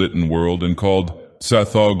red Litten world and called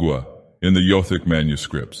Tsathoggua in the Yothic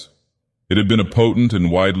manuscripts. It had been a potent and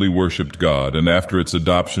widely worshipped god, and after its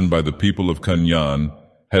adoption by the people of Kanyan,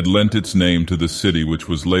 had lent its name to the city which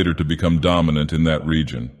was later to become dominant in that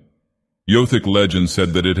region. Yothic legend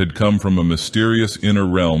said that it had come from a mysterious inner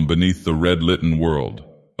realm beneath the red Litten world,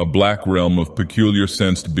 a black realm of peculiar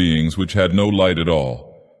sensed beings which had no light at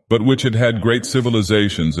all, but which had had great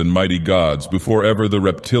civilizations and mighty gods before ever the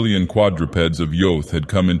reptilian quadrupeds of Yoth had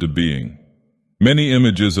come into being. Many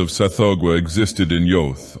images of Tsathoggua existed in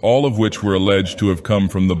Yoth, all of which were alleged to have come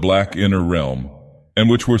from the black inner realm, and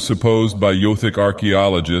which were supposed by Yothic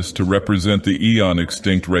archaeologists to represent the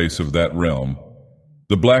eon-extinct race of that realm.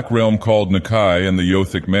 The black realm called Nakai in the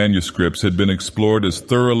Yothic manuscripts had been explored as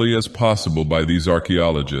thoroughly as possible by these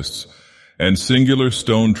archaeologists, and singular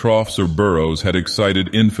stone troughs or burrows had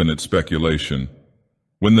excited infinite speculation.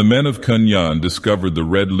 When the men of Kanyan discovered the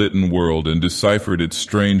red Litten world and deciphered its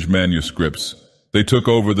strange manuscripts, they took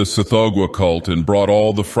over the Tsathoggua cult and brought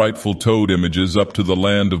all the frightful toad images up to the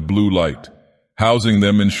land of blue light, housing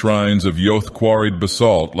them in shrines of Yoth-quarried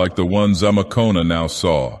basalt like the one Zamacona now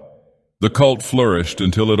saw. The cult flourished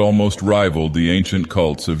until it almost rivaled the ancient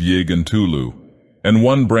cults of Yig and Tulu, and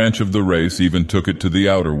one branch of the race even took it to the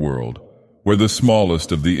outer world, where the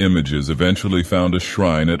smallest of the images eventually found a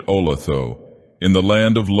shrine at Olatho, in the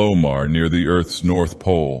land of Lomar near the Earth's North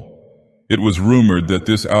Pole. It was rumored that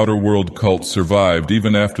this outer world cult survived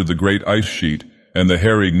even after the Great Ice Sheet and the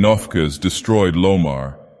hairy Gnofkas destroyed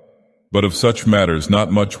Lomar, but of such matters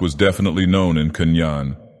not much was definitely known in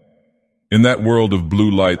Kanyan. In that world of blue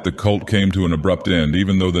light, the cult came to an abrupt end,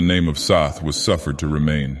 even though the name of Tsath was suffered to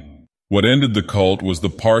remain. What ended the cult was the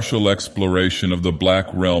partial exploration of the black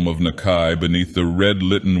realm of Nakai beneath the red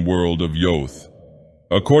Litten world of Yoth.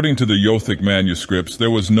 According to the Yothic manuscripts, there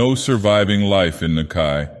was no surviving life in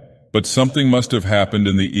Nakai, but something must have happened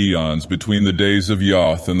in the eons between the days of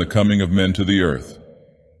Yoth and the coming of men to the earth.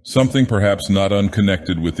 Something perhaps not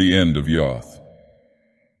unconnected with the end of Yoth.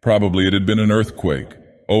 Probably it had been an earthquake,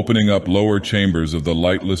 opening up lower chambers of the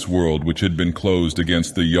lightless world which had been closed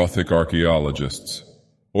against the Yothic archaeologists.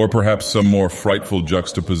 Or perhaps some more frightful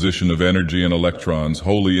juxtaposition of energy and electrons,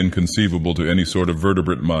 wholly inconceivable to any sort of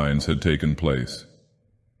vertebrate minds, had taken place.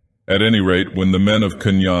 At any rate, when the men of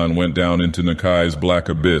Kanyan went down into Nakai's black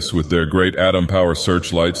abyss with their great atom power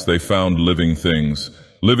searchlights, they found living things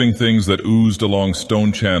that oozed along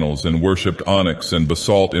stone channels and worshipped onyx and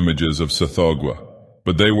basalt images of Tsathoggua.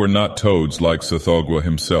 But they were not toads like Tsathoggua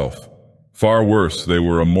himself. Far worse, they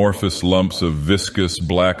were amorphous lumps of viscous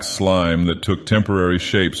black slime that took temporary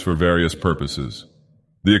shapes for various purposes.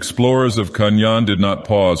 The explorers of Kanyan did not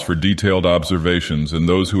pause for detailed observations, and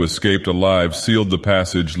those who escaped alive sealed the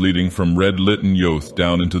passage leading from red Litten Yoth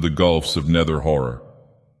down into the gulfs of nether horror.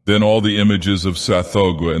 Then all the images of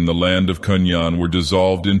Sathogwa and the land of Kunyan were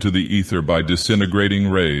dissolved into the ether by disintegrating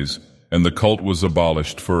rays, and the cult was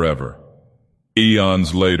abolished forever.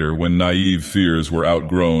 Eons later, when naive fears were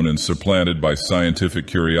outgrown and supplanted by scientific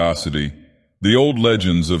curiosity, the old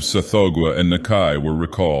legends of Sathogwa and Nakai were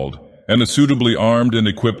recalled, and a suitably armed and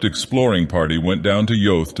equipped exploring party went down to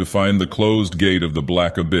Yoth to find the closed gate of the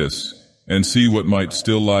Black Abyss and see what might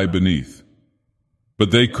still lie beneath.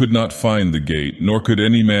 But they could not find the gate, nor could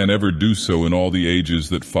any man ever do so in all the ages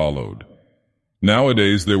that followed.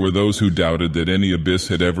 Nowadays there were those who doubted that any abyss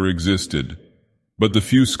had ever existed, but the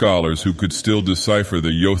few scholars who could still decipher the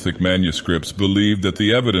Yothic manuscripts believed that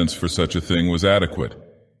the evidence for such a thing was adequate,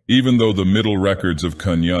 even though the middle records of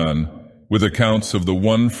Kunyan, with accounts of the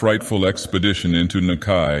one frightful expedition into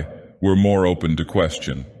Nakai, were more open to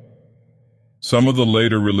question. Some of the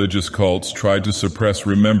later religious cults tried to suppress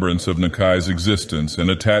remembrance of Nakai's existence and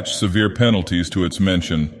attach severe penalties to its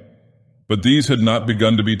mention, but these had not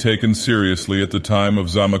begun to be taken seriously at the time of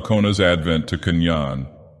Zamakona's advent to Kunyan.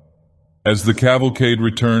 As the cavalcade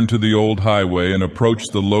returned to the old highway and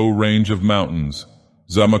approached the low range of mountains,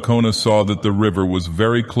 Zamakona saw that the river was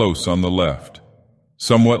very close on the left.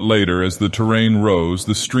 Somewhat later, as the terrain rose,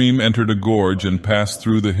 the stream entered a gorge and passed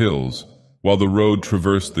through the hills, while the road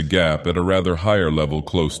traversed the gap at a rather higher level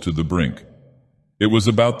close to the brink. It was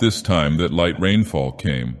about this time that light rainfall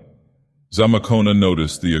came. Zamakona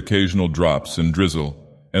noticed the occasional drops and drizzle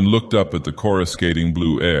and looked up at the coruscating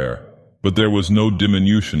blue air, but there was no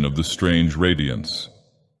diminution of the strange radiance.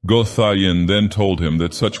 Gothayin then told him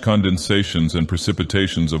that such condensations and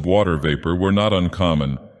precipitations of water vapor were not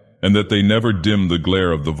uncommon, and that they never dimmed the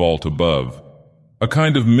glare of the vault above. A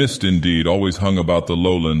kind of mist, indeed, always hung about the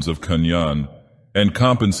lowlands of Kunyan, and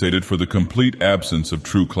compensated for the complete absence of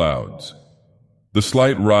true clouds. The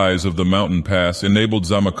slight rise of the mountain pass enabled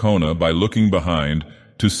Zamakona, by looking behind,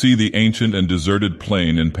 to see the ancient and deserted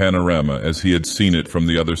plain in panorama as he had seen it from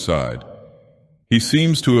the other side. He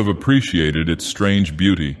seems to have appreciated its strange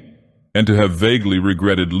beauty, and to have vaguely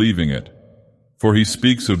regretted leaving it, for he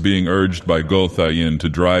speaks of being urged by Gothayin to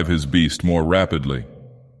drive his beast more rapidly.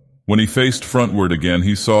 When he faced frontward again,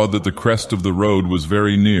 he saw that the crest of the road was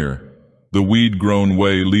very near, the weed-grown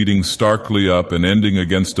way leading starkly up and ending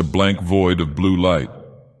against a blank void of blue light.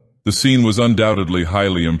 The scene was undoubtedly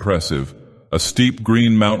highly impressive. A steep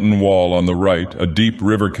green mountain wall on the right, a deep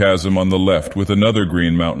river chasm on the left with another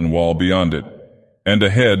green mountain wall beyond it, and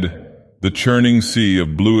ahead, the churning sea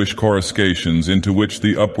of bluish coruscations into which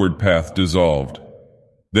the upward path dissolved.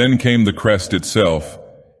 Then came the crest itself,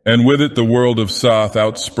 and with it the world of Sath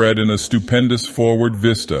outspread in a stupendous forward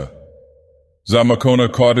vista.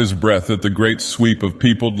 Zamakona caught his breath at the great sweep of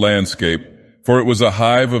peopled landscape, for it was a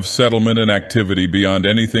hive of settlement and activity beyond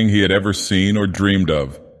anything he had ever seen or dreamed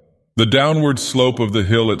of. The downward slope of the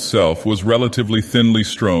hill itself was relatively thinly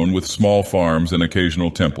strewn with small farms and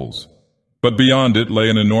occasional temples. But beyond it lay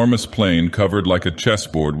an enormous plain covered like a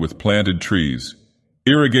chessboard with planted trees,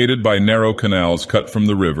 irrigated by narrow canals cut from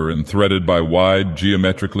the river and threaded by wide,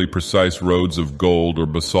 geometrically precise roads of gold or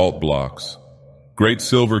basalt blocks. Great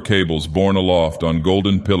silver cables borne aloft on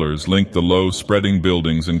golden pillars linked the low, spreading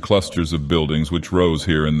buildings and clusters of buildings which rose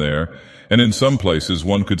here and there, and in some places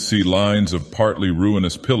one could see lines of partly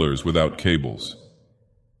ruinous pillars without cables.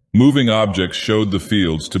 Moving objects showed the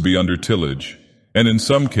fields to be under tillage, and in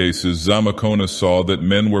some cases Zamakona saw that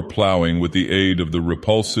men were plowing with the aid of the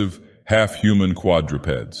repulsive, half-human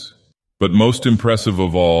quadrupeds. But most impressive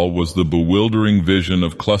of all was the bewildering vision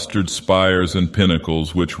of clustered spires and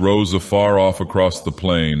pinnacles which rose afar off across the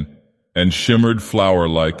plain and shimmered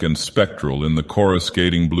flower-like and spectral in the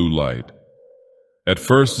coruscating blue light. At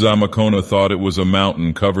first Zamakona thought it was a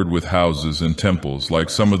mountain covered with houses and temples like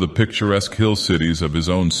some of the picturesque hill cities of his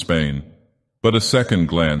own Spain, but a second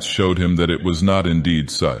glance showed him that it was not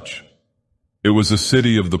indeed such. It was a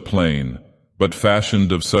city of the plain, but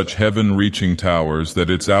fashioned of such heaven-reaching towers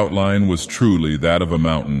that its outline was truly that of a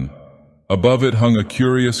mountain. Above it hung a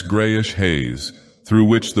curious grayish haze, through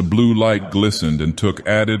which the blue light glistened and took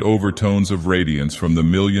added overtones of radiance from the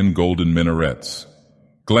million golden minarets.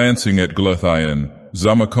 Glancing at Gothayin,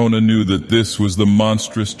 Zamakona knew that this was the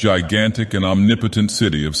monstrous, gigantic, and omnipotent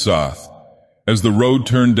city of Sath. As the road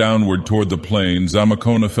turned downward toward the plain,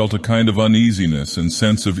 Zamakona felt a kind of uneasiness and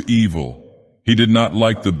sense of evil. He did not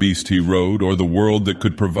like the beast he rode or the world that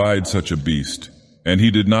could provide such a beast, and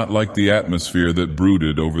he did not like the atmosphere that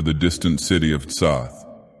brooded over the distant city of Sath.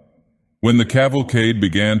 When the cavalcade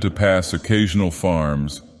began to pass occasional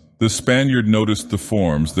farms, the Spaniard noticed the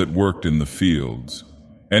forms that worked in the fields,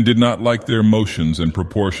 and did not like their motions and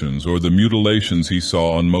proportions or the mutilations he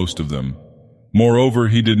saw on most of them. Moreover,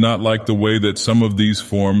 he did not like the way that some of these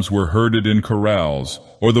forms were herded in corrals,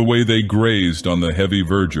 or the way they grazed on the heavy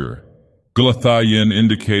verdure. Glathayan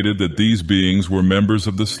indicated that these beings were members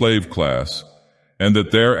of the slave class, and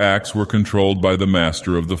that their acts were controlled by the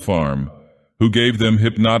master of the farm, who gave them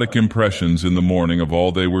hypnotic impressions in the morning of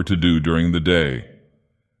all they were to do during the day.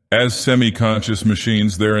 As semi-conscious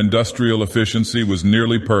machines, their industrial efficiency was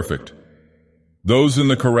nearly perfect. Those in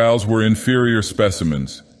the corrals were inferior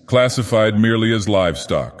specimens, classified merely as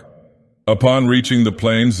livestock. Upon reaching the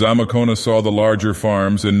plains, Zamakona saw the larger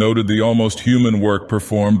farms and noted the almost human work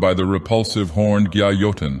performed by the repulsive horned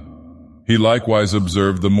Gyayotin. He likewise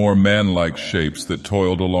observed the more man-like shapes that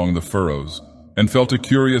toiled along the furrows, and felt a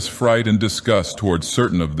curious fright and disgust towards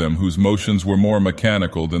certain of them whose motions were more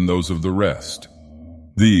mechanical than those of the rest.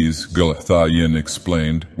 These, Glathayan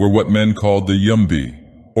explained, were what men called the Yumbi,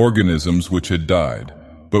 organisms which had died,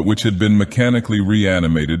 but which had been mechanically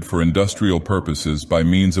reanimated for industrial purposes by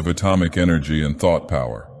means of atomic energy and thought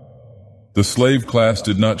power. The slave class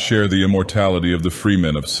did not share the immortality of the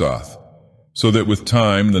freemen of Soth, so that with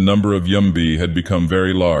time the number of Yumbi had become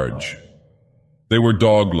very large. They were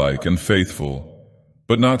dog-like and faithful,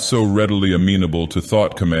 but not so readily amenable to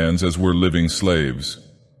thought commands as were living slaves.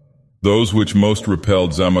 Those which most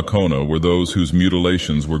repelled Zamakona were those whose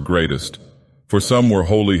mutilations were greatest, for some were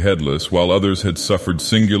wholly headless, while others had suffered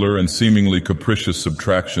singular and seemingly capricious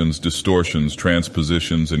subtractions, distortions,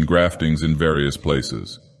 transpositions, and graftings in various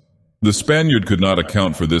places. The Spaniard could not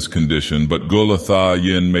account for this condition, but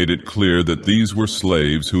Glathayan made it clear that these were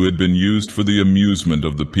slaves who had been used for the amusement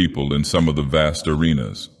of the people in some of the vast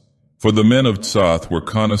arenas. For the men of Soth were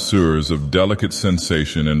connoisseurs of delicate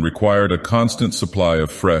sensation and required a constant supply of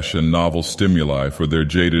fresh and novel stimuli for their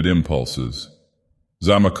jaded impulses.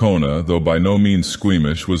 Zamakona, though by no means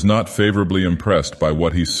squeamish, was not favorably impressed by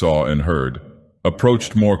what he saw and heard.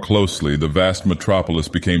 Approached more closely, the vast metropolis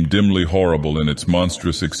became dimly horrible in its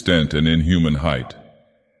monstrous extent and inhuman height.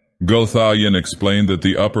 Glathayan explained that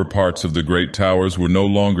the upper parts of the great towers were no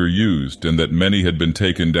longer used and that many had been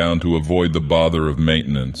taken down to avoid the bother of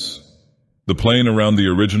maintenance. The plain around the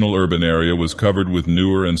original urban area was covered with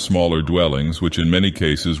newer and smaller dwellings, which in many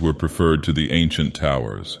cases were preferred to the ancient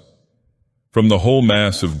towers. From the whole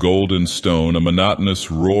mass of gold and stone, a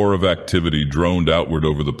monotonous roar of activity droned outward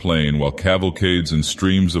over the plain, while cavalcades and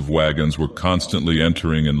streams of wagons were constantly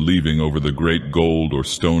entering and leaving over the great gold or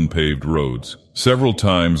stone-paved roads. Several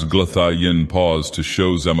times Glathayan paused to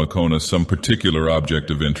show Zamakona some particular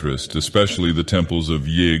object of interest, especially the temples of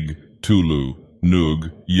Yig, Tulu,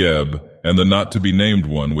 Nug, Yeb, and the not-to-be-named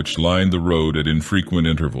one which lined the road at infrequent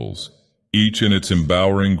intervals, each in its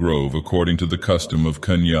embowering grove according to the custom of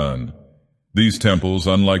Kunyan. These temples,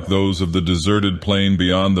 unlike those of the deserted plain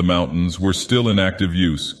beyond the mountains, were still in active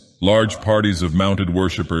use, large parties of mounted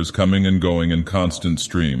worshippers coming and going in constant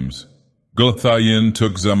streams. Glathayan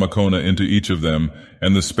took Zamakona into each of them,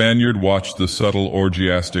 and the Spaniard watched the subtle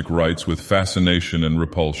orgiastic rites with fascination and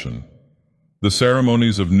repulsion. The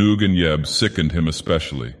ceremonies of Nug and Yeb sickened him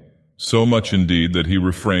especially, so much indeed that he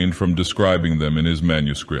refrained from describing them in his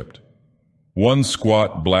manuscript. One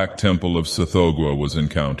squat black temple of Sithogwa was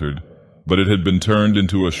encountered, but it had been turned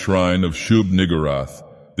into a shrine of Shub-Niggurath,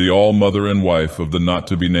 the all-mother and wife of the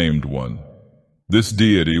not-to-be-named one. This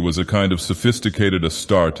deity was a kind of sophisticated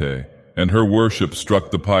Astarte, and her worship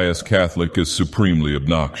struck the pious Catholic as supremely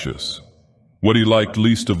obnoxious. What he liked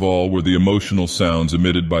least of all were the emotional sounds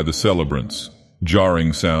emitted by the celebrants,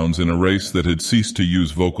 jarring sounds in a race that had ceased to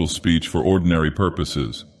use vocal speech for ordinary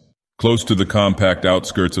purposes. Close to the compact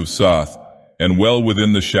outskirts of Soth, and well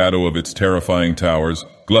within the shadow of its terrifying towers,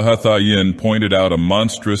 Glathayan pointed out a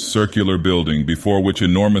monstrous circular building before which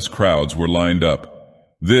enormous crowds were lined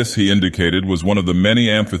up. This, he indicated, was one of the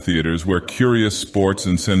many amphitheaters where curious sports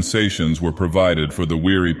and sensations were provided for the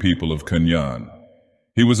weary people of Kunyan.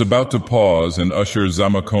 He was about to pause and usher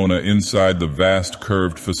Zamakona inside the vast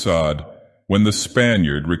curved facade, when the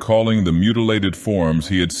Spaniard, recalling the mutilated forms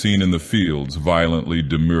he had seen in the fields, violently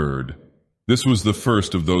demurred. This was the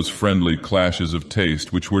first of those friendly clashes of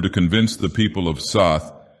taste which were to convince the people of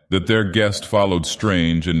Soth that their guest followed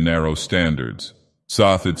strange and narrow standards.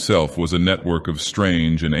 Soth itself was a network of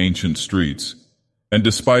strange and ancient streets, and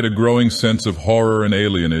despite a growing sense of horror and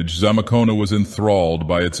alienage, Zamakona was enthralled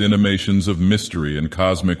by its intimations of mystery and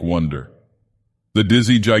cosmic wonder. The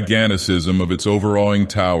dizzy giganticism of its overawing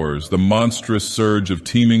towers, the monstrous surge of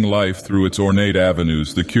teeming life through its ornate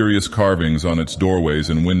avenues, the curious carvings on its doorways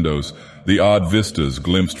and windows, the odd vistas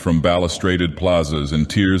glimpsed from balustraded plazas and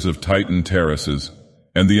tiers of Titan terraces,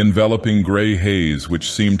 and the enveloping gray haze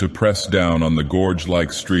which seemed to press down on the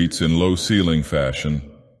gorge-like streets in low-ceiling fashion,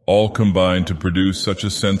 all combined to produce such a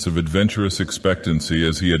sense of adventurous expectancy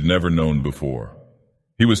as he had never known before.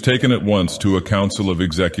 He was taken at once to a council of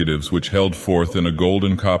executives which held forth in a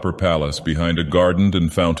golden copper palace behind a gardened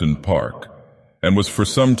and fountained park, and was for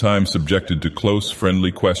some time subjected to close,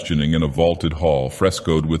 friendly questioning in a vaulted hall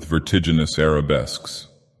frescoed with vertiginous arabesques.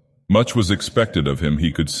 Much was expected of him,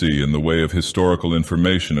 he could see, in the way of historical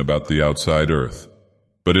information about the outside earth,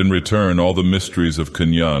 but in return all the mysteries of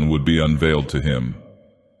Kunyan would be unveiled to him.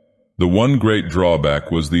 The one great drawback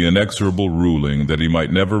was the inexorable ruling that he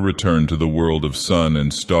might never return to the world of sun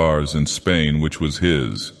and stars in Spain which was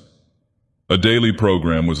his. A daily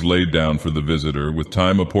program was laid down for the visitor, with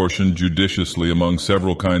time apportioned judiciously among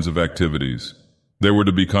several kinds of activities. There were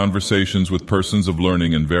to be conversations with persons of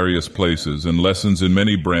learning in various places and lessons in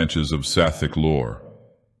many branches of Satthic lore.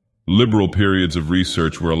 Liberal periods of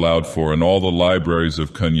research were allowed for, and all the libraries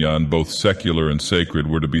of Kunyan, both secular and sacred,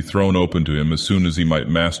 were to be thrown open to him as soon as he might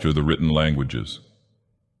master the written languages.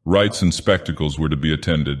 Rites and spectacles were to be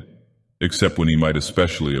attended, except when he might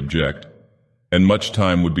especially object, and much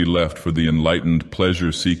time would be left for the enlightened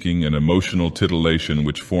pleasure-seeking and emotional titillation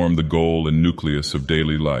which form the goal and nucleus of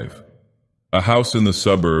daily life. A house in the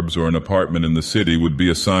suburbs or an apartment in the city would be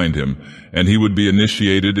assigned him, and he would be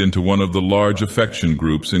initiated into one of the large affection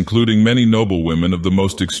groups, including many noble women of the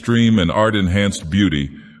most extreme and art-enhanced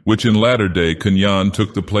beauty, which in latter-day Kunyan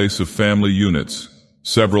took the place of family units.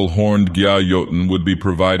 Several horned Gyayoten would be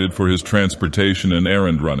provided for his transportation and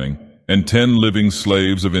errand-running, and 10 living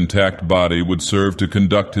slaves of intact body would serve to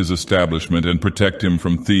conduct his establishment and protect him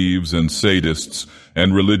from thieves and sadists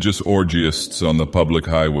and religious orgiasts on the public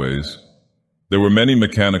highways. There were many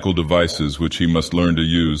mechanical devices which he must learn to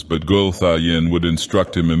use, but Gulthayin would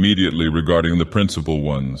instruct him immediately regarding the principal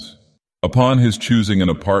ones. Upon his choosing an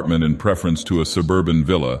apartment in preference to a suburban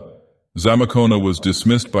villa, Zamacona was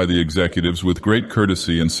dismissed by the executives with great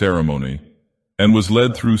courtesy and ceremony, and was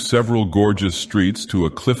led through several gorgeous streets to a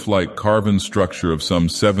cliff-like carven structure of some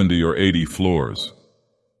 70 or 80 floors.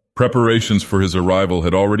 Preparations for his arrival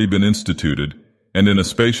had already been instituted, and in a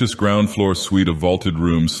spacious ground-floor suite of vaulted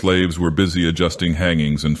rooms slaves were busy adjusting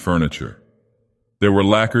hangings and furniture. There were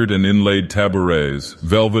lacquered and inlaid tabourets,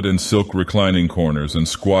 velvet and silk reclining corners and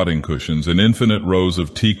squatting cushions, and infinite rows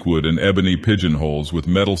of teakwood and ebony pigeonholes with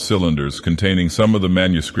metal cylinders containing some of the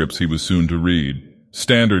manuscripts he was soon to read,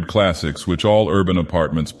 standard classics which all urban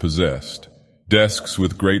apartments possessed. Desks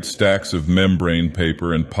with great stacks of membrane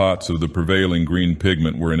paper and pots of the prevailing green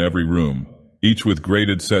pigment were in every room, each with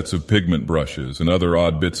graded sets of pigment brushes and other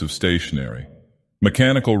odd bits of stationery.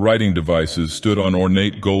 Mechanical writing devices stood on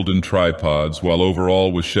ornate golden tripods, while over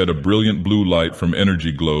all was shed a brilliant blue light from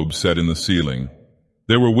energy globes set in the ceiling.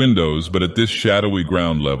 There were windows, but at this shadowy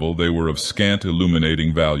ground level they were of scant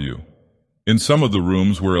illuminating value. In some of the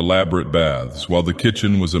rooms were elaborate baths, while the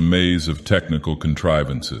kitchen was a maze of technical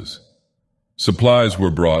contrivances. Supplies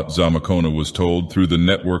were brought, Zamacona was told, through the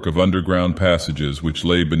network of underground passages which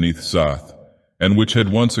lay beneath Sath, and which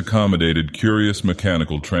had once accommodated curious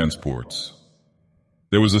mechanical transports.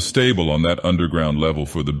 There was a stable on that underground level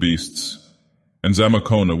for the beasts, and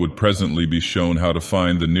Zamacona would presently be shown how to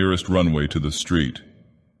find the nearest runway to the street.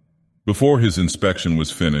 Before his inspection was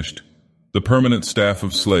finished, the permanent staff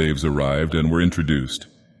of slaves arrived and were introduced,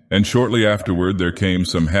 and shortly afterward there came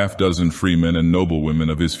some half-dozen freemen and noblewomen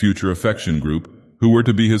of his future affection group who were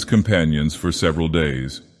to be his companions for several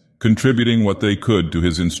days, contributing what they could to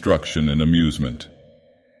his instruction and amusement.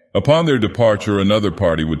 Upon their departure, another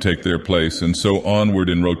party would take their place, and so onward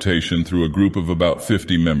in rotation through a group of about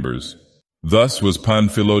 50 members. Thus was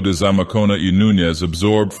Panfilo de Zamacona y Núñez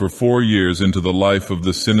absorbed for 4 years into the life of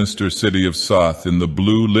the sinister city of Sath in the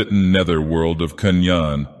blue-litten nether-world of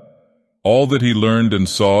Kunyan. All that he learned and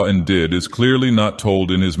saw and did is clearly not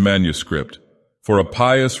told in his manuscript, for a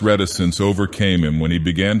pious reticence overcame him when he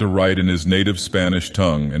began to write in his native Spanish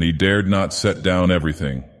tongue, and he dared not set down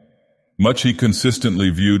everything. Much he consistently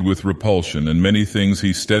viewed with repulsion, and many things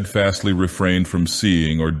he steadfastly refrained from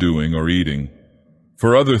seeing or doing or eating.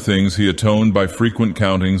 For other things he atoned by frequent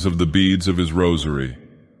countings of the beads of his rosary.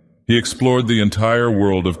 He explored the entire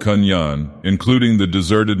world of Kunyan, including the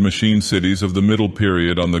deserted machine cities of the Middle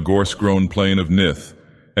Period on the gorse-grown plain of Nith,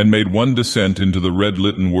 and made one descent into the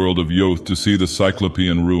red-litten world of Yoth to see the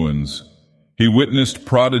Cyclopean ruins. He witnessed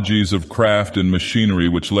prodigies of craft and machinery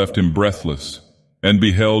which left him breathless, and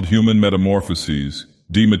beheld human metamorphoses,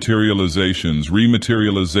 dematerializations,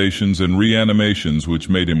 rematerializations, and reanimations which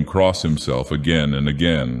made him cross himself again and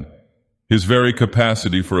again. His very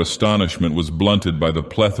capacity for astonishment was blunted by the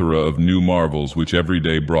plethora of new marvels which every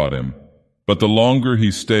day brought him. But the longer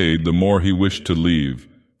he stayed, the more he wished to leave,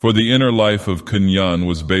 for the inner life of Kunyan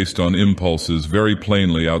was based on impulses very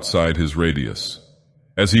plainly outside his radius.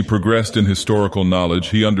 As he progressed in historical knowledge,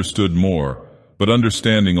 he understood more, but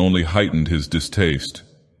understanding only heightened his distaste.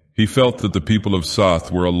 He felt that the people of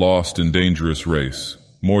Soth were a lost and dangerous race,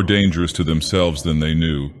 more dangerous to themselves than they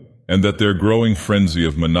knew, and that their growing frenzy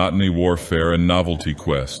of monotony warfare and novelty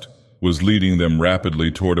quest was leading them rapidly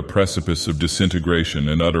toward a precipice of disintegration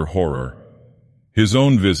and utter horror. His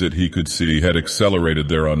own visit, he could see, had accelerated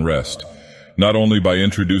their unrest, not only by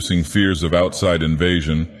introducing fears of outside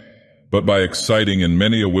invasion, but by exciting in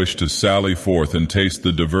many a wish to sally forth and taste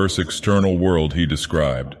the diverse external world he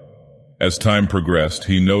described. As time progressed,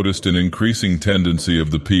 he noticed an increasing tendency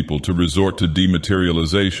of the people to resort to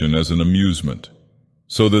dematerialization as an amusement,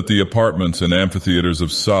 so that the apartments and amphitheaters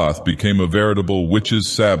of Soth became a veritable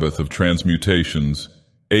witches' sabbath of transmutations,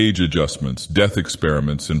 age adjustments, death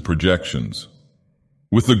experiments, and projections.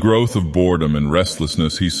 With the growth of boredom and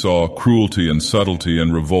restlessness, he saw cruelty and subtlety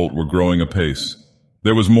and revolt were growing apace.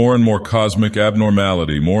 There was more and more cosmic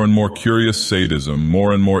abnormality, more and more curious sadism,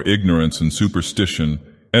 more and more ignorance and superstition,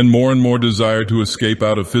 and more desire to escape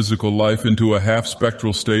out of physical life into a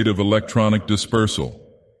half-spectral state of electronic dispersal.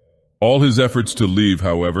 All his efforts to leave,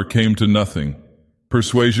 however, came to nothing.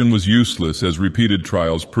 Persuasion was useless, as repeated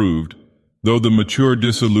trials proved, though the mature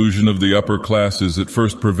disillusion of the upper classes at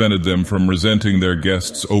first prevented them from resenting their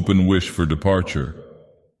guests' open wish for departure.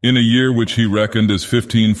 In a year which he reckoned as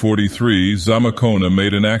 1543, Zamakona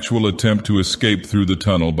made an actual attempt to escape through the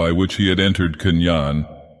tunnel by which he had entered Kunyan,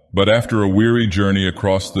 but after a weary journey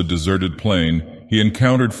across the deserted plain, he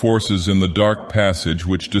encountered forces in the dark passage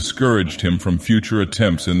which discouraged him from future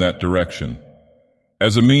attempts in that direction.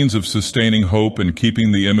 As a means of sustaining hope and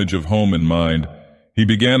keeping the image of home in mind, he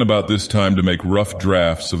began about this time to make rough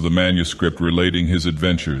drafts of the manuscript relating his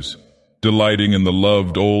adventures, delighting in the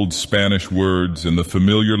loved old Spanish words and the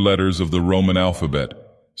familiar letters of the Roman alphabet.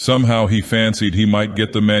 Somehow he fancied he might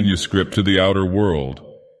get the manuscript to the outer world,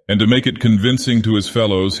 and to make it convincing to his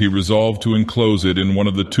fellows, he resolved to enclose it in one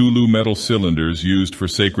of the Tulu metal cylinders used for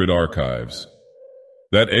sacred archives.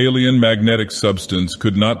 That alien magnetic substance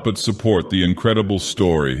could not but support the incredible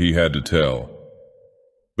story he had to tell.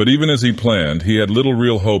 But even as he planned, he had little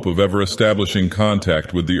real hope of ever establishing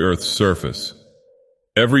contact with the Earth's surface.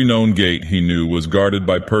 Every known gate, he knew, was guarded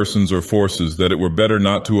by persons or forces that it were better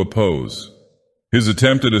not to oppose. His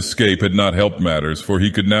attempt at escape had not helped matters, for he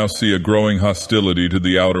could now see a growing hostility to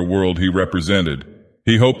the outer world he represented.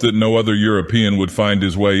 He hoped that no other European would find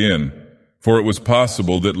his way in, for it was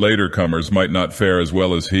possible that later comers might not fare as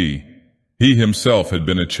well as he. He himself had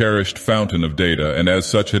been a cherished fountain of data, and as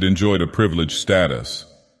such had enjoyed a privileged status.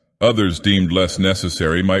 Others deemed less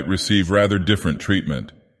necessary might receive rather different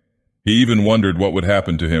treatment. He even wondered what would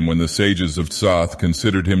happen to him when the sages of Soth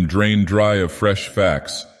considered him drained dry of fresh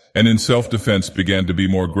facts, and in self-defense began to be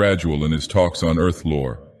more gradual in his talks on Earth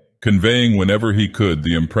lore, conveying whenever he could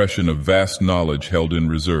the impression of vast knowledge held in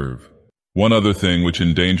reserve. One other thing which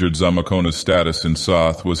endangered Zamakona's status in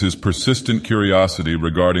Soth was his persistent curiosity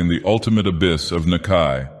regarding the ultimate abyss of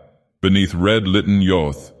Nakai, beneath red Litan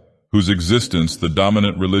Yoth, whose existence the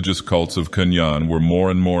dominant religious cults of Kunyan were more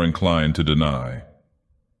and more inclined to deny.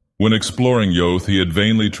 When exploring Yoth, he had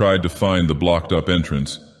vainly tried to find the blocked-up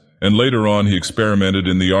entrance, and later on he experimented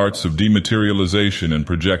in the arts of dematerialization and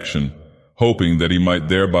projection, hoping that he might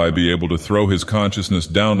thereby be able to throw his consciousness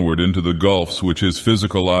downward into the gulfs which his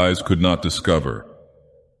physical eyes could not discover.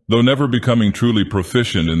 Though never becoming truly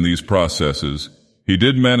proficient in these processes, he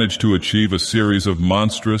did manage to achieve a series of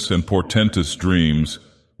monstrous and portentous dreams,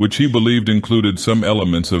 which he believed included some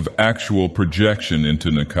elements of actual projection into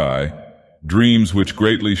Nakai, dreams which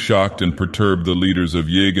greatly shocked and perturbed the leaders of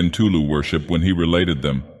Yig and Tulu worship when he related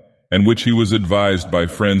them, and which he was advised by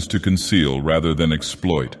friends to conceal rather than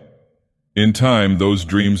exploit. In time, those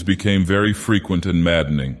dreams became very frequent and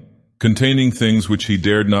maddening, containing things which he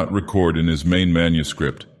dared not record in his main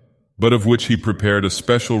manuscript, but of which he prepared a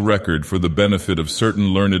special record for the benefit of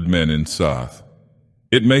certain learned men in Soth.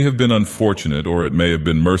 It may have been unfortunate, or it may have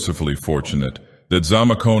been mercifully fortunate, that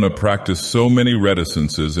Zamakona practiced so many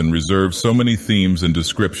reticences and reserved so many themes and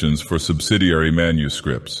descriptions for subsidiary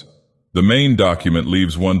manuscripts. The main document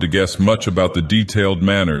leaves one to guess much about the detailed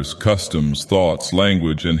manners, customs, thoughts,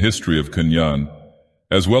 language, and history of Kunyan,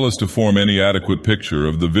 as well as to form any adequate picture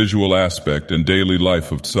of the visual aspect and daily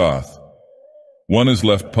life of Soth. One is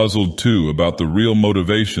left puzzled, too, about the real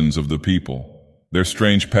motivations of the people, their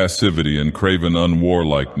strange passivity and craven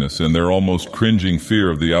unwarlikeness, and their almost cringing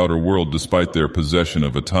fear of the outer world despite their possession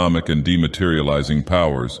of atomic and dematerializing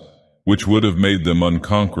powers, which would have made them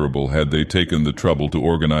unconquerable had they taken the trouble to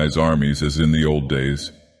organize armies as in the old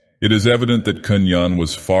days. It is evident that Kunyan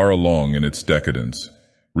was far along in its decadence,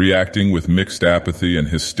 reacting with mixed apathy and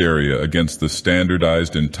hysteria against the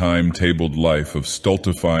standardized and time-tabled life of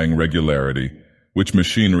stultifying regularity which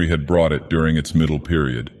machinery had brought it during its middle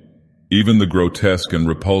period. Even the grotesque and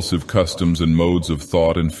repulsive customs and modes of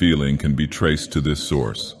thought and feeling can be traced to this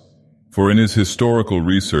source. For in his historical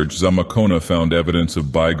research, Zamacona found evidence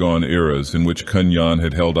of bygone eras in which Kunyan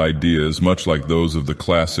had held ideas much like those of the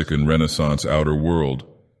classic and Renaissance outer world,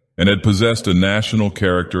 and had possessed a national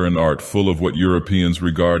character and art full of what Europeans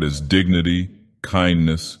regard as dignity,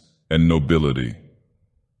 kindness, and nobility.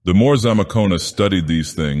 The more Zamacona studied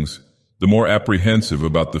these things, the more apprehensive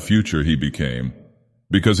about the future he became,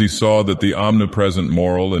 because he saw that the omnipresent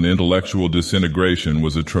moral and intellectual disintegration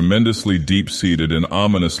was a tremendously deep-seated and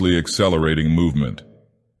ominously accelerating movement.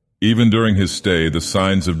 Even during his stay, the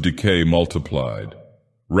signs of decay multiplied.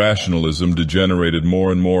 Rationalism degenerated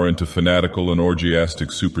more and more into fanatical and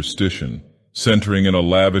orgiastic superstition, centering in a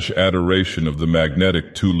lavish adoration of the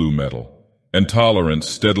magnetic Tulu metal, and tolerance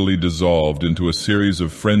steadily dissolved into a series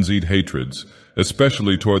of frenzied hatreds,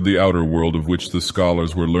 especially toward the outer world of which the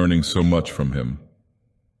scholars were learning so much from him.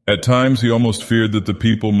 At times he almost feared that the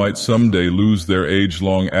people might someday lose their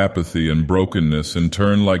age-long apathy and brokenness and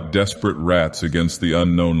turn like desperate rats against the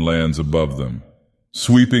unknown lands above them,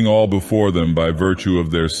 sweeping all before them by virtue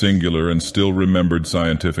of their singular and still remembered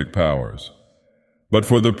scientific powers. But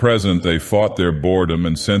for the present they fought their boredom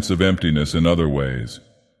and sense of emptiness in other ways,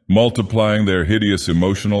 multiplying their hideous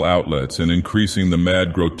emotional outlets and increasing the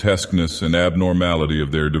mad grotesqueness and abnormality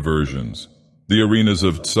of their diversions. The arenas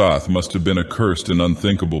of Tsath must have been accursed and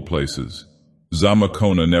unthinkable places.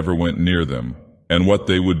 Zamacona never went near them, and what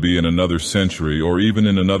they would be in another century or even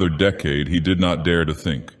in another decade he did not dare to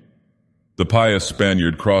think. The pious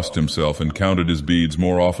Spaniard crossed himself and counted his beads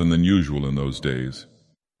more often than usual in those days.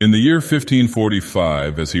 In the year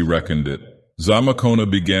 1545, as he reckoned it, Zamacona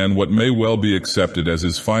began what may well be accepted as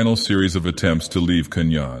his final series of attempts to leave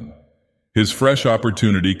Kunyan. His fresh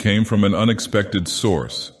opportunity came from an unexpected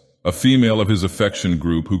source, a female of his affection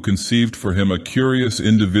group who conceived for him a curious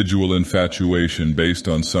individual infatuation based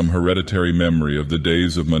on some hereditary memory of the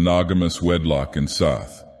days of monogamous wedlock in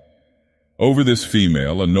Tsath. Over this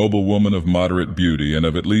female, a noble woman of moderate beauty and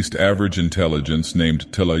of at least average intelligence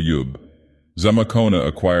named Telayub, Zamacona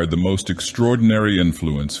acquired the most extraordinary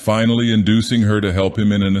influence, finally inducing her to help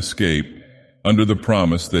him in an escape, under the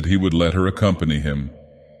promise that he would let her accompany him.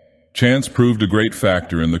 Chance proved a great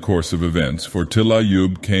factor in the course of events, for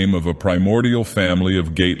Tilayub came of a primordial family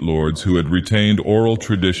of gate lords who had retained oral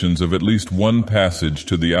traditions of at least one passage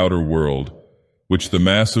to the outer world, which the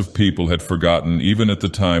mass of people had forgotten even at the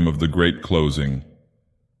time of the great closing.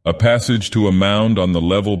 A passage to a mound on the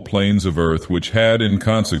level plains of earth which had, in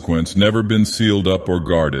consequence, never been sealed up or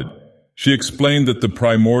guarded. She explained that the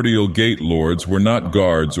primordial gate lords were not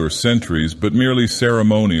guards or sentries, but merely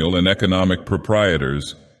ceremonial and economic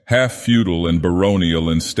proprietors, half-feudal and baronial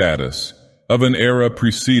in status, of an era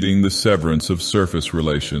preceding the severance of surface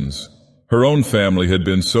relations. Her own family had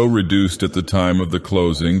been so reduced at the time of the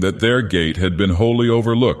closing that their gate had been wholly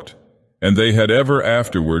overlooked, and they had ever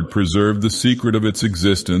afterward preserved the secret of its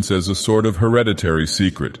existence as a sort of hereditary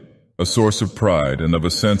secret, a source of pride and of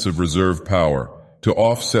a sense of reserve power, to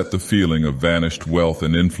offset the feeling of vanished wealth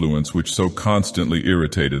and influence which so constantly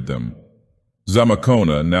irritated them.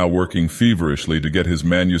 Zamacona, now working feverishly to get his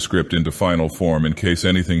manuscript into final form in case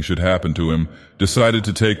anything should happen to him, decided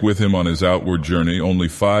to take with him on his outward journey only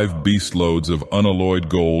 5 beast loads of unalloyed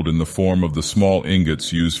gold in the form of the small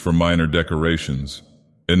ingots used for minor decorations.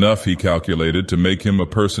 Enough, he calculated, to make him a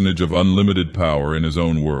personage of unlimited power in his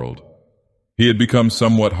own world. He had become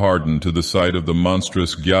somewhat hardened to the sight of the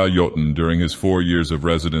monstrous Gya-Jotun during his 4 years of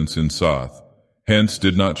residence in Tsath, hence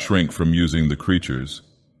did not shrink from using the creatures.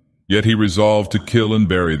 Yet he resolved to kill and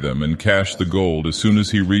bury them and cache the gold as soon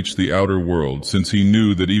as he reached the outer world, since he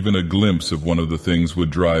knew that even a glimpse of one of the things would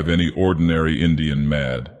drive any ordinary Indian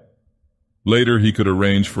mad. Later he could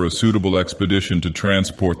arrange for a suitable expedition to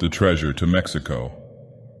transport the treasure to Mexico.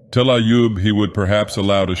 Telayub he would perhaps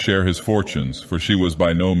allow to share his fortunes, for she was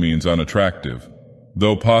by no means unattractive,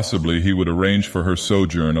 though possibly he would arrange for her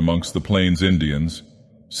sojourn amongst the Plains Indians,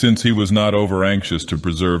 since he was not over-anxious to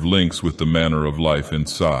preserve links with the manner of life in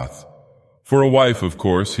Tsath. For a wife, of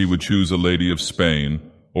course, he would choose a lady of Spain,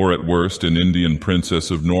 or at worst an Indian princess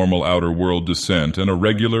of normal outer world descent and a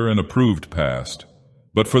regular and approved past.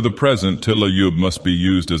 But for the present, Tilayub must be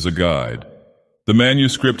used as a guide. The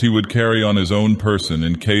manuscript he would carry on his own person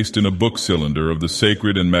encased in a book cylinder of the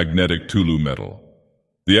sacred and magnetic Tulu metal.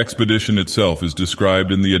 The expedition itself is described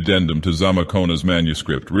in the addendum to Zamacona's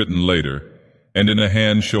manuscript, written later, and in a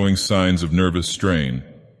hand showing signs of nervous strain.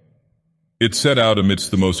 It set out amidst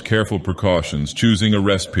the most careful precautions, choosing a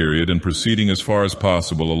rest period and proceeding as far as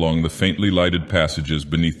possible along the faintly lighted passages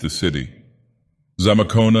beneath the city.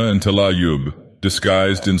 Zamakona and Talayub,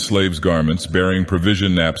 disguised in slaves' garments, bearing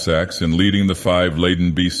provision knapsacks and leading the 5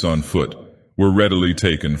 laden beasts on foot, were readily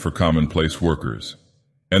taken for commonplace workers.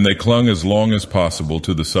 And they clung as long as possible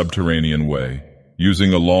to the subterranean way,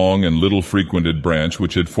 using a long and little-frequented branch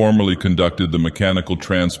which had formerly conducted the mechanical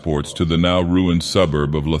transports to the now ruined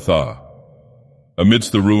suburb of Latha.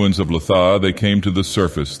 Amidst the ruins of Latha, they came to the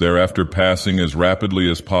surface, thereafter passing as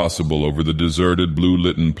rapidly as possible over the deserted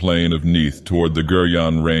blue-litten plain of Neath toward the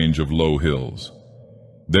Guryan range of low hills.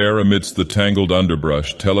 There, amidst the tangled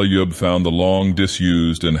underbrush, Talayub found the long,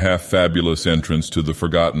 disused, and half-fabulous entrance to the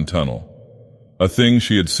Forgotten Tunnel. A thing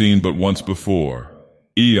she had seen but once before,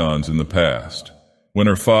 eons in the past, when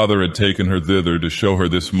her father had taken her thither to show her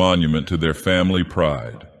this monument to their family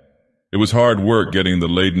pride. It was hard work getting the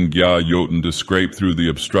laden Gya Jotun to scrape through the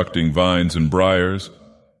obstructing vines and briars,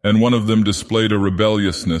 and one of them displayed a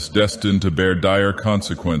rebelliousness destined to bear dire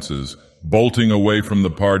consequences, bolting away from the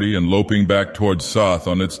party and loping back towards Soth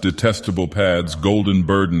on its detestable pads, golden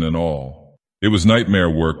burden and all. It was nightmare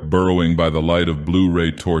work burrowing by the light of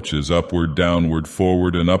blue-ray torches upward, downward,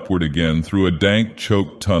 forward, and upward again through a dank,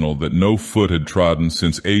 choked tunnel that no foot had trodden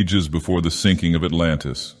since ages before the sinking of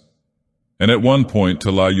Atlantis. And at one point,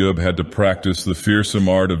 Talayub had to practice the fearsome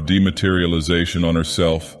art of dematerialization on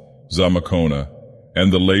herself, Zamakona,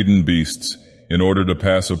 and the laden beasts in order to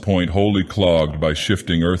pass a point wholly clogged by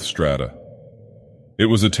shifting earth strata. It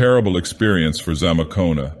was a terrible experience for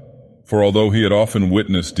Zamakona, for although he had often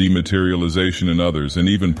witnessed dematerialization in others and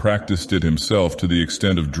even practiced it himself to the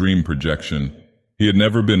extent of dream projection, he had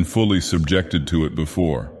never been fully subjected to it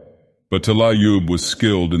before. But Talayub was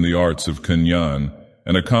skilled in the arts of Kanyan,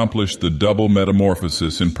 and accomplished the double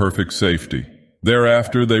metamorphosis in perfect safety.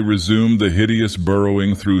 Thereafter they resumed the hideous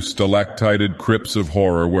burrowing through stalactited crypts of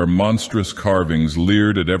horror where monstrous carvings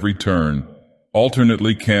leered at every turn,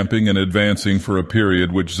 alternately camping and advancing for a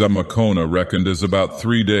period which Zamakona reckoned as about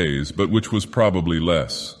 3 days, but which was probably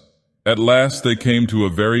less. At last they came to a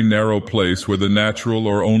very narrow place where the natural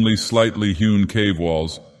or only slightly hewn cave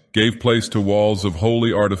walls gave place to walls of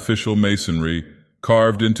wholly artificial masonry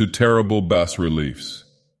carved into terrible bas-reliefs.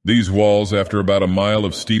 These walls, after about a mile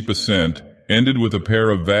of steep ascent, ended with a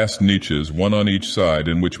pair of vast niches, one on each side,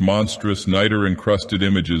 in which monstrous niter-encrusted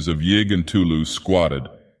images of Yig and Tulu squatted,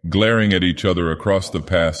 glaring at each other across the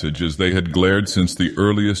passage as they had glared since the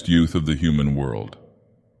earliest youth of the human world.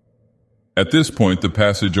 At this point the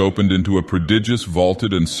passage opened into a prodigious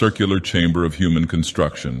vaulted and circular chamber of human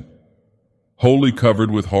construction, wholly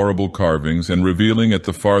covered with horrible carvings and revealing at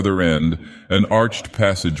the farther end an arched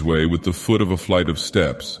passageway with the foot of a flight of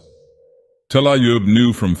steps. Talayub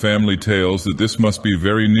knew from family tales that this must be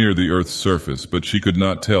very near the earth's surface, but she could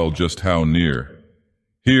not tell just how near.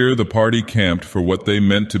 Here the party camped for what they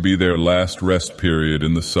meant to be their last rest period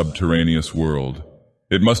in the subterraneous world.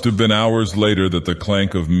 It must have been hours later that the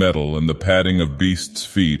clank of metal and the padding of beasts'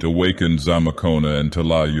 feet awakened Zamakona and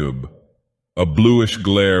Talayub. A bluish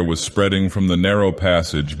glare was spreading from the narrow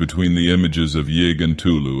passage between the images of Yig and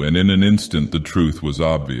Tulu, and in an instant the truth was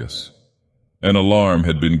obvious. An alarm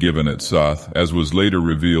had been given at Soth, as was later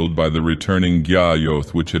revealed by the returning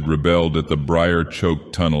Gyayoth which had rebelled at the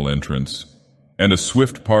briar-choked tunnel entrance, and a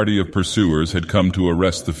swift party of pursuers had come to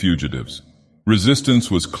arrest the fugitives.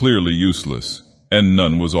 Resistance was clearly useless, and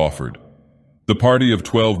none was offered. The party of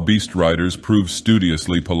 12 beast riders proved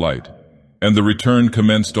studiously polite, and the return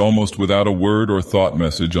commenced almost without a word or thought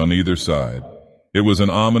message on either side. It was an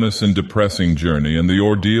ominous and depressing journey, and the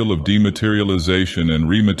ordeal of dematerialization and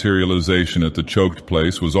rematerialization at the choked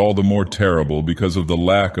place was all the more terrible because of the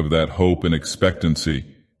lack of that hope and expectancy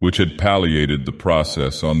which had palliated the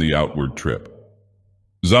process on the outward trip.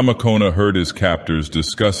 Zamakona heard his captors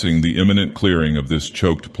discussing the imminent clearing of this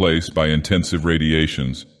choked place by intensive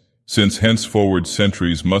radiations, since henceforward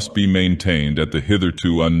sentries must be maintained at the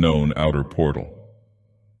hitherto unknown outer portal.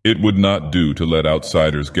 It would not do to let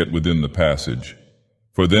outsiders get within the passage,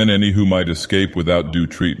 for then any who might escape without due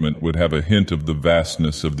treatment would have a hint of the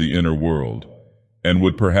vastness of the inner world, and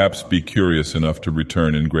would perhaps be curious enough to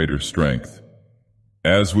return in greater strength.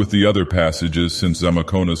 As with the other passages since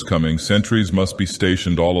Zamakona's coming, sentries must be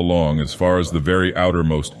stationed all along as far as the very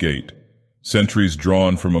outermost gate, sentries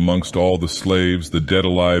drawn from amongst all the slaves, the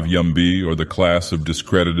dead-alive Yumbi, or the class of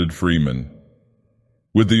discredited freemen.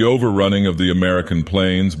 With the overrunning of the American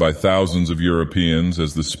plains by thousands of Europeans,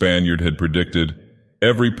 as the Spaniard had predicted,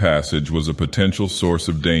 every passage was a potential source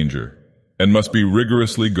of danger, and must be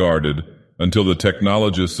rigorously guarded until the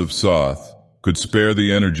technologists of Soth, could spare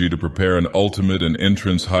the energy to prepare an ultimate and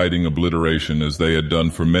entrance-hiding obliteration as they had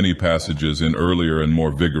done for many passages in earlier and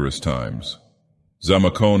more vigorous times.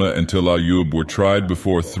 Zamakona and Tilayub were tried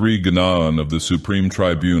before 3 Ganaan of the Supreme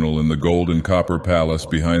Tribunal in the Gold and Copper Palace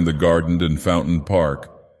behind the gardened and fountained park,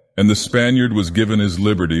 and the Spaniard was given his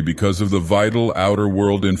liberty because of the vital outer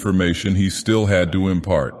world information he still had to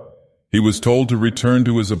impart. He was told to return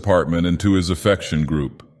to his apartment and to his affection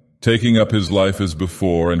group, taking up his life as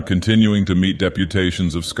before and continuing to meet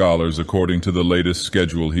deputations of scholars according to the latest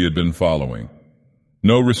schedule he had been following.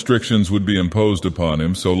 No restrictions would be imposed upon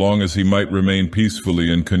him so long as he might remain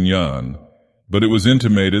peacefully in Kunyan, but it was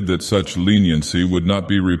intimated that such leniency would not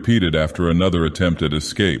be repeated after another attempt at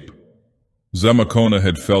escape. Zamakona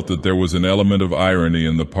had felt that there was an element of irony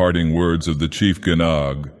in the parting words of the chief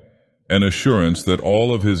Ganag, an assurance that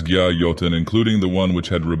all of his Gya-Yotan, including the one which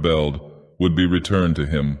had rebelled, would be returned to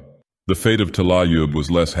him. The fate of Tilayub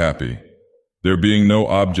was less happy. There being no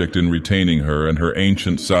object in retaining her and her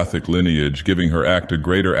ancient Sothic lineage giving her act a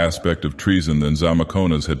greater aspect of treason than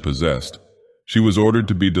Zamakona's had possessed, she was ordered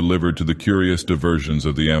to be delivered to the curious diversions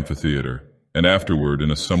of the amphitheater, and afterward,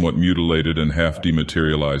 in a somewhat mutilated and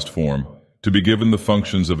half-dematerialized form, to be given the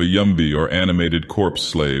functions of a yumbi or animated corpse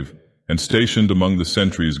slave, and stationed among the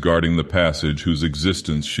sentries guarding the passage whose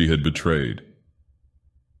existence she had betrayed.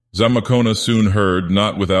 Zamakona soon heard,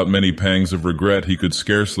 not without many pangs of regret he could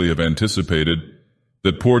scarcely have anticipated,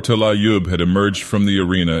 that poor Tilayub had emerged from the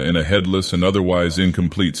arena in a headless and otherwise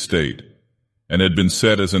incomplete state, and had been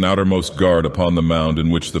set as an outermost guard upon the mound in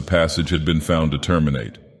which the passage had been found to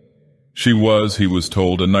terminate. She was, he was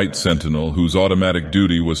told, a night sentinel whose automatic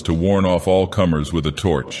duty was to warn off all comers with a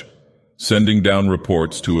torch, sending down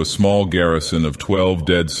reports to a small garrison of 12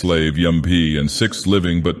 dead slave Yumpi and 6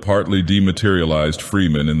 living but partly dematerialized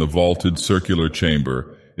freemen in the vaulted circular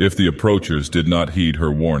chamber, if the approachers did not heed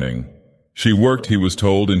her warning. She worked, he was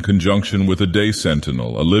told, in conjunction with a day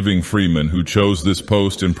sentinel, a living freeman who chose this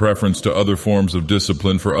post in preference to other forms of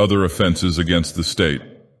discipline for other offenses against the state.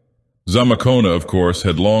 Zamakona, of course,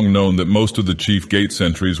 had long known that most of the chief gate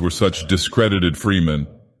sentries were such discredited freemen.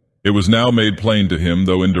 It was now made plain to him,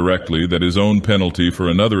 though indirectly, that his own penalty for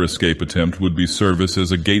another escape attempt would be service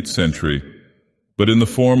as a gate sentry, but in the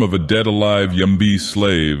form of a dead-alive Yumbi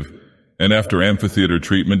slave, and after amphitheater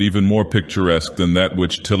treatment even more picturesque than that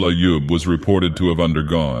which Tilayub was reported to have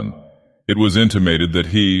undergone. It was intimated that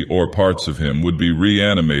he, or parts of him, would be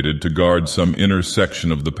reanimated to guard some inner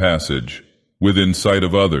section of the passage, within sight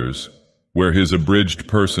of others, where his abridged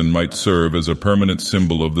person might serve as a permanent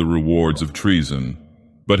symbol of the rewards of treason.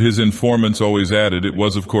 But his informants always added it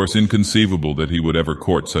was of course inconceivable that he would ever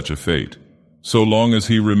court such a fate. So long as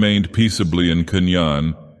he remained peaceably in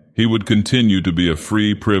Kunyan, he would continue to be a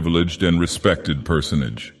free, privileged, and respected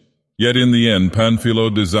personage. Yet in the end,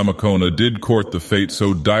 Panfilo de Zamakona did court the fate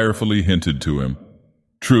so direfully hinted to him.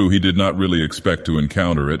 True, he did not really expect to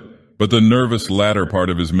encounter it, but the nervous latter part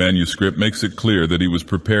of his manuscript makes it clear that he was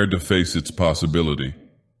prepared to face its possibility.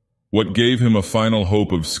 What gave him a final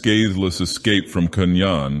hope of scatheless escape from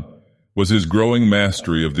Kunyan was his growing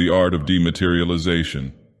mastery of the art of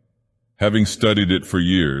dematerialization. Having studied it for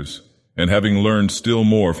years, and having learned still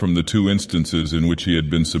more from the 2 instances in which he had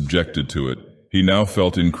been subjected to it, he now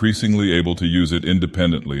felt increasingly able to use it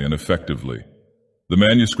independently and effectively. The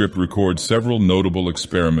manuscript records several notable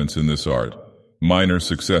experiments in this art, minor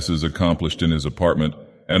successes accomplished in his apartment,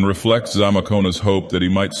 and reflects Zamakona's hope that he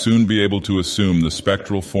might soon be able to assume the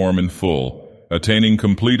spectral form in full, attaining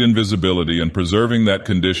complete invisibility and preserving that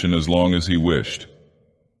condition as long as he wished.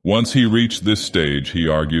 Once he reached this stage, he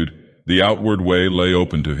argued, the outward way lay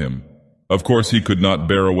open to him. Of course he could not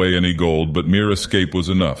bear away any gold, but mere escape was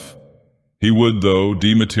enough. He would, though,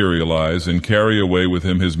 dematerialize and carry away with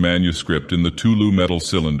him his manuscript in the Tulu metal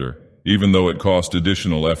cylinder, even though it cost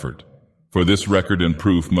additional effort. For this record and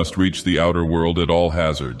proof must reach the outer world at all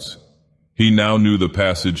hazards. He now knew the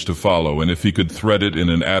passage to follow, and if he could thread it in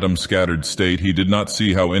an atom-scattered state, he did not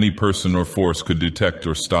see how any person or force could detect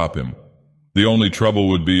or stop him. The only trouble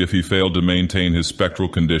would be if he failed to maintain his spectral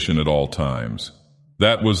condition at all times.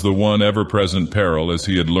 That was the one ever-present peril, as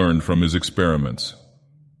he had learned from his experiments.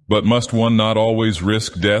 But must one not always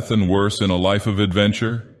risk death and worse in a life of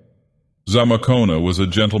adventure? Zamakona was a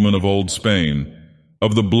gentleman of old Spain,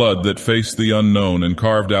 of the blood that faced the unknown and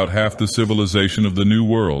carved out half the civilization of the New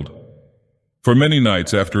World. For many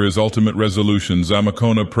nights after his ultimate resolution,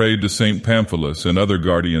 Zamakona prayed to Saint Pamphilus and other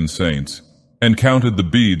guardian saints, and counted the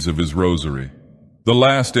beads of his rosary. The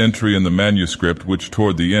last entry in the manuscript, which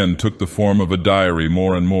toward the end took the form of a diary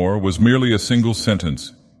more and more, was merely a single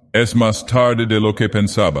sentence. Es más tarde de lo que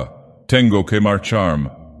pensaba. Tengo que marcharme.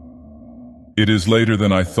 It is later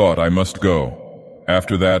than I thought. I must go.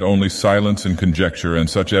 After that, only silence and conjecture, and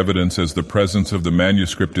such evidence as the presence of the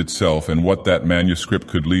manuscript itself and what that manuscript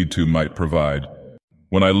could lead to might provide.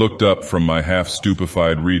 When I looked up from my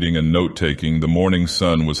half-stupefied reading and note-taking, the morning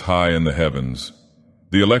sun was high in the heavens.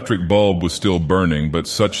 The electric bulb was still burning, but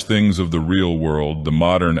such things of the real world, the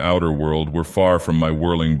modern outer world, were far from my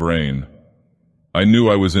whirling brain. I knew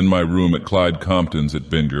I was in my room at Clyde Compton's at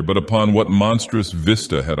Bingor, but upon what monstrous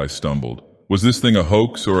vista had I stumbled? Was this thing a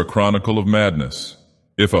hoax or a chronicle of madness?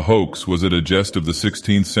 If a hoax, was it a jest of the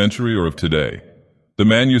 16th century or of today? The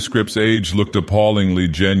manuscript's age looked appallingly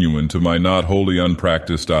genuine to my not wholly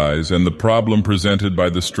unpracticed eyes, and the problem presented by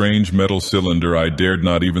the strange metal cylinder I dared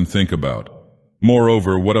not even think about.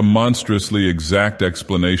 Moreover, what a monstrously exact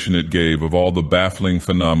explanation it gave of all the baffling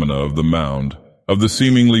phenomena of the Mound, of the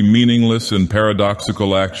seemingly meaningless and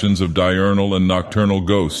paradoxical actions of diurnal and nocturnal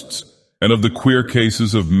ghosts, and of the queer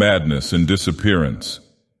cases of madness and disappearance.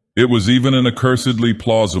 It was even an accursedly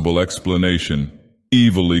plausible explanation,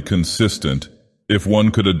 evilly consistent, if one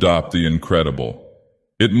could adopt the incredible.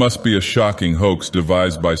 It must be a shocking hoax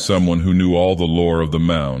devised by someone who knew all the lore of the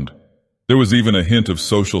Mound. There was even a hint of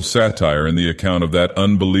social satire in the account of that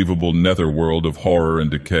unbelievable netherworld of horror and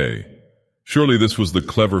decay. Surely this was the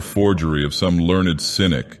clever forgery of some learned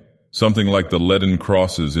cynic, something like the leaden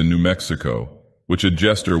crosses in New Mexico, which a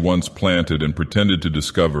jester once planted and pretended to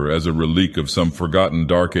discover as a relic of some forgotten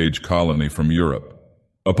Dark Age colony from Europe.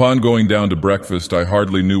 Upon going down to breakfast, I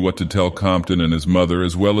hardly knew what to tell Compton and his mother,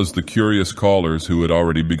 as well as the curious callers who had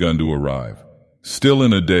already begun to arrive. Still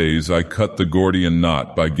in a daze, I cut the Gordian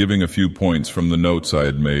knot by giving a few points from the notes I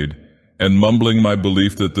had made, and mumbling my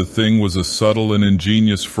belief that the thing was a subtle and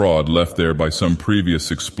ingenious fraud left there by some previous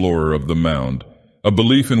explorer of the Mound, a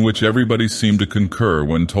belief in which everybody seemed to concur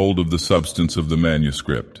when told of the substance of the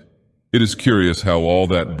manuscript. It is curious how all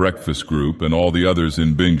that breakfast group and all the others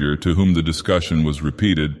in Bingor to whom the discussion was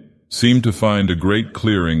repeated seemed to find a great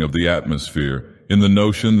clearing of the atmosphere in the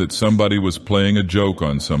notion that somebody was playing a joke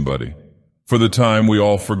on somebody. For the time, we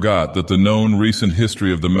all forgot that the known recent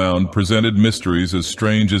history of the Mound presented mysteries as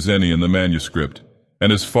strange as any in the manuscript,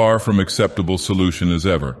 and as far from acceptable solution as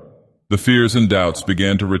ever. The fears and doubts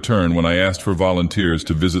began to return when I asked for volunteers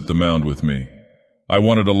to visit the Mound with me. I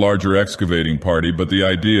wanted a larger excavating party, but the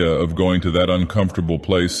idea of going to that uncomfortable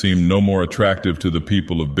place seemed no more attractive to the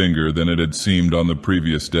people of Bingor than it had seemed on the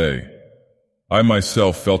previous day. I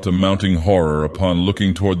myself felt a mounting horror upon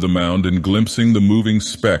looking toward the Mound and glimpsing the moving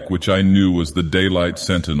speck which I knew was the daylight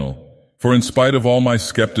sentinel. For in spite of all my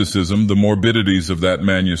skepticism, the morbidities of that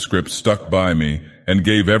manuscript stuck by me and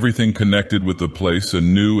gave everything connected with the place a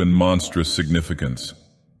new and monstrous significance.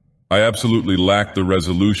 I absolutely lacked the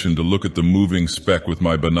resolution to look at the moving speck with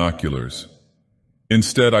my binoculars.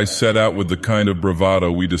 Instead, I set out with the kind of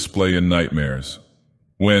bravado we display in nightmares,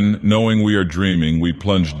 when, knowing we are dreaming, we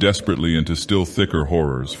plunge desperately into still thicker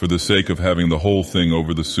horrors for the sake of having the whole thing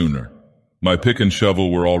over the sooner. My pick and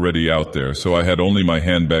shovel were already out there, so I had only my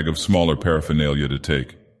handbag of smaller paraphernalia to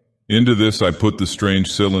take. Into this I put the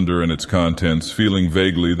strange cylinder and its contents, feeling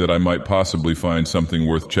vaguely that I might possibly find something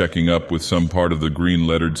worth checking up with some part of the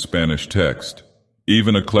green-lettered Spanish text.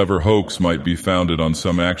 Even a clever hoax might be founded on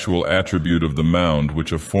some actual attribute of the Mound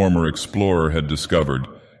which a former explorer had discovered,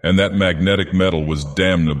 and that magnetic metal was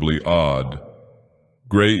damnably odd.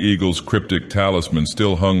 Gray Eagle's cryptic talisman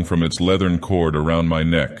still hung from its leathern cord around my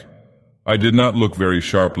neck. I did not look very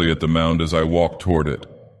sharply at the Mound as I walked toward it,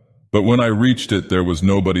 but when I reached it there was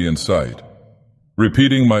nobody in sight.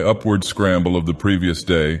 Repeating my upward scramble of the previous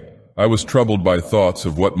day, I was troubled by thoughts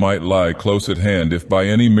of what might lie close at hand if by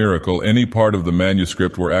any miracle any part of the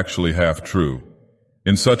manuscript were actually half true.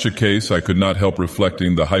 In such a case, I could not help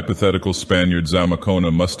reflecting the hypothetical Spaniard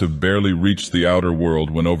Zamacona must have barely reached the outer world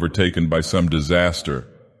when overtaken by some disaster,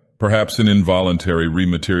 perhaps an involuntary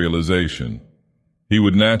rematerialization. He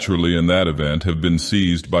would naturally, in that event, have been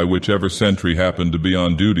seized by whichever sentry happened to be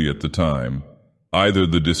on duty at the time, either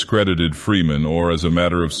the discredited freeman or, as a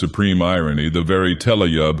matter of supreme irony, the very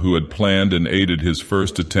teleyub who had planned and aided his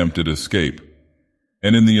first attempt at escape.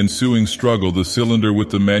 And in the ensuing struggle, the cylinder with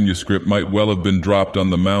the manuscript might well have been dropped on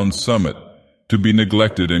the Mound's summit, to be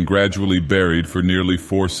neglected and gradually buried for nearly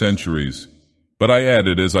 4 centuries. But I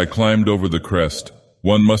added as I climbed over the crest,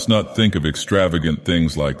 one must not think of extravagant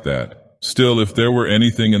things like that. Still, if there were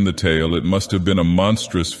anything in the tale, it must have been a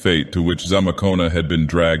monstrous fate to which Zamacona had been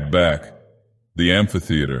dragged back. The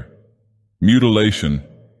amphitheater. Mutilation.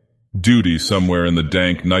 Duty somewhere in the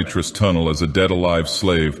dank nitrous tunnel as a dead-alive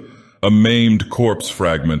slave. A maimed corpse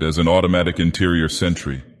fragment as an automatic interior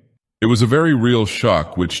sentry. It was a very real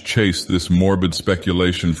shock which chased this morbid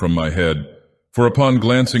speculation from my head, For upon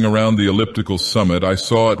glancing around the elliptical summit, I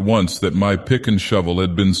saw at once that my pick and shovel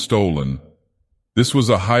had been stolen. This was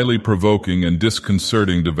a highly provoking and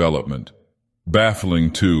disconcerting development.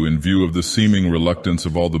 Baffling, too, in view of the seeming reluctance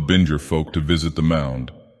of all the Binger folk to visit the mound.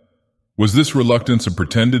 Was this reluctance a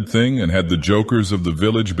pretended thing, and had the jokers of the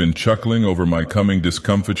village been chuckling over my coming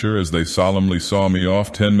discomfiture as they solemnly saw me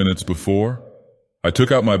off 10 minutes before? I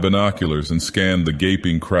took out my binoculars and scanned the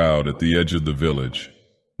gaping crowd at the edge of the village.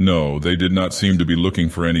 No, they did not seem to be looking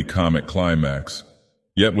for any comic climax.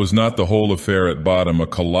 Yet was not the whole affair at bottom a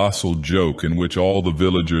colossal joke in which all the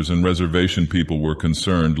villagers and reservation people were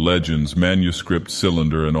concerned, legends, manuscript,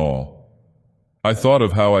 cylinder, and all? I thought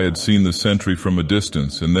of how I had seen the sentry from a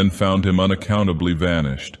distance and then found him unaccountably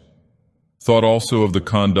vanished. Thought also of the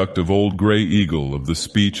conduct of old Grey Eagle, of the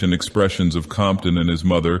speech and expressions of Compton and his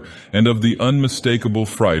mother, and of the unmistakable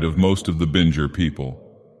fright of most of the Binger people.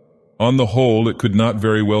 On the whole, it could not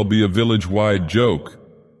very well be a village-wide joke.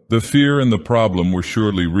 The fear and the problem were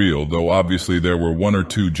surely real, though obviously there were one or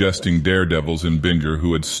two jesting daredevils in Binger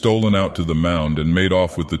who had stolen out to the mound and made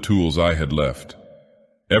off with the tools I had left.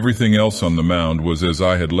 Everything else on the mound was as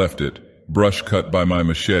I had left it, brush cut by my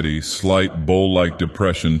machete, slight bowl-like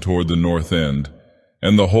depression toward the north end,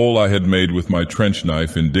 and the hole I had made with my trench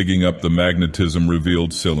knife in digging up the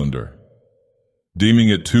magnetism-revealed cylinder. Deeming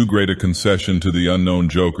it too great a concession to the unknown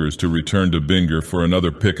jokers to return to Binger for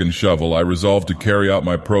another pick and shovel, I resolved to carry out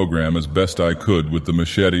my program as best I could with the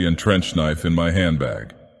machete and trench knife in my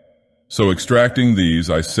handbag. So extracting these,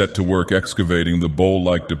 I set to work excavating the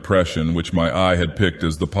bowl-like depression which my eye had picked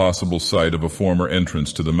as the possible site of a former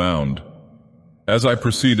entrance to the mound. As I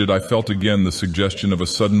proceeded, I felt again the suggestion of a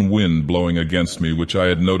sudden wind blowing against me which I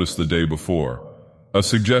had noticed the day before, a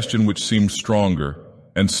suggestion which seemed stronger,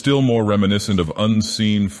 and still more reminiscent of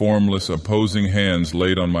unseen, formless, opposing hands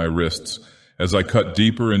laid on my wrists as I cut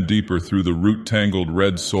deeper and deeper through the root-tangled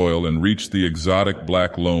red soil and reached the exotic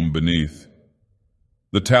black loam beneath.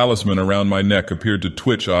 The talisman around my neck appeared to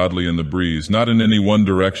twitch oddly in the breeze, not in any one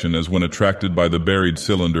direction as when attracted by the buried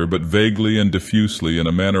cylinder, but vaguely and diffusely in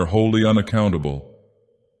a manner wholly unaccountable.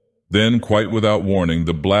 Then, quite without warning,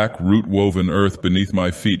 the black, root-woven earth beneath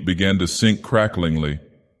my feet began to sink cracklingly,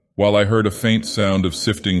 while I heard a faint sound of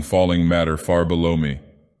sifting falling matter far below me.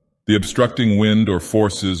 The obstructing wind or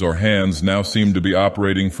forces or hands now seemed to be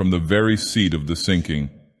operating from the very seat of the sinking,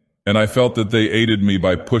 and I felt that they aided me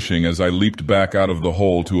by pushing as I leaped back out of the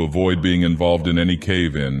hole to avoid being involved in any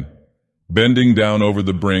cave-in. Bending down over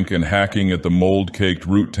the brink and hacking at the mold-caked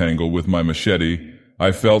root tangle with my machete,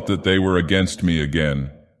 I felt that they were against me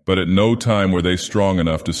again, but at no time were they strong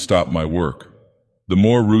enough to stop my work. The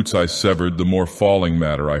more roots I severed, the more falling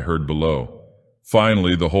matter I heard below.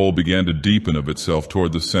 Finally, the hole began to deepen of itself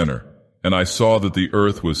toward the center, and I saw that the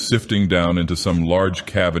earth was sifting down into some large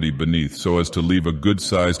cavity beneath so as to leave a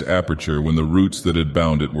good-sized aperture when the roots that had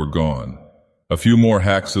bound it were gone. A few more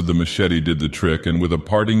hacks of the machete did the trick, and with a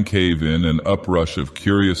parting cave-in and uprush of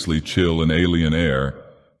curiously chill and alien air,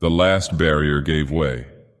 the last barrier gave way.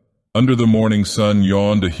 Under the morning sun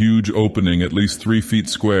yawned a huge opening at least 3 feet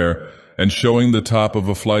square, and showing the top of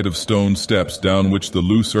a flight of stone steps down which the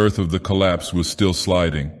loose earth of the collapse was still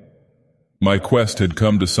sliding. My quest had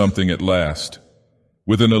come to something at last.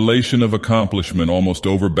 With an elation of accomplishment almost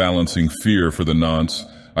overbalancing fear for the nonce,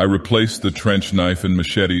 I replaced the trench knife and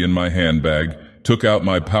machete in my handbag, took out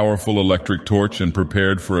my powerful electric torch, and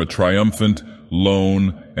prepared for a triumphant,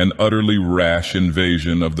 lone, and utterly rash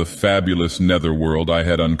invasion of the fabulous netherworld I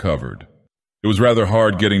had uncovered. It was rather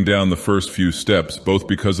hard getting down the first few steps, both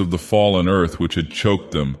because of the fallen earth which had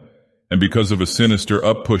choked them, and because of a sinister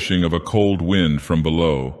uppushing of a cold wind from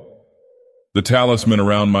below. The talisman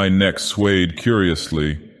around my neck swayed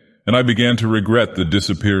curiously, and I began to regret the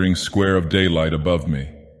disappearing square of daylight above me.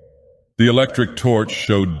 The electric torch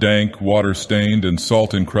showed dank, water-stained, and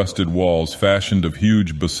salt-encrusted walls fashioned of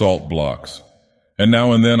huge basalt blocks, and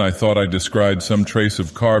now and then I thought I descried some trace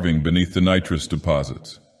of carving beneath the nitrous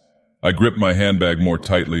deposits. I gripped my handbag more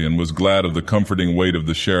tightly and was glad of the comforting weight of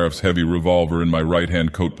the sheriff's heavy revolver in my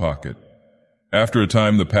right-hand coat pocket. After a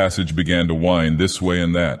time the passage began to wind this way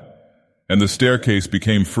and that, and the staircase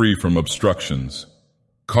became free from obstructions.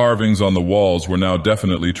 Carvings on the walls were now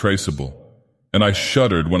definitely traceable, and I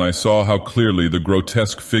shuddered when I saw how clearly the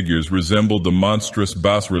grotesque figures resembled the monstrous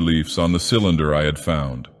bas-reliefs on the cylinder I had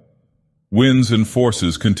found. Winds and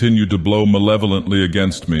forces continued to blow malevolently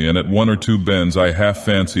against me, and at one or two bends I half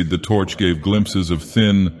fancied the torch gave glimpses of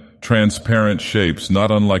thin, transparent shapes not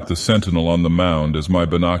unlike the sentinel on the mound as my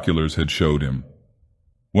binoculars had showed him.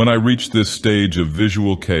 When I reached this stage of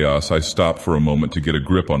visual chaos, I stopped for a moment to get a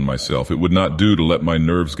grip on myself. It would not do to let my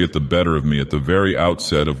nerves get the better of me at the very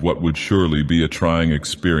outset of what would surely be a trying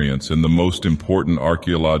experience and the most important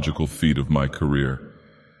archaeological feat of my career.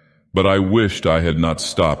 But I wished I had not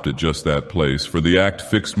stopped at just that place, for the act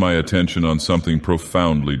fixed my attention on something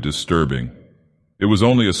profoundly disturbing. It was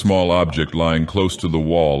only a small object lying close to the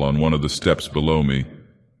wall on one of the steps below me,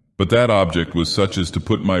 but that object was such as to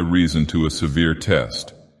put my reason to a severe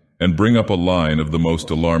test, and bring up a line of the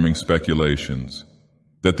most alarming speculations.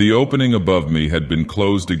 That the opening above me had been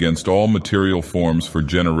closed against all material forms for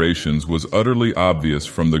generations was utterly obvious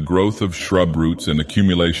from the growth of shrub roots and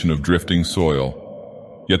accumulation of drifting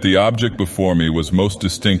soil. Yet the object before me was most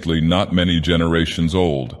distinctly not many generations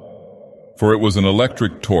old, for it was an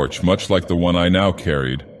electric torch much like the one I now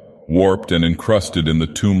carried, warped and encrusted in the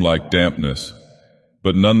tomb-like dampness,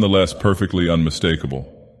 but nonetheless perfectly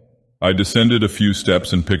unmistakable. I descended a few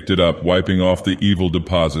steps and picked it up, wiping off the evil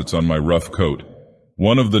deposits on my rough coat.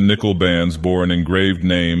 One of the nickel bands bore an engraved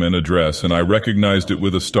name and address, and I recognized it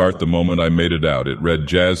with a start the moment I made it out. It read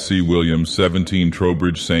Jas C. Williams, 17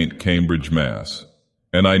 Trowbridge St. Cambridge, Mass.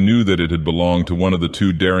 And I knew that it had belonged to one of the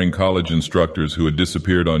two daring college instructors who had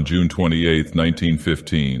disappeared on June 28,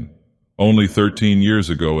 1915. Only 13 years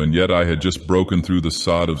ago, and yet I had just broken through the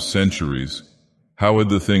sod of centuries. How had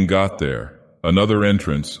the thing got there? Another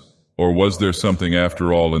entrance? Or was there something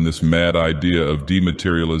after all in this mad idea of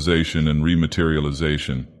dematerialization and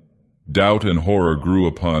rematerialization? Doubt and horror grew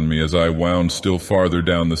upon me as I wound still farther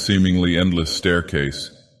down the seemingly endless staircase.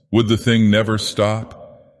 Would the thing never stop?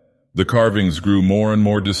 The carvings grew more and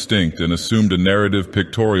more distinct and assumed a narrative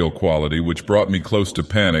pictorial quality which brought me close to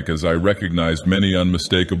panic as I recognized many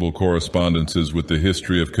unmistakable correspondences with the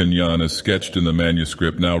history of Kenyan as sketched in the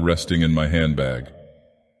manuscript now resting in my handbag.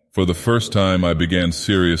 For the first time I began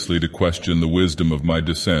seriously to question the wisdom of my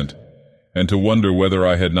descent, and to wonder whether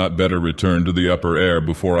I had not better return to the upper air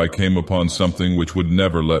before I came upon something which would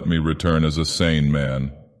never let me return as a sane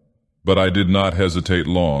man. But I did not hesitate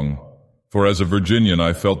long, for as a Virginian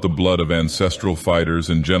I felt the blood of ancestral fighters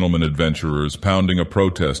and gentlemen adventurers pounding a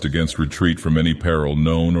protest against retreat from any peril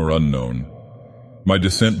known or unknown. My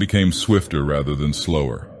descent became swifter rather than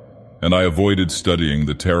slower, and I avoided studying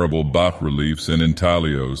the terrible bas-reliefs and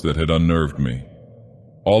intaglios that had unnerved me.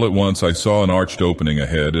 All at once I saw an arched opening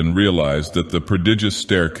ahead and realized that the prodigious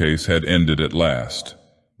staircase had ended at last.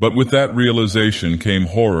 But with that realization came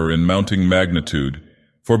horror in mounting magnitude,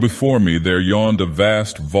 for before me there yawned a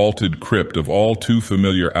vast vaulted crypt of all too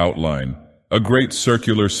familiar outline, a great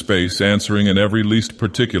circular space answering in every least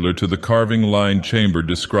particular to the carving-lined chamber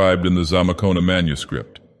described in the Zamacona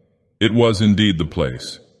manuscript. It was indeed the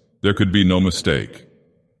place. There could be no mistake.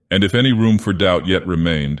 And if any room for doubt yet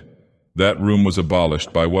remained, that room was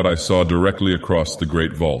abolished by what I saw directly across the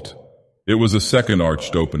great vault. It was a second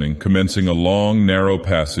arched opening, commencing a long, narrow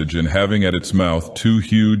passage and having at its mouth two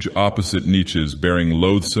huge opposite niches bearing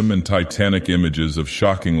loathsome and titanic images of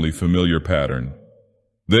shockingly familiar pattern.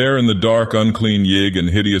 There in the dark, unclean Yig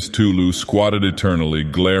and hideous Tulu squatted eternally,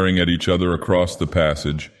 glaring at each other across the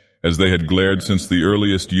passage, as they had glared since the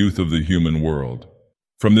earliest youth of the human world.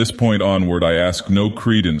 From this point onward, I ask no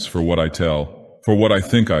credence for what I tell, for what I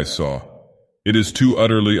think I saw. It is too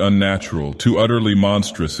utterly unnatural, too utterly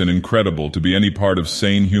monstrous and incredible to be any part of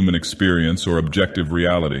sane human experience or objective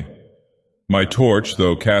reality. My torch,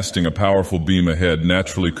 though casting a powerful beam ahead,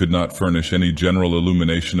 naturally could not furnish any general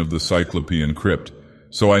illumination of the Cyclopean crypt,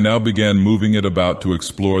 so I now began moving it about to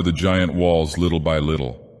explore the giant walls little by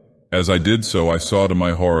little. As I did so, I saw to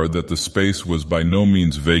my horror that the space was by no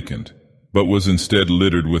means vacant, but was instead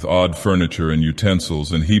littered with odd furniture and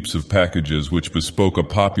utensils and heaps of packages which bespoke a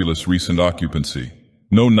populous recent occupancy.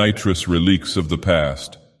 No nitrous relics of the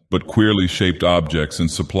past, but queerly shaped objects and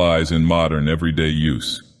supplies in modern, everyday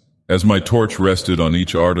use. As my torch rested on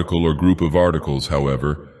each article or group of articles,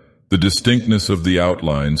 however, the distinctness of the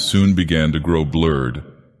outlines soon began to grow blurred,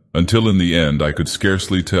 until in the end I could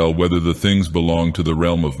scarcely tell whether the things belonged to the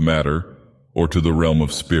realm of matter or to the realm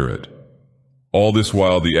of spirit. All this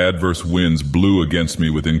while the adverse winds blew against me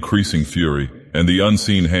with increasing fury, and the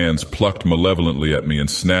unseen hands plucked malevolently at me and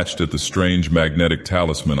snatched at the strange magnetic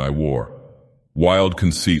talisman I wore. Wild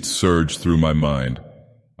conceits surged through my mind.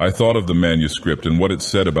 I thought of the manuscript and what it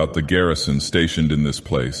said about the garrison stationed in this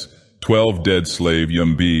place, 12 dead slave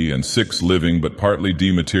Yumbi and 6 living but partly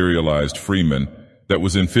dematerialized freemen. That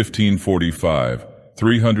was in 1545,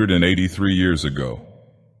 383 years ago.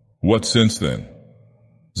 What since then?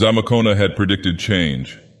 Zamacona had predicted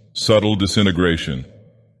change, subtle disintegration,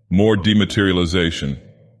 more dematerialization,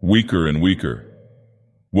 weaker and weaker.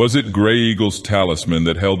 Was it Grey Eagle's talisman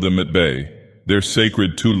that held them at bay, their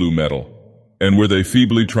sacred Tulu metal. And were they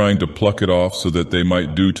feebly trying to pluck it off so that they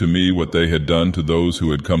might do to me what they had done to those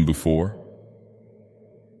who had come before?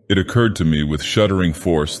 It occurred to me with shuddering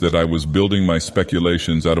force that I was building my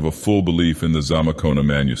speculations out of a full belief in the Zamakona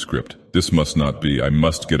manuscript. This must not be. I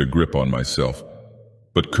must get a grip on myself.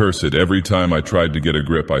 But curse it, every time I tried to get a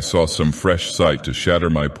grip, I saw some fresh sight to shatter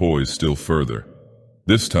my poise still further.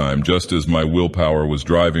 This time, just as my willpower was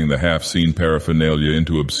driving the half-seen paraphernalia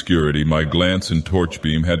into obscurity, my glance and torch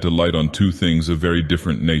beam had to light on two things of very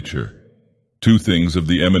different nature. Two things of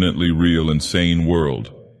the eminently real and sane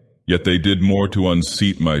world. Yet they did more to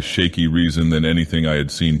unseat my shaky reason than anything I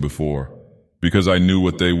had seen before. Because I knew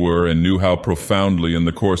what they were and knew how profoundly in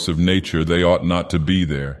the course of nature they ought not to be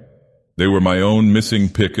there. They were my own missing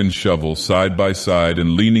pick and shovel, side by side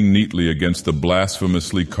and leaning neatly against the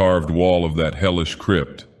blasphemously carved wall of that hellish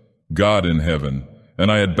crypt. God in heaven,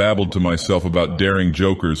 and I had babbled to myself about daring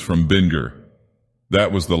jokers from Bingor.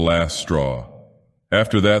 That was the last straw.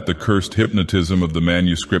 After that, the cursed hypnotism of the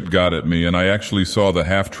manuscript got at me, and I actually saw the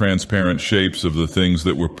half-transparent shapes of the things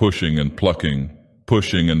that were pushing and plucking,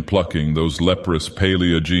 those leprous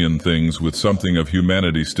Paleogean things with something of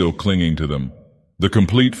humanity still clinging to them. The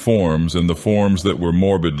complete forms and the forms that were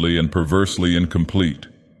morbidly and perversely incomplete.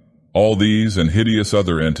 All these and hideous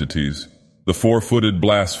other entities, the four-footed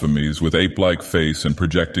blasphemies with ape-like face and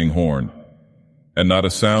projecting horn. And not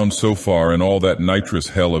a sound so far in all that nitrous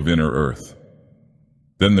hell of inner earth.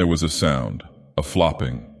 Then there was a sound, a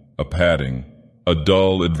flopping, a padding, a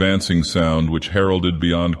dull, advancing sound which heralded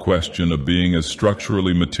beyond question a being as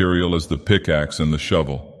structurally material as the pickaxe and the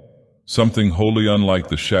shovel. Something wholly unlike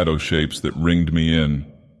the shadow shapes that ringed me in,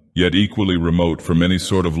 yet equally remote from any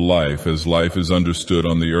sort of life as life is understood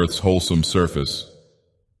on the earth's wholesome surface.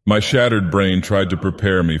 My shattered brain tried to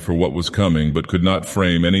prepare me for what was coming, but could not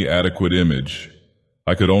frame any adequate image.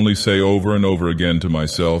 I could only say over and over again to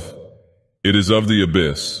myself, "It is of the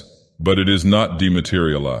abyss, but it is not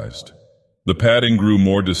dematerialized." The padding grew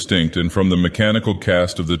more distinct, and from the mechanical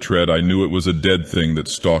cast of the tread I knew it was a dead thing that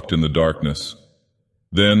stalked in the darkness.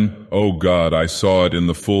 Then, oh God, I saw it in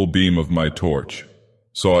the full beam of my torch,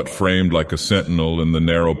 saw it framed like a sentinel in the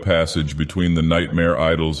narrow passage between the nightmare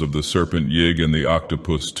idols of the serpent Yig and the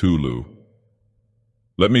octopus Tulu.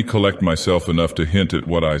 Let me collect myself enough to hint at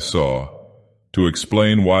what I saw, to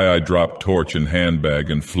explain why I dropped torch and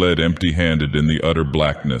handbag and fled empty-handed in the utter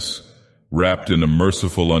blackness, wrapped in a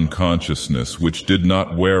merciful unconsciousness which did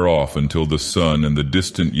not wear off until the sun and the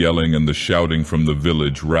distant yelling and the shouting from the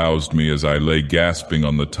village roused me as I lay gasping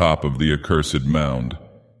on the top of the accursed mound.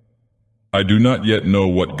 I do not yet know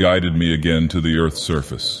what guided me again to the earth's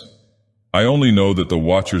surface. I only know that the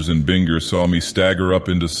watchers in Bingor saw me stagger up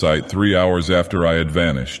into sight 3 hours after I had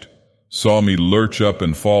vanished, saw me lurch up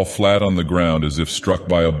and fall flat on the ground as if struck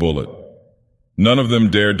by a bullet. None of them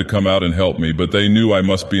dared to come out and help me, but they knew I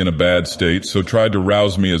must be in a bad state, so tried to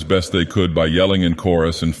rouse me as best they could by yelling in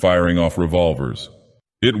chorus and firing off revolvers.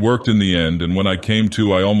 It worked in the end, and when I came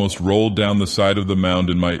to, I almost rolled down the side of the mound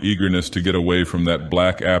in my eagerness to get away from that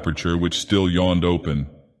black aperture which still yawned open.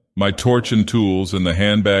 My torch and tools and the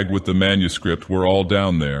handbag with the manuscript were all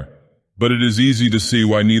down there, but it is easy to see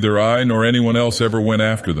why neither I nor anyone else ever went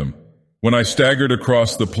after them. When I staggered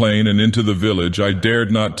across the plain and into the village, I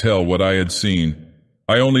dared not tell what I had seen.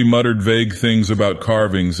 I only muttered vague things about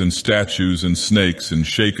carvings and statues and snakes and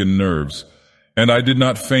shaken nerves, and I did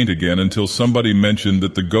not faint again until somebody mentioned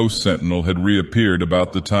that the ghost sentinel had reappeared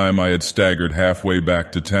about the time I had staggered halfway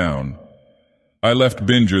back to town. I left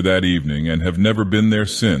Bingor that evening and have never been there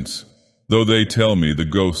since, though they tell me the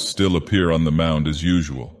ghosts still appear on the mound as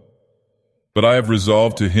usual. But I have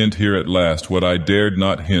resolved to hint here at last what I dared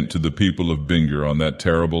not hint to the people of Bingor on that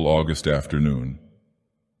terrible August afternoon.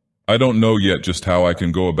 I don't know yet just how I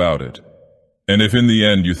can go about it, and if in the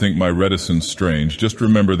end you think my reticence strange, just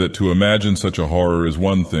remember that to imagine such a horror is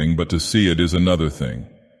one thing, but to see it is another thing.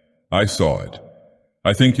 I saw it.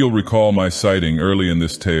 I think you'll recall my citing early in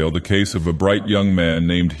this tale the case of a bright young man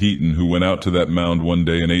named Heaton who went out to that mound one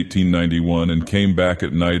day in 1891 and came back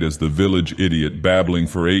at night as the village idiot, babbling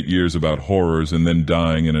for 8 years about horrors and then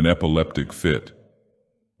dying in an epileptic fit.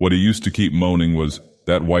 What he used to keep moaning was,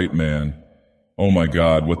 "That white man. Oh my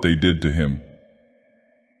God, what they did to him."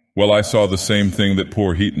 Well, I saw the same thing that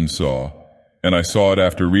poor Heaton saw, and I saw it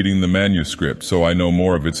after reading the manuscript, so I know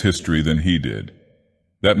more of its history than he did.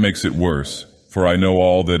 That makes it worse, for I know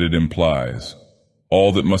all that it implies,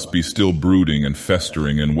 all that must be still brooding and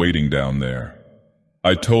festering and waiting down there.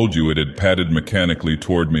 I told you it had padded mechanically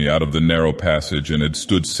toward me out of the narrow passage and had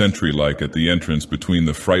stood sentry-like at the entrance between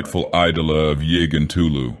the frightful idola of Yig and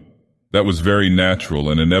Tulu. That was very natural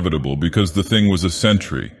and inevitable because the thing was a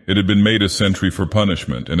sentry. It had been made a sentry for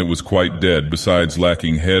punishment, and it was quite dead, besides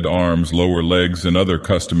lacking head, arms, lower legs, and other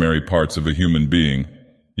customary parts of a human being.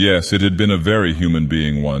 Yes, it had been a very human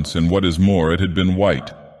being once, and what is more, it had been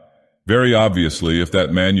white. Very obviously, if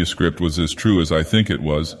that manuscript was as true as I think it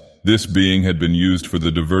was, this being had been used for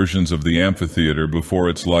the diversions of the amphitheater before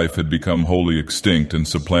its life had become wholly extinct and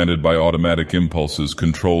supplanted by automatic impulses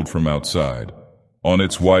controlled from outside. On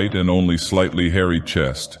its white and only slightly hairy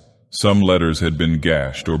chest, some letters had been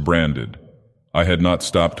gashed or branded. I had not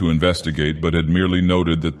stopped to investigate, but had merely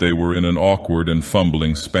noted that they were in an awkward and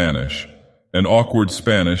fumbling Spanish. An awkward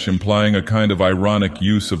Spanish implying a kind of ironic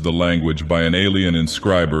use of the language by an alien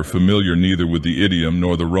inscriber familiar neither with the idiom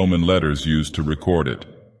nor the Roman letters used to record it.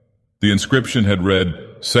 The inscription had read,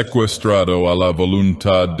 Secuestrado a la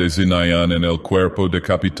voluntad de Zinayan en el cuerpo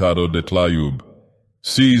decapitado de Tlayub.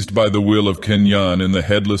 Seized by the will of Kenyan in the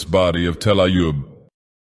headless body of Tlayub.